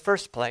in the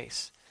first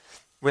place,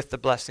 with the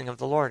blessing of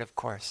the Lord, of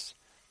course.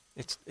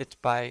 It's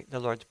by the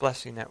Lord's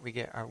blessing that we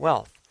get our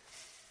wealth.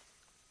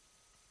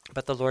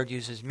 But the Lord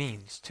uses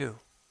means too.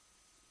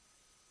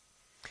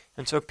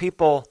 And so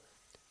people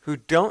who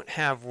don't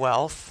have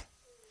wealth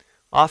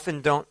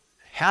often don't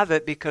have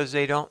it because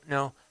they don't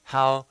know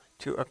how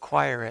to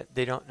acquire it.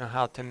 They don't know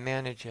how to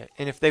manage it.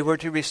 And if they were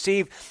to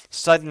receive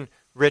sudden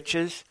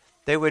riches,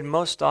 they would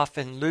most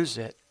often lose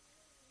it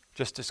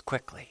just as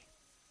quickly.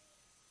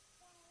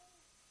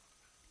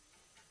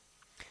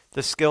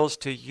 The skills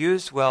to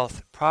use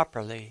wealth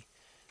properly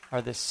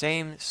are the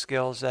same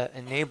skills that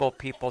enable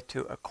people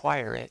to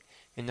acquire it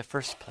in the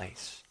first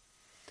place.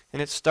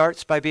 And it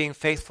starts by being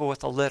faithful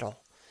with a little.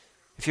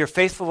 If you're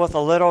faithful with a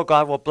little,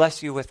 God will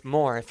bless you with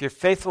more. If you're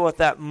faithful with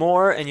that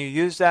more and you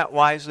use that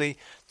wisely,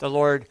 the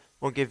Lord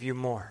will give you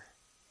more.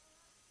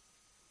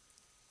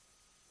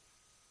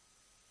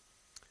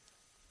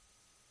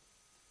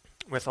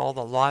 With all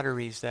the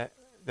lotteries that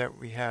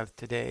we have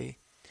today,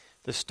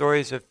 the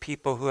stories of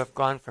people who have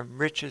gone from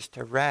riches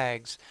to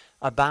rags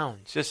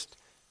abound. Just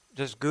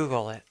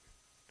Google it.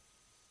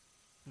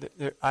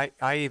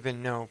 I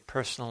even know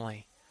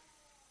personally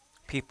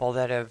people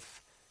that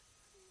have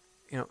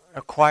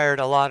acquired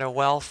a lot of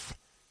wealth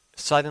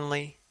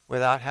suddenly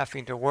without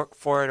having to work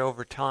for it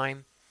over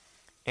time,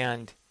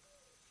 and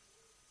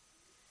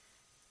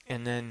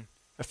then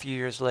a few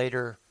years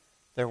later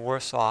they're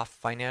worse off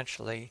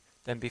financially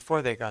than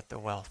before they got the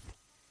wealth.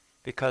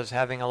 Because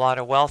having a lot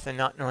of wealth and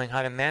not knowing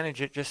how to manage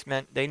it just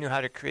meant they knew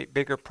how to create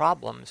bigger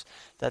problems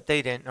that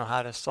they didn't know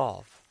how to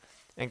solve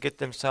and get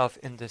themselves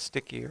into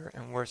stickier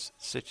and worse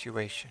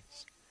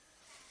situations.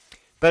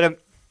 But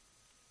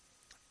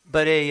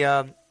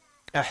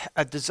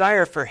a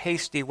desire for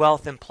hasty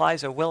wealth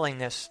implies a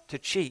willingness to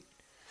cheat.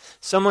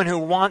 Someone who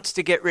wants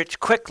to get rich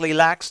quickly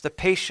lacks the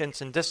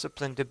patience and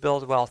discipline to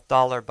build wealth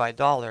dollar by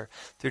dollar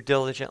through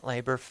diligent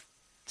labor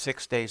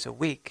 6 days a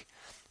week.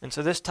 And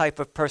so this type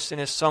of person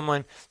is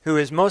someone who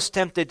is most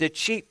tempted to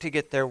cheat to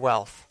get their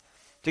wealth,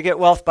 to get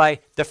wealth by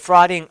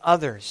defrauding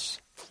others.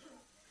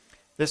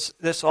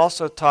 This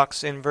also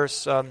talks in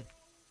verse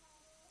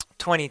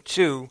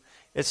 22.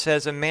 It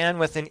says, a man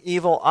with an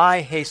evil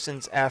eye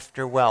hastens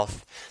after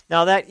wealth.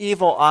 Now that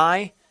evil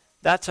eye,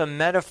 that's a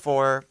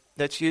metaphor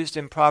that's used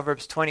in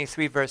Proverbs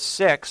 23 verse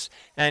 6.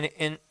 And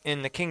in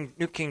the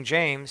New King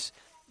James,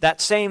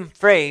 that same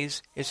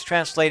phrase is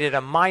translated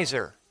a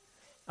miser.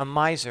 A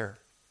miser.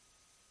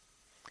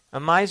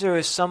 A miser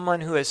is someone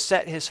who has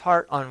set his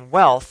heart on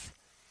wealth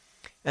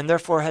and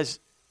therefore has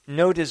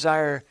no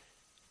desire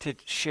to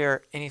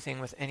share anything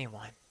with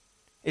anyone.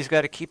 He's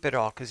got to keep it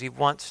all because he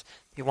wants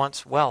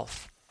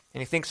wealth.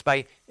 And he thinks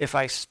if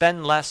I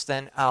spend less,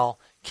 then I'll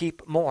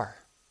keep more.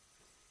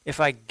 If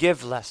I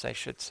give less, I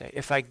should say.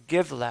 If I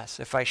give less,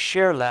 if I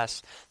share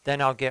less,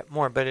 then I'll get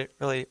more. But it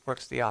really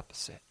works the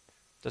opposite.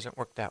 It doesn't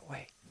work that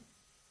way.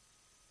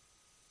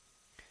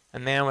 A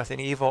man with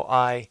an evil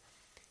eye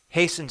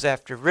hastens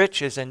after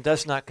riches and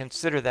does not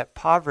consider that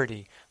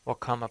poverty will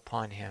come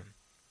upon him.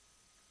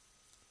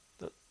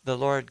 The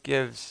Lord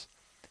gives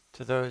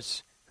to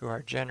those who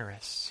are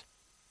generous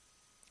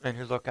and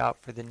who look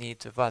out for the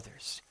needs of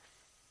others.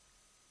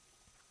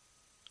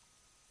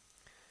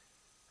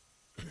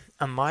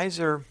 A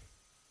miser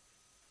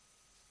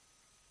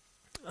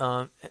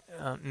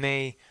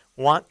may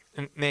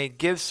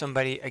give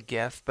somebody a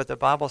gift, but the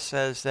Bible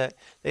says that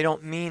they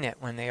don't mean it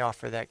when they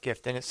offer that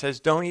gift. And it says,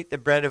 don't eat the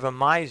bread of a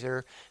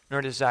miser,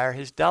 nor desire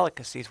his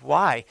delicacies.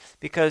 Why?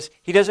 Because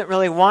he doesn't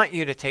really want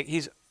you to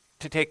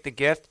take the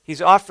gift.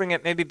 He's offering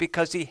it maybe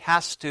because he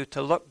has to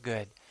look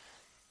good,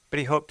 but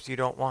he hopes you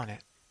don't want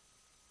it.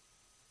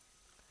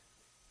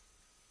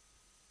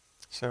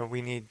 So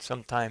we need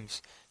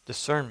sometimes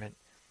discernment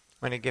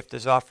when a gift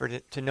is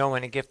offered, to know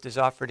when a gift is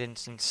offered in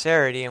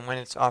sincerity and when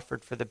it's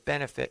offered for the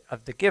benefit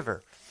of the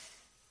giver,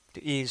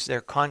 to ease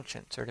their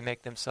conscience or to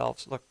make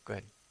themselves look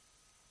good.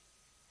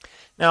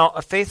 Now,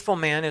 a faithful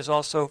man is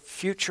also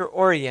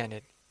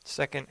future-oriented.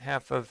 Second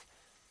half of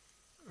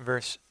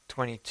verse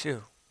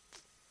 22.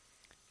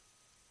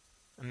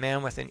 A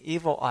man with an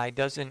evil eye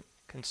doesn't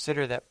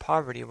consider that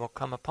poverty will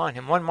come upon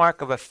him. One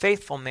mark of a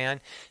faithful man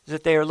is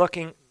that they are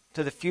looking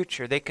to the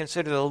future. They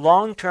consider the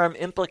long-term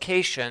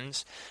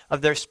implications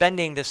of their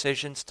spending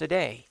decisions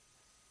today.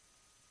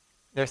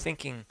 They're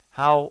thinking,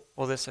 how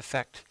will this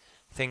affect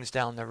things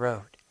down the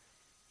road?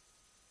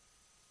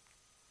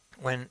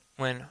 When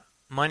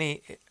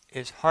money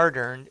is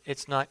hard-earned,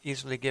 it's not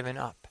easily given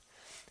up.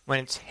 When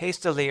it's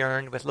hastily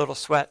earned with little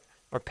sweat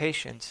or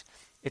patience,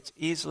 it's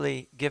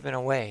easily given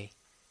away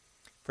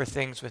for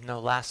things with no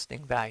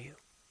lasting value.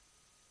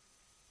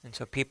 And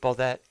so people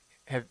that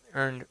have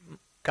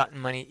gotten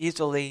money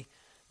easily,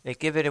 they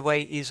give it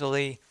away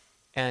easily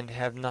and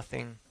have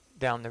nothing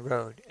down the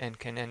road and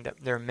can end up.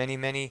 There are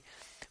many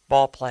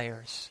ball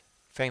players,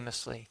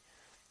 famously,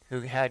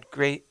 who had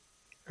great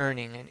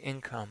earning and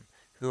income,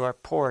 who are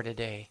poor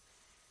today,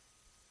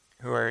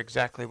 who are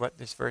exactly what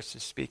this verse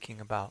is speaking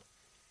about.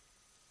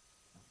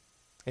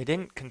 They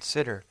didn't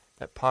consider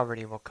that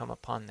poverty will come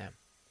upon them.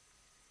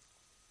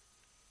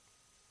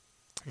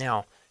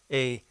 Now,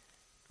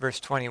 verse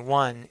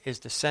 21 is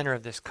the center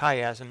of this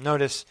chiasm.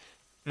 Notice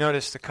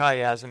the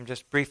chiasm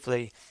just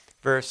briefly.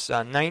 Verse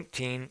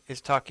 19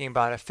 is talking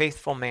about a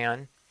faithful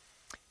man,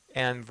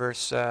 and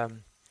verse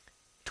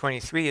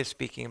 23 is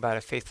speaking about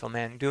a faithful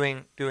man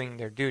doing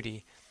their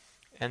duty.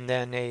 And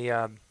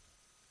then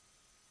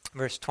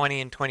verse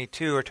 20 and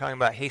 22 are talking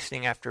about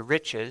hastening after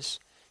riches.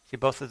 See,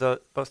 both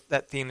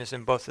that theme is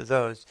in both of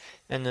those.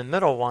 And the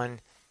middle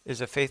one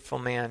is a faithful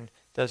man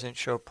doesn't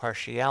show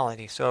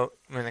partiality. So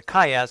in the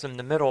chiasm,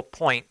 the middle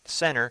point,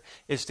 center,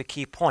 is the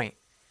key point.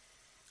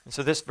 And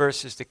so this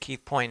verse is the key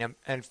point.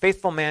 A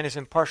faithful man is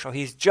impartial.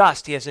 He's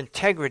just. He has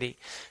integrity.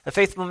 A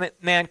faithful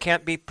man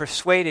can't be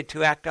persuaded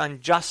to act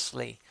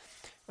unjustly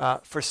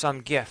for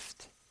some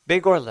gift,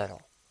 big or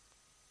little.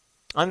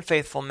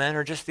 Unfaithful men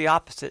are just the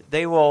opposite.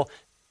 They will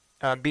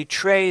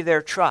betray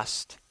their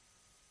trust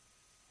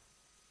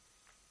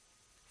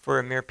for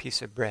a mere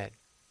piece of bread.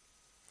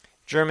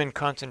 German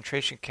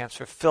concentration camps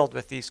are filled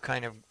with these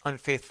kind of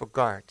unfaithful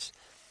guards.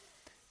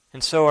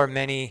 And so are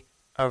many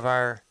of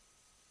our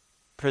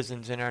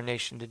prisons in our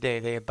nation today.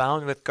 They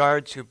abound with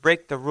guards who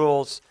break the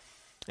rules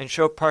and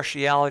show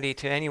partiality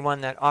to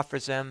anyone that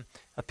offers them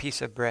a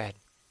piece of bread,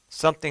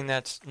 something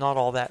that's not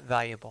all that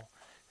valuable.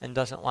 and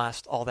doesn't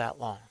last all that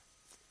long.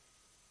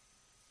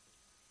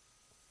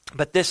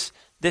 But this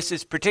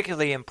is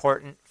particularly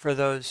important for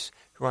those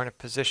who are in a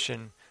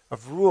position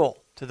of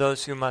rule, to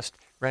those who must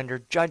render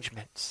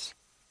judgments.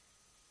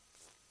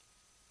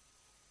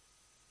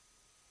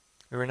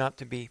 We're not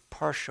to be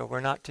partial.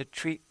 We're not to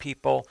treat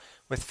people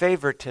with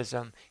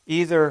favoritism,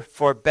 either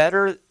for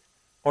better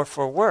or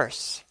for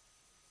worse.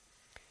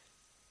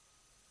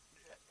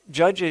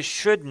 Judges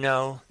should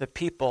know the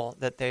people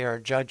that they are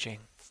judging.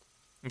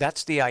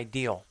 That's the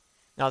ideal.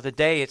 Now,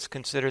 today it's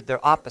considered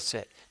the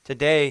opposite.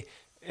 Today,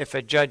 if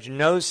a judge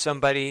knows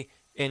somebody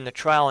in the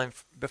trial and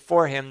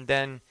before him,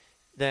 then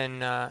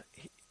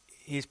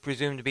he's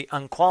presumed to be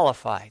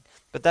unqualified.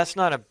 But that's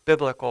not a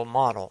biblical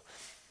model.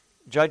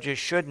 Judges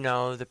should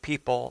know the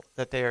people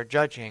that they are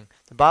judging.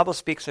 The Bible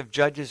speaks of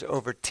judges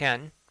over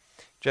 10,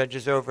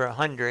 judges over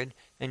 100,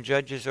 and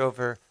judges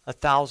over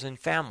 1,000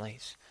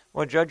 families.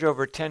 Well, a judge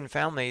over 10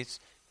 families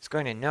is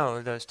going to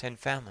know those 10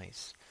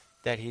 families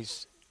that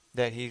he's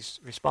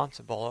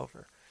responsible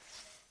over.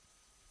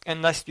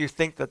 Unless you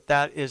think that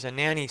that is a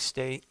nanny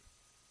state,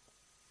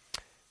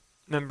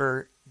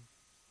 remember,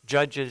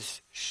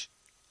 judges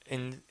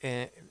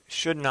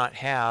should not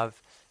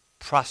have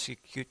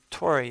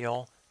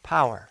prosecutorial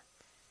power.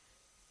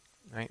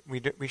 Right?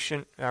 We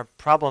shouldn't.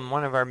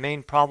 One of our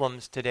main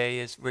problems today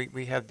is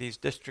we have these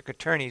district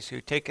attorneys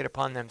who take it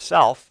upon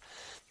themselves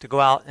to go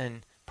out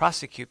and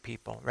prosecute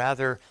people.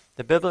 Rather,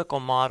 the biblical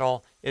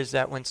model is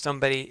that when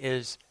somebody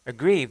is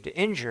aggrieved,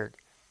 injured,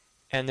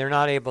 and they're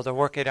not able to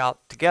work it out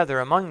together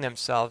among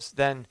themselves,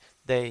 then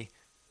they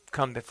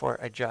come before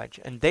a judge,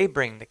 and they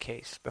bring the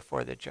case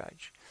before the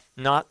judge.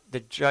 Not the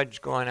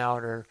judge going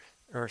out or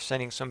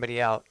sending somebody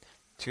out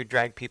to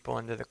drag people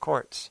into the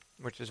courts,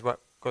 which is what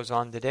goes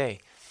on today.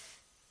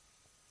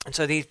 And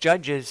so these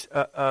judges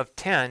of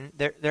 10,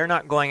 they're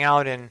not going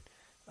out and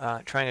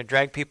trying to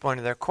drag people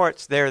into their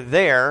courts. They're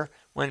there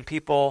when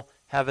people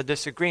have a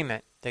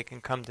disagreement. They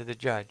can come to the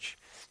judge.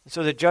 And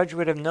so the judge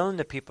would have known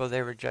the people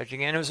they were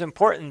judging. And it was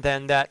important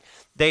then that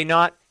they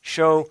not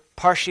show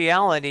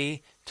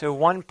partiality to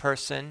one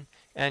person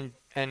and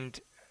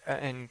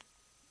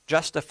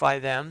justify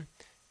them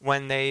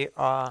when they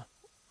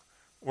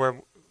were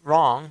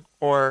wrong,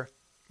 or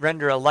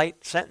render a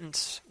light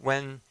sentence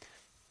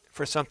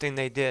for something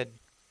they did.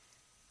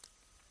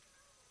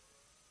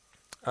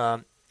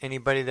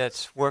 Anybody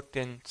that's worked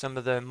in some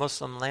of the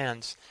Muslim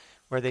lands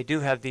where they do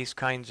have these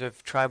kinds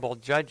of tribal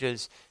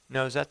judges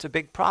knows that's a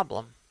big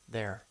problem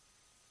there.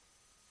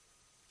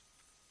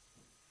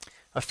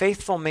 A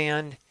faithful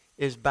man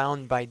is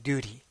bound by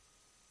duty.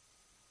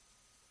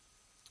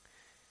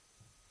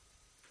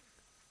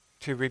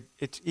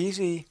 It's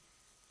easy,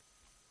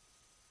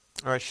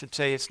 or I should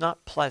say it's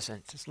not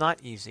pleasant, it's not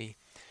easy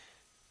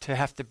to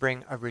have to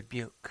bring a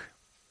rebuke.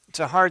 It's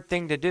a hard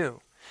thing to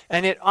do.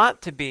 And it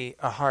ought to be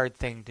a hard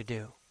thing to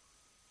do.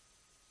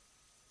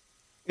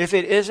 If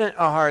it isn't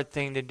a hard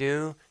thing to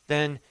do,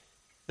 then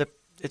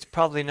it's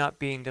probably not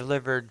being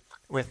delivered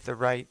with the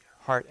right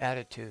heart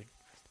attitude,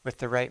 with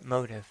the right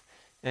motive,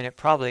 and it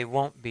probably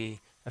won't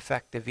be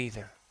effective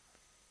either.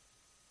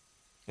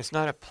 It's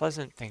not a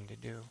pleasant thing to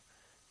do,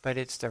 but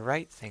it's the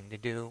right thing to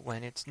do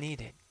when it's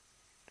needed.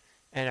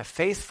 And a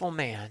faithful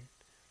man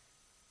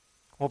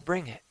will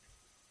bring it.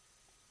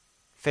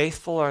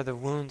 Faithful are the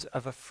wounds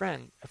of a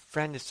friend. A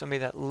friend is somebody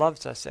that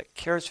loves us, that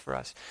cares for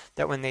us,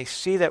 that when they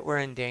see that we're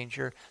in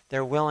danger,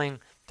 they're willing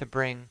to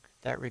bring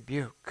that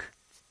rebuke.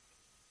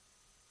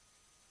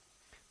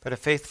 But a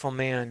faithful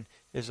man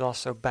is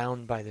also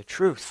bound by the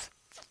truth.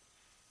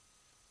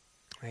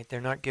 Right?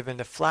 They're not given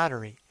to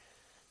flattery.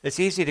 It's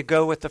easy to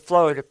go with the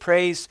flow, to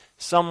praise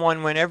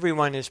someone when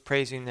everyone is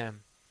praising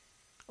them.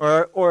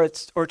 Or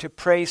to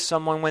praise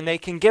someone when they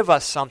can give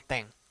us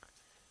something,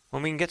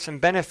 when we can get some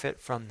benefit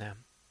from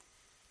them.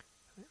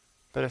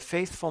 But a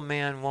faithful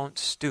man won't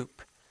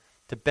stoop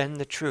to bend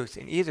the truth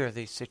in either of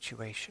these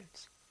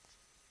situations.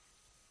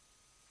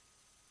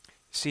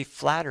 See,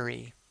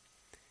 flattery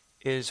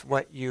is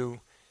what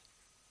you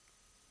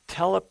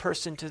tell a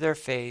person to their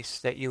face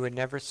that you would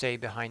never say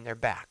behind their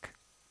back.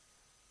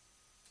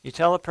 You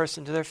tell a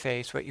person to their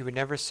face what you would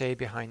never say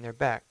behind their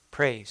back.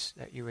 Praise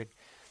that you would.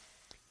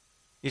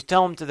 You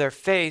tell them to their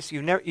face,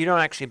 you don't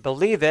actually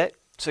believe it,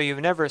 so you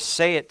never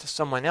say it to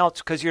someone else,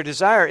 because your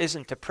desire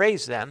isn't to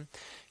praise them.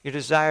 Your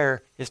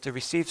desire is to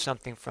receive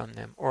something from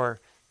them, or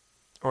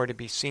to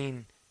be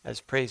seen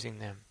as praising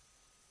them.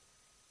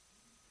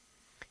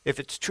 If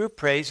it's true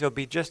praise, you'll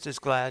be just as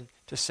glad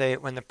to say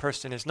it when the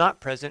person is not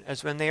present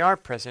as when they are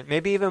present,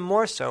 maybe even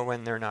more so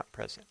when they're not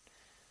present.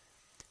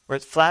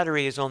 Whereas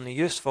flattery is only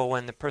useful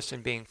when the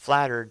person being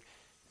flattered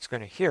is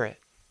going to hear it.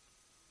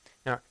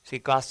 Now, see,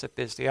 gossip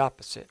is the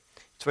opposite.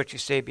 It's what you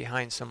say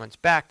behind someone's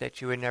back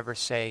that you would never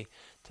say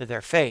to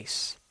their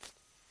face.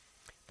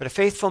 But a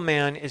faithful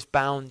man is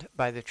bound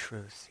by the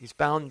truth. He's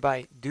bound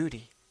by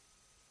duty.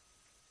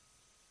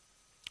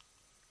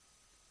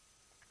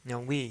 Now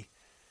we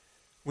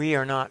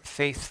are not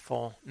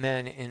faithful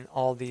men in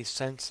all these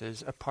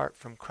senses apart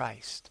from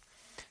Christ.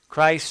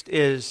 Christ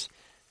is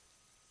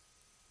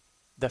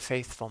the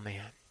faithful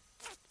man.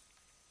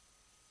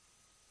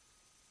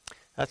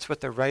 That's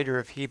what the writer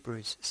of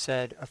Hebrews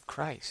said of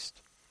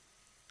Christ.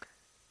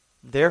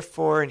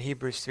 Therefore, in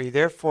Hebrews 3,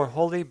 therefore,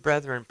 holy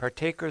brethren,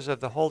 partakers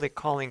of the holy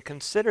calling,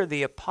 consider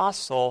the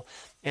apostle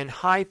and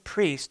high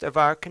priest of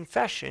our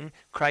confession,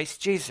 Christ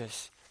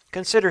Jesus.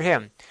 Consider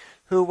him,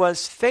 who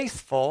was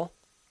faithful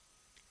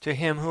to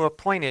him who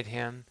appointed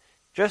him,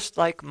 just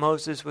like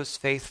Moses was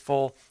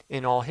faithful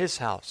in all his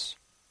house.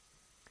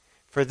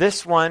 For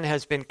this one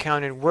has been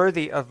counted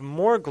worthy of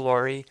more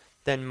glory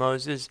than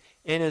Moses,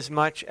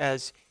 inasmuch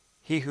as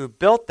he who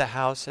built the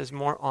house has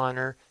more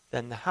honor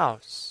than the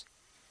house.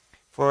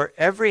 For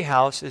every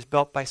house is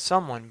built by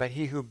someone, but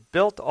he who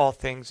built all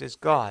things is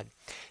God.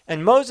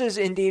 And Moses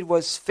indeed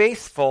was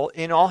faithful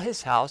in all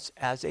his house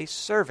as a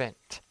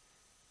servant,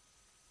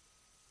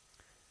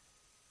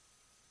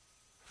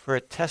 for a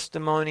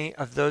testimony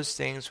of those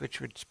things which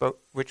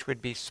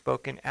would be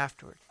spoken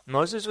afterward.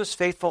 Moses was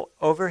faithful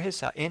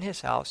in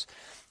his house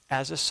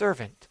as a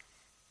servant,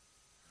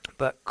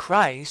 but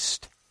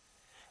Christ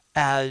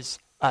as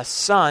a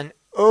son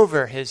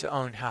over his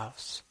own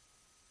house,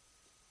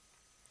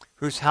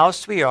 whose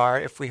house we are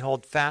if we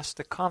hold fast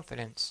the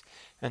confidence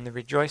and the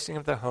rejoicing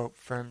of the hope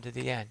firm to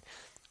the end.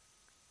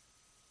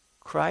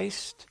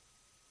 Christ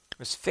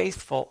was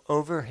faithful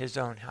over his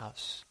own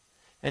house,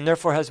 and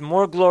therefore has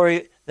more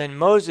glory than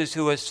Moses,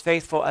 who was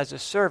faithful as a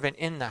servant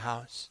in the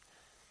house.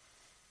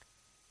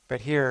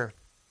 But here,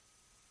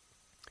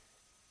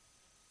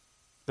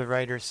 the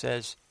writer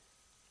says,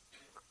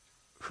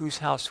 whose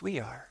house we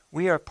are.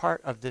 We are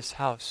part of this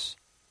house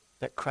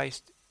that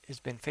Christ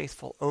has been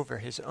faithful over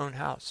his own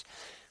house.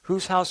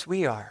 Whose house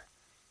we are,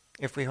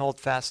 if we hold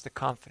fast the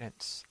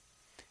confidence.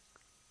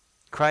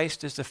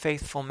 Christ is the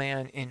faithful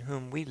man in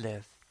whom we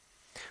live.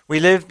 We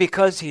live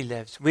because he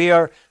lives. We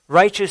are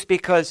righteous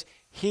because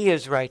he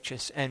is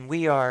righteous, and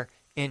we are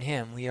in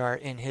him. We are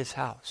in his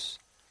house.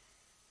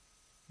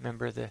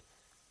 Remember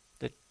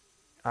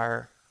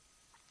our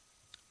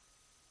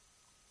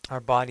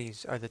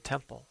bodies are the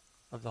temple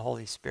of the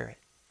Holy Spirit.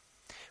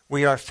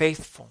 We are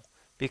faithful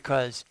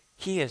because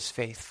he is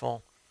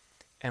faithful,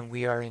 and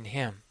we are in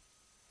him.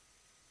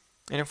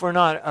 And if we're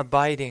not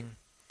abiding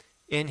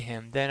in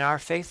him, then our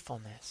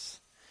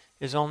faithfulness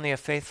is only a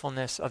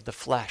faithfulness of the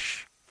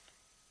flesh.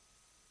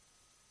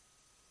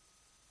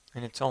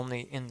 And it's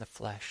only in the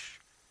flesh.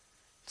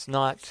 It's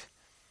not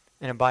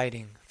an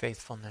abiding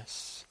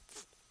faithfulness.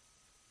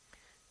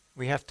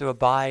 We have to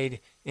abide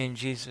in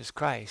Jesus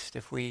Christ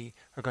if we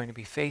are going to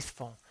be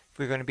faithful, if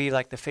we're going to be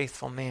like the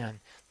faithful man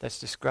that's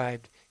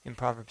described in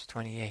Proverbs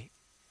 28.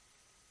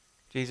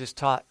 Jesus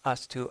taught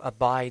us to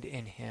abide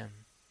in him.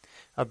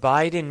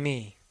 Abide in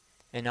me,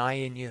 and I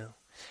in you.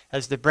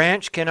 As the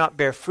branch cannot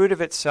bear fruit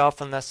of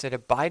itself unless it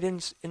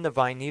abides in the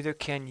vine, neither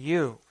can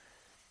you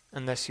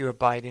unless you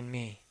abide in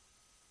me.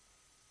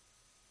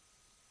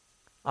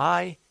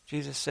 I,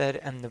 Jesus said,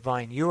 am the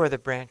vine. You are the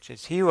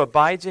branches. He who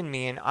abides in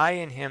me and I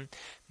in him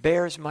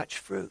bears much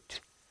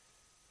fruit.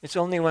 It's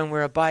only when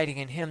we're abiding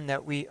in him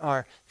that we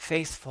are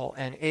faithful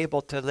and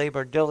able to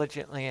labor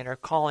diligently in our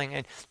calling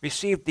and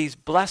receive these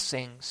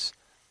blessings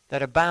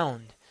that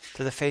abound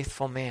to the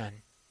faithful man.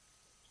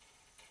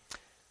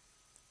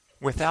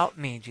 Without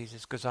me,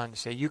 Jesus goes on to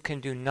say, you can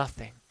do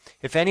nothing.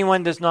 If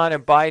anyone does not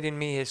abide in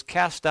me, he is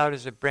cast out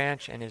as a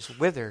branch and is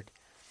withered.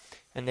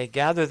 And they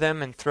gather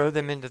them and throw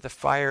them into the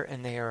fire,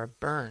 and they are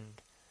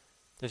burned.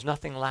 There's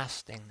nothing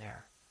lasting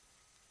there.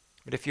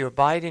 But if you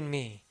abide in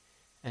me,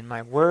 and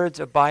my words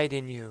abide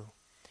in you,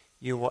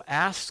 you will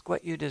ask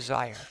what you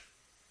desire,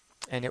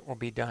 and it will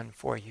be done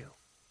for you.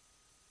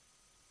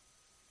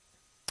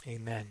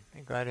 Amen.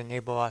 May God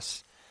enable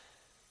us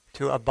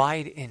to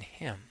abide in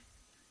him,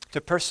 to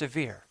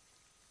persevere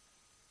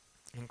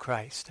in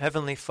Christ.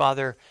 Heavenly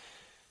Father,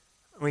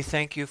 we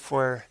thank you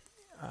for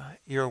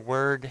your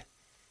word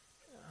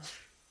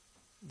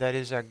that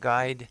is our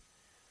guide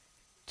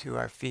to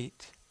our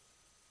feet,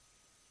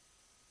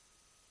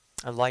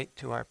 a light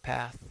to our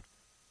path.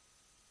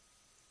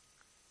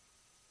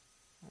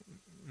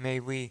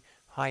 May we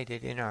hide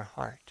it in our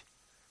heart,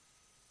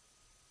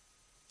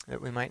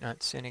 that we might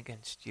not sin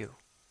against you.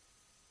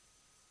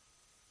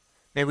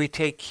 May we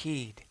take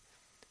heed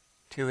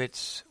to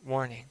its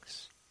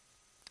warnings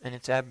and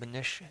its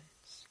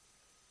admonishments,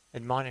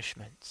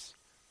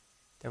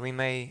 that we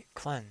may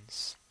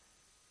cleanse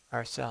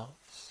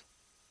ourselves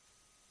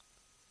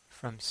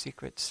from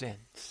secret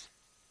sins.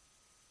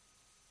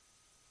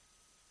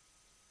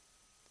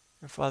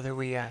 And Father,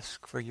 we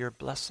ask for your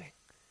blessing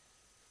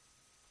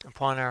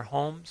upon our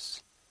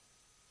homes,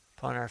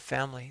 upon our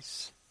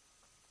families,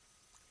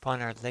 upon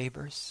our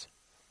labors,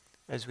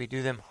 as we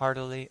do them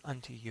heartily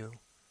unto you.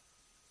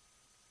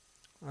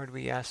 Lord,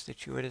 we ask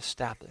that you would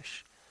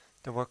establish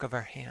the work of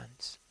our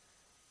hands,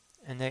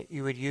 and that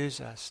you would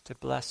use us to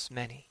bless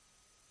many.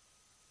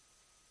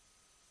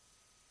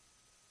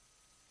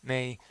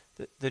 May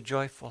the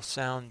joyful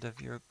sound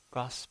of your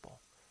gospel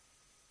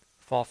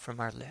fall from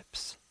our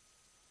lips.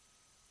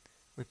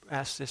 We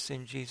ask this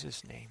in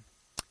Jesus' name.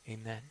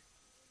 Amen.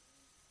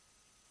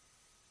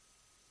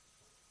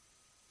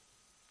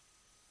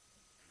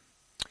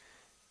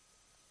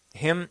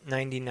 Hymn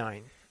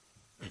 99.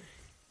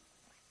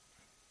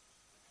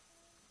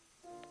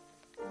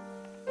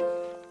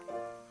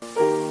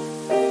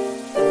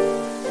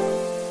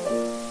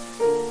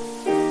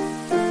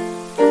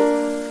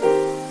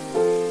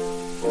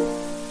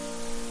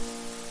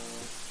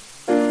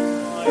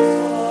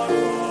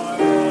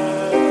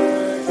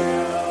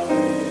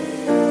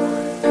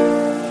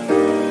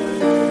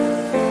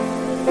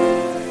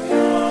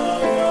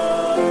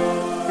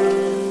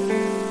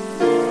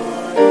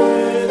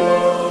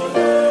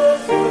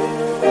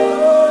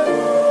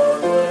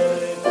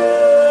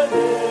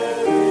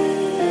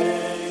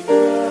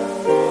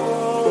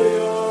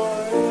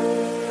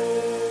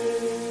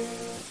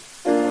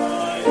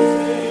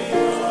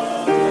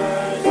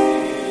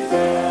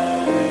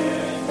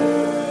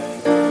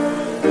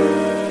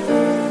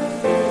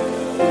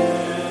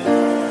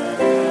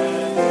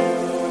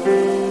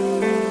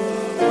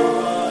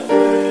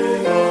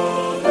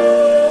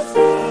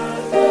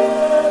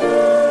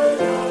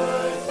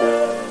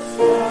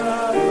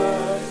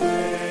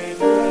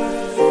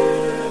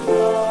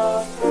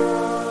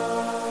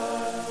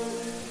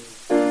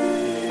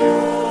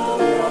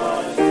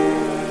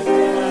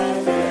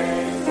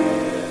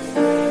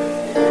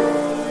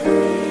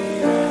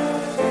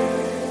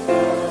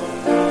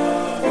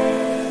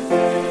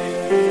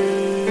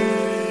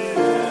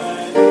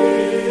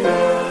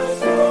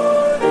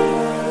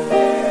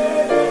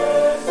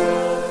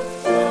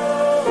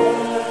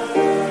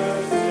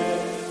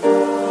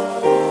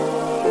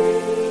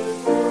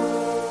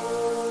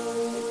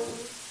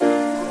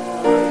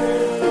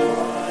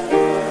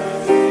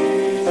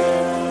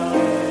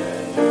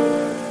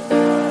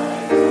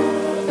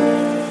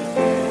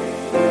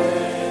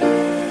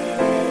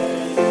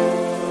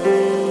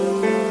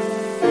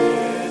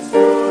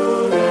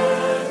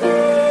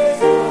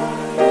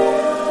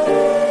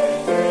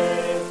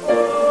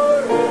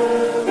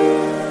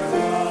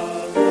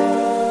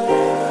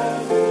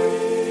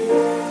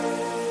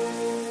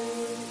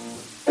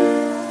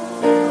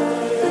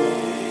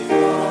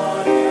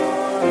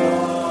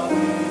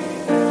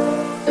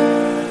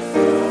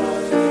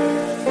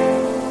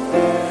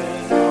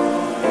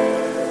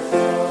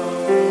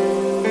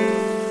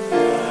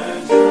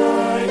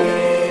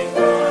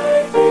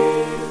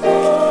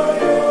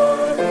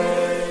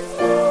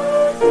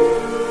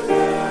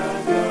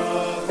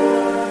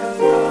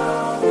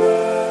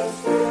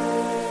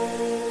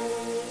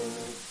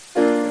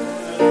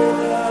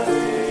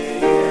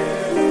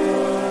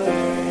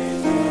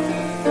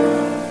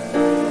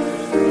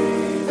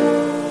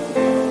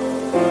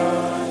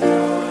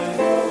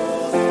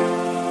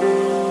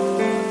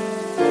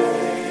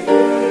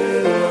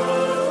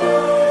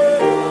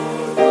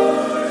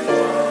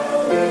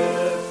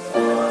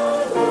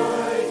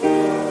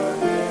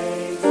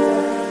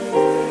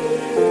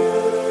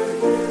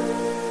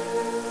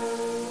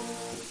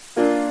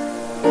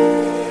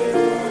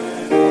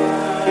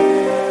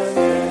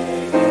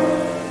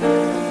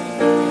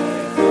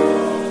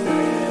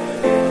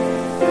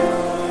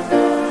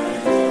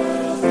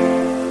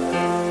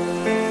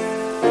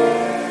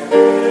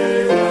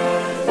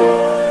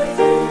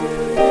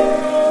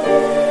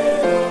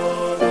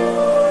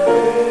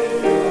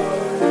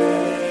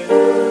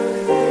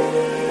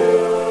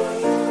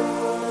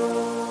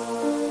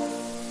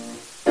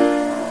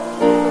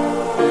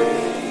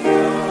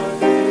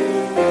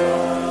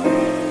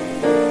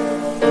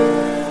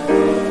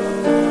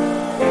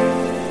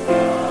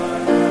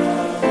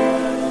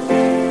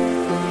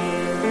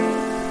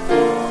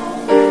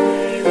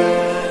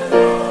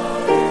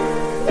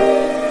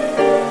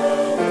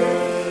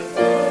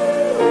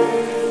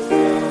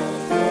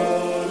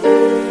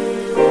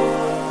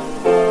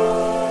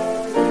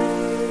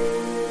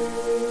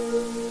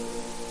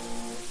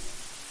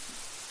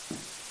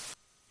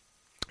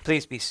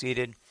 Please be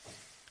seated.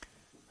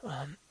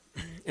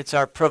 It's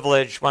our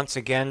privilege once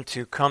again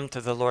to come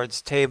to the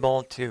Lord's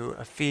table, to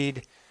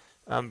feed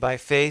by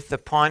faith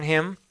upon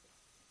Him,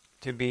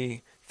 to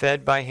be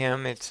fed by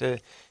Him. It's a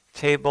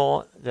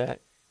table that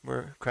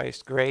where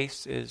Christ's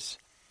grace is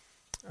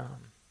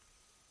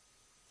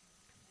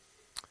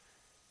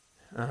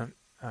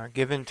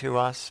given to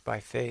us by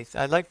faith.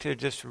 I'd like to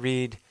just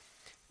read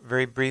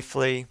very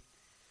briefly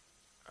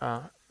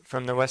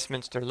from the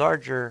Westminster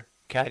Larger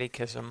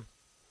Catechism.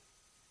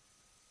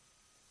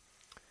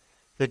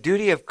 The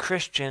duty of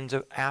Christians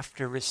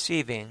after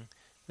receiving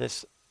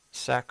this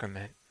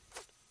sacrament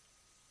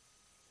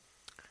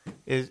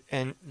is,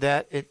 and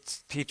that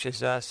it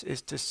teaches us,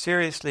 is to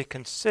seriously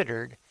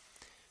consider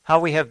how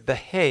we have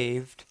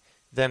behaved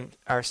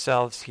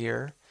ourselves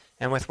here,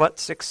 and with what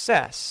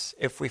success,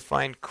 if we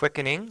find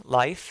quickening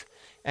life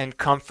and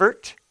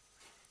comfort,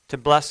 to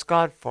bless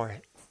God for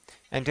it,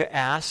 and to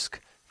ask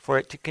for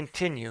it to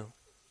continue,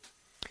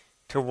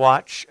 to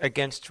watch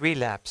against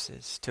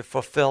relapses, to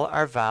fulfill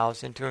our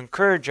vows, and to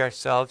encourage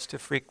ourselves to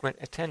frequent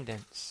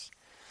attendance.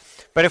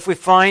 But if we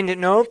find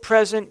no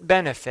present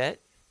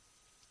benefit,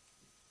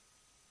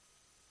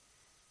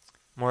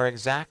 more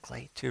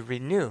exactly, to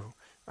renew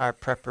our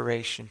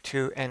preparation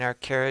to and our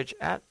carriage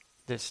at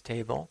this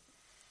table,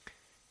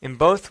 in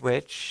both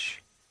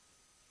which,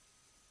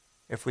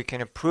 if we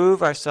can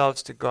approve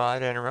ourselves to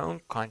God and our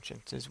own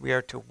consciences, we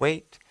are to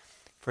wait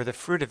for the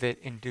fruit of it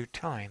in due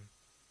time.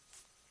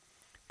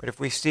 But if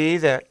we see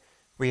that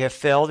we have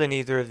failed in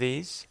either of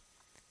these,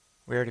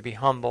 we are to be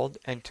humbled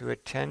and to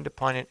attend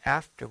upon it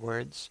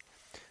afterwards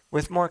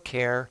with more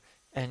care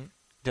and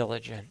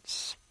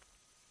diligence.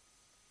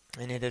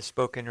 And it is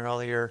spoken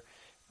earlier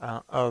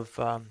of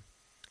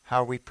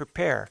how we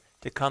prepare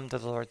to come to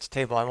the Lord's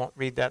table. I won't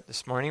read that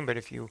this morning, but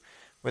if you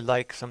would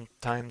like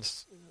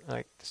sometimes,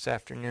 like this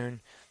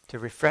afternoon, to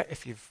refresh,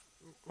 if you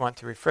want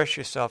to refresh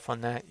yourself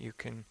on that, you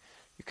can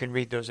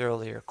read those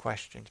earlier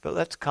questions. But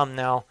let's come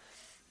now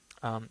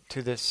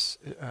to this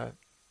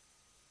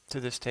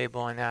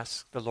table and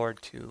ask the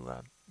Lord to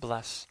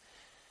bless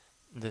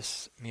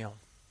this meal.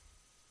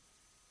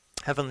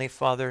 Heavenly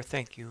Father,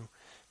 thank you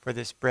for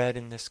this bread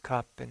and this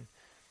cup, and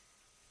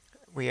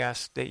we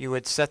ask that you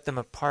would set them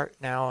apart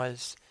now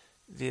as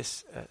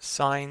these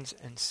signs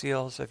and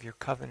seals of your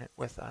covenant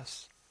with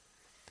us.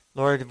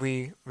 Lord,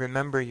 we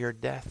remember your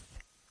death.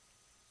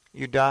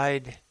 You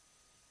died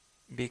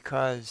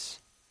because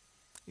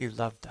you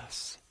loved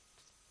us.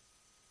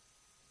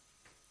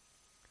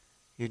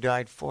 You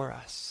died for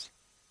us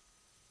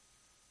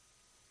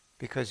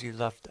because you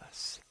loved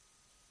us.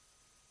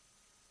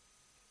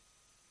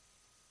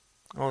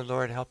 Oh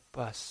Lord, help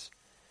us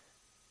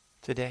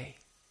today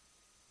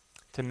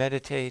to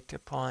meditate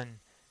upon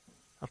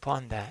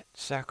that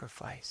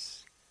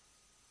sacrifice,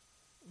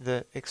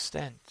 the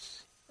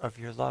extent of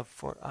your love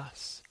for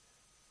us.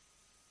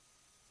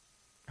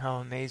 How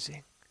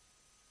amazing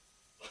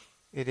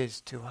it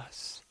is to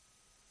us.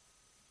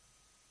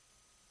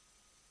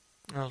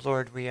 Oh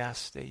Lord, we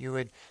ask that you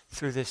would,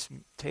 through this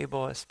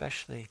table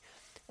especially,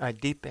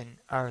 deepen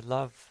our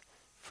love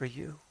for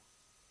you.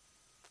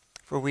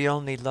 For we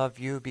only love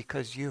you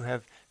because you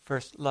have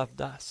first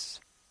loved us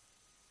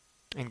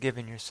and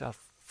given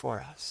yourself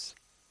for us.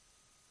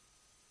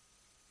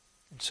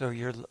 And so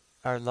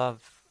our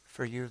love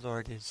for you,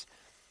 Lord, is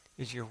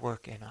your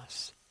work in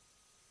us.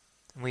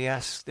 And we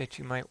ask that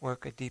you might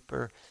work a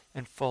deeper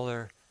and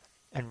fuller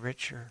and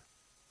richer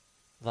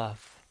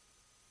love.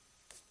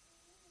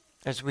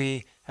 As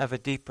we have a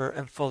deeper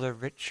and fuller,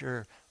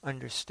 richer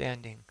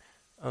understanding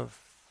of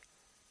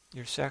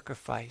your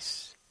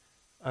sacrifice,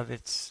 of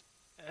its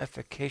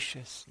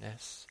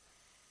efficaciousness,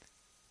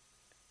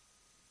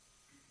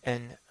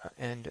 and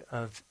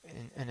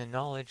a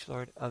knowledge,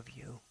 Lord, of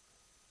you.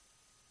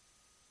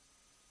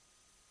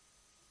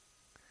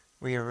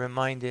 We are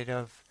reminded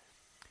of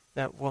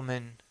that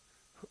woman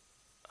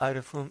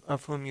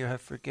of whom you have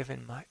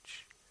forgiven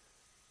much,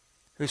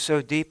 who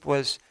so deep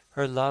was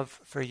her love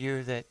for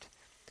you that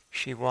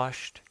she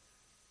washed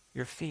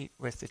your feet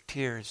with the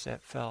tears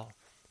that fell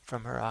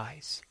from her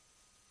eyes.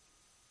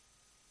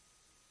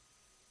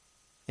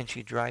 And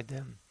she dried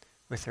them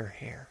with her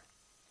hair.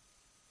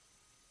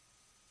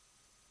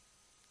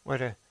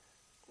 What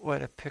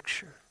a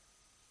picture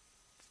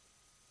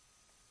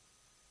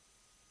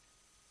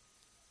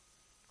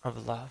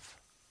of love.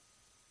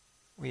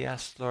 We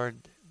ask,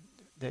 Lord,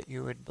 that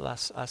you would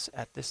bless us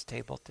at this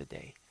table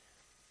today.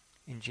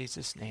 In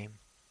Jesus' name,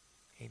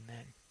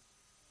 amen.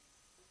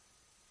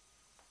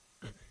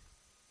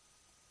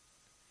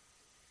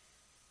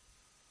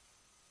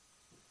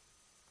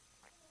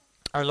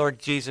 Our Lord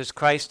Jesus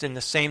Christ, in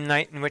the same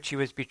night in which he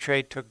was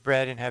betrayed, took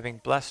bread, and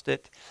having blessed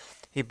it,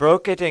 he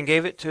broke it and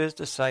gave it to his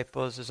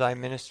disciples, as I,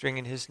 ministering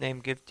in his name,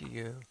 give to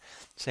you,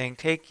 saying,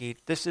 take, eat,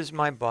 this is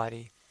my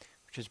body,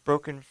 which is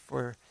broken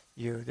for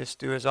you. This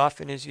do as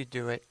often as you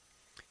do it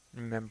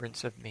in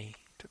remembrance of me.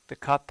 He took the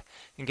cup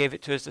and gave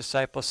it to his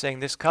disciples, saying,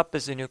 this cup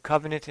is the new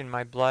covenant in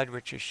my blood,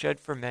 which is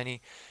shed for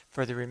many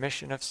for the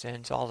remission of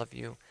sins. All of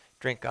you,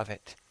 drink of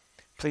it.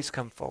 Please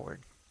come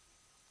forward.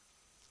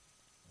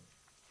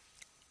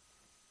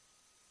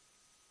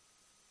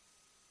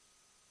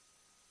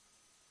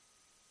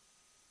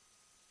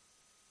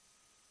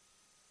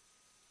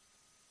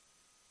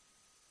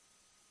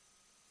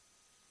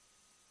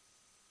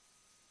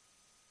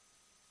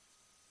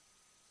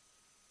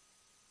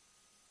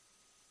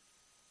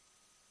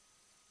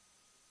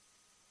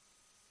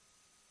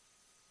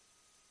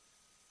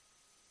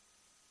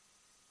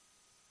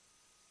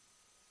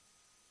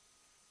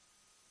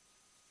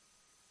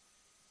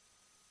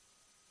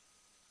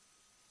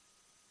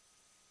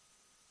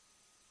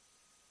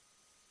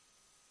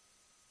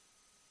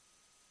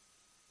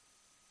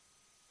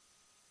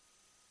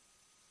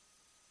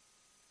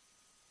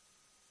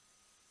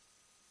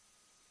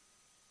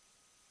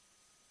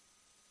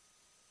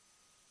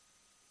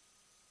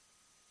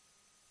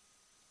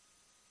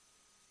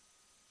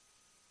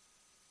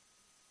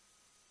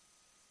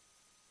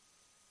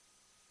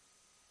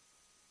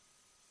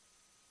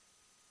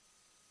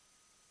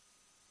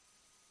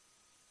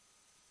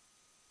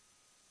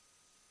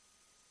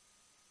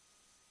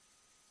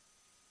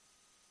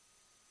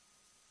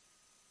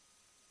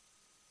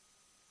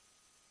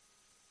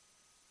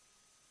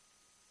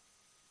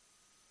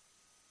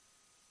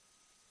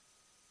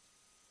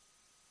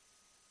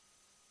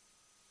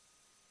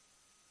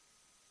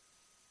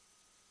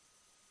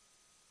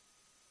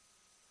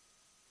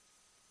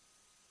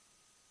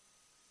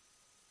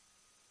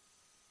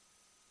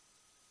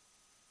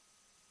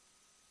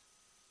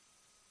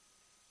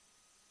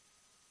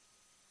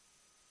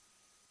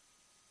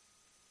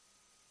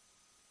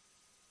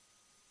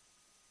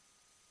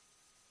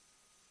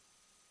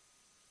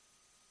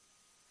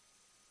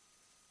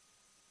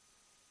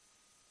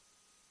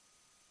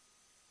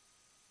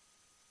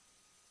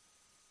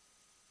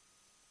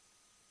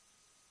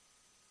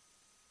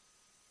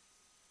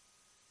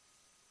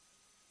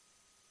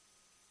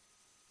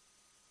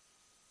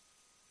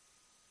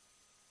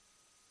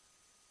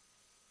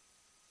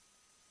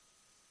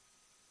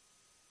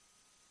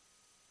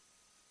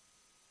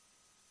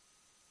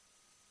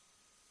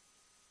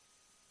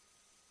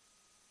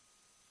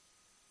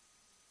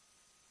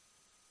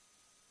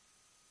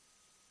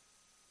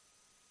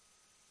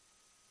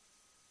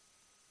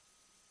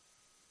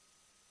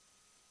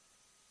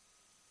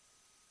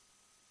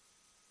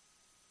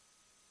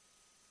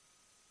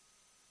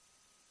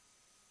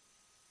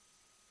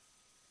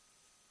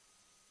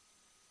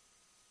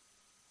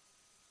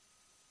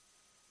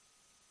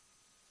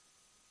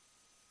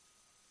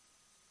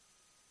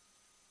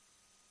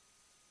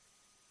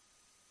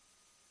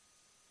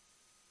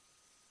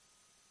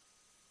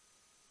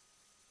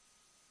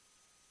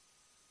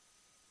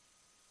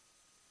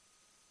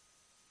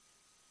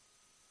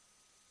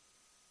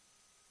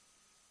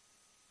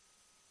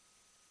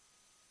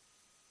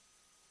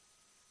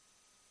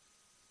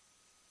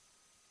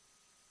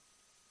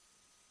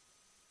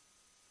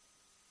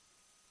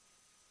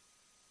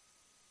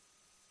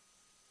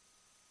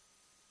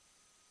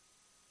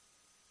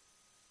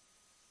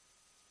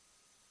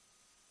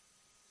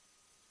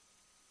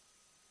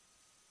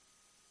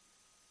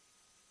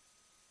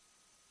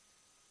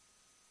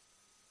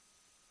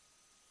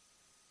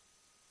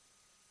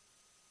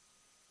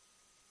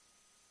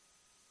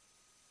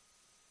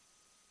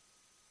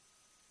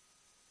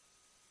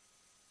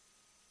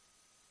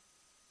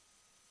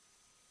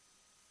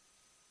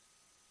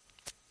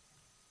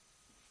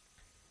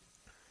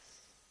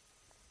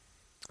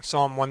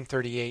 Psalm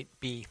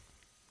 138b.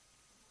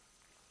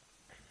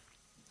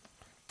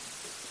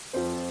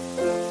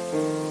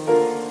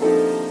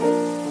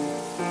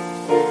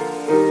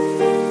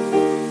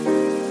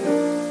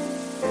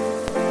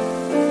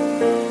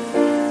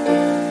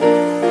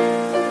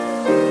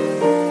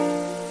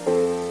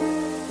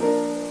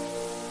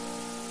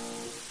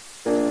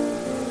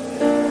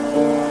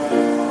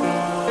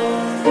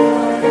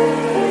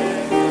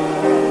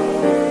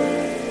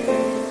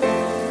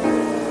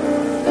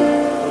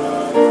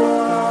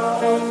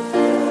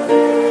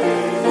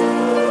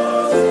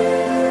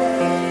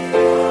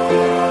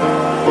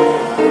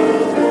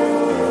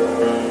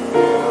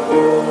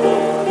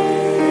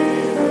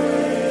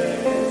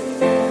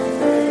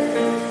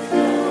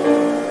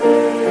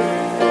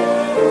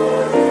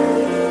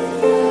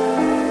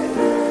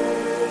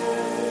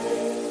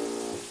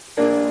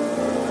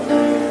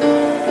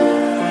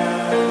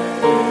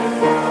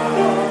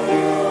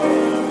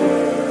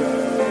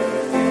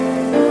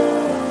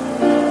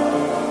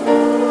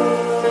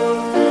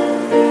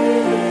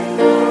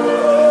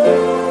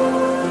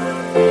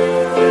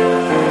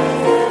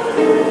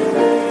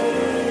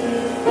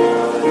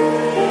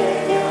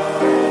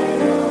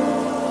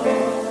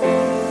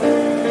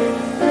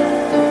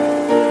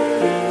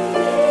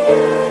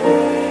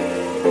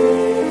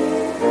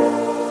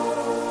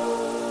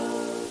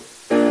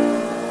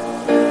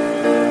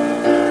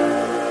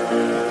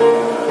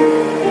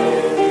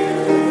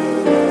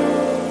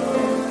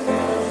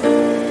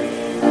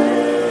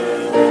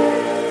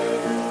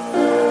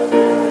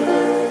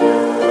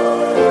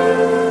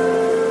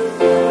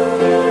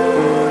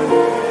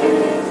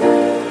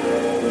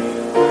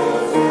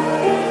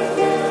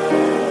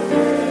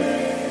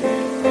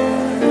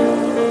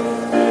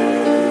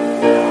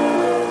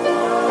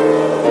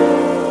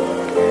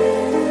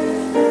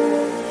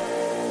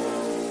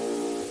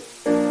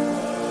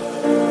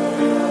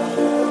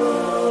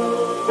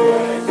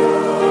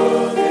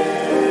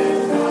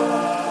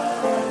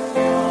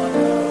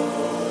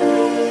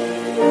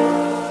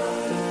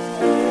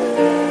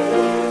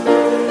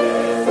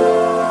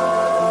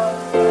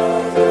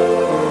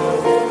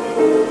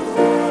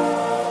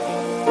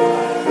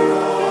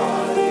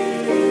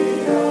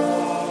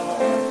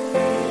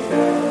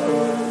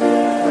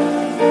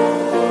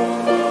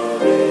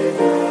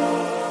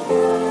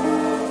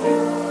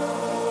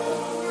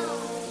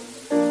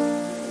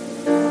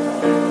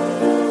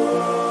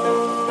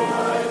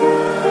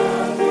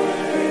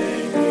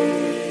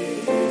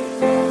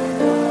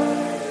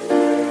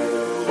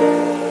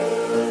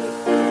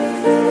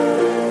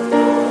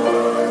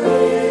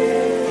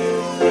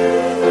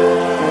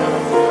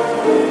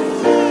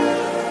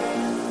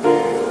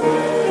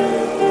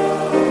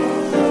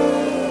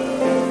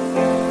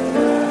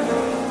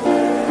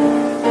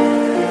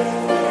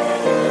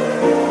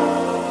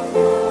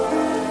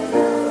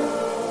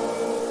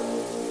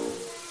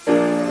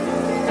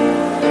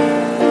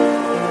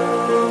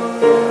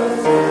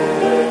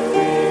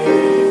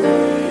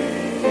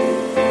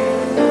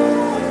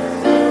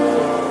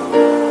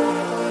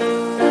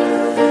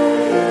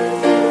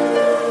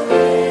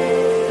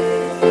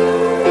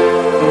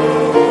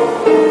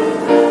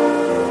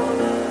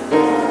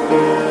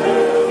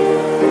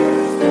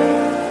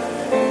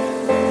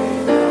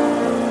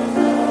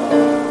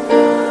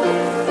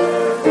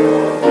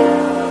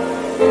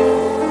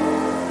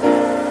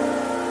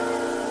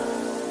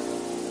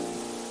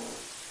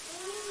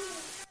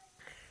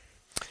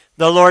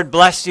 The Lord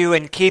bless you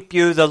and keep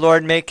you. The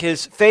Lord make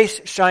his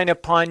face shine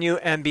upon you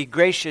and be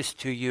gracious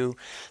to you.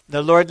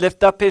 The Lord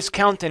lift up his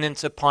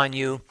countenance upon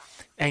you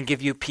and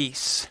give you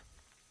peace.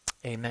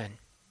 Amen.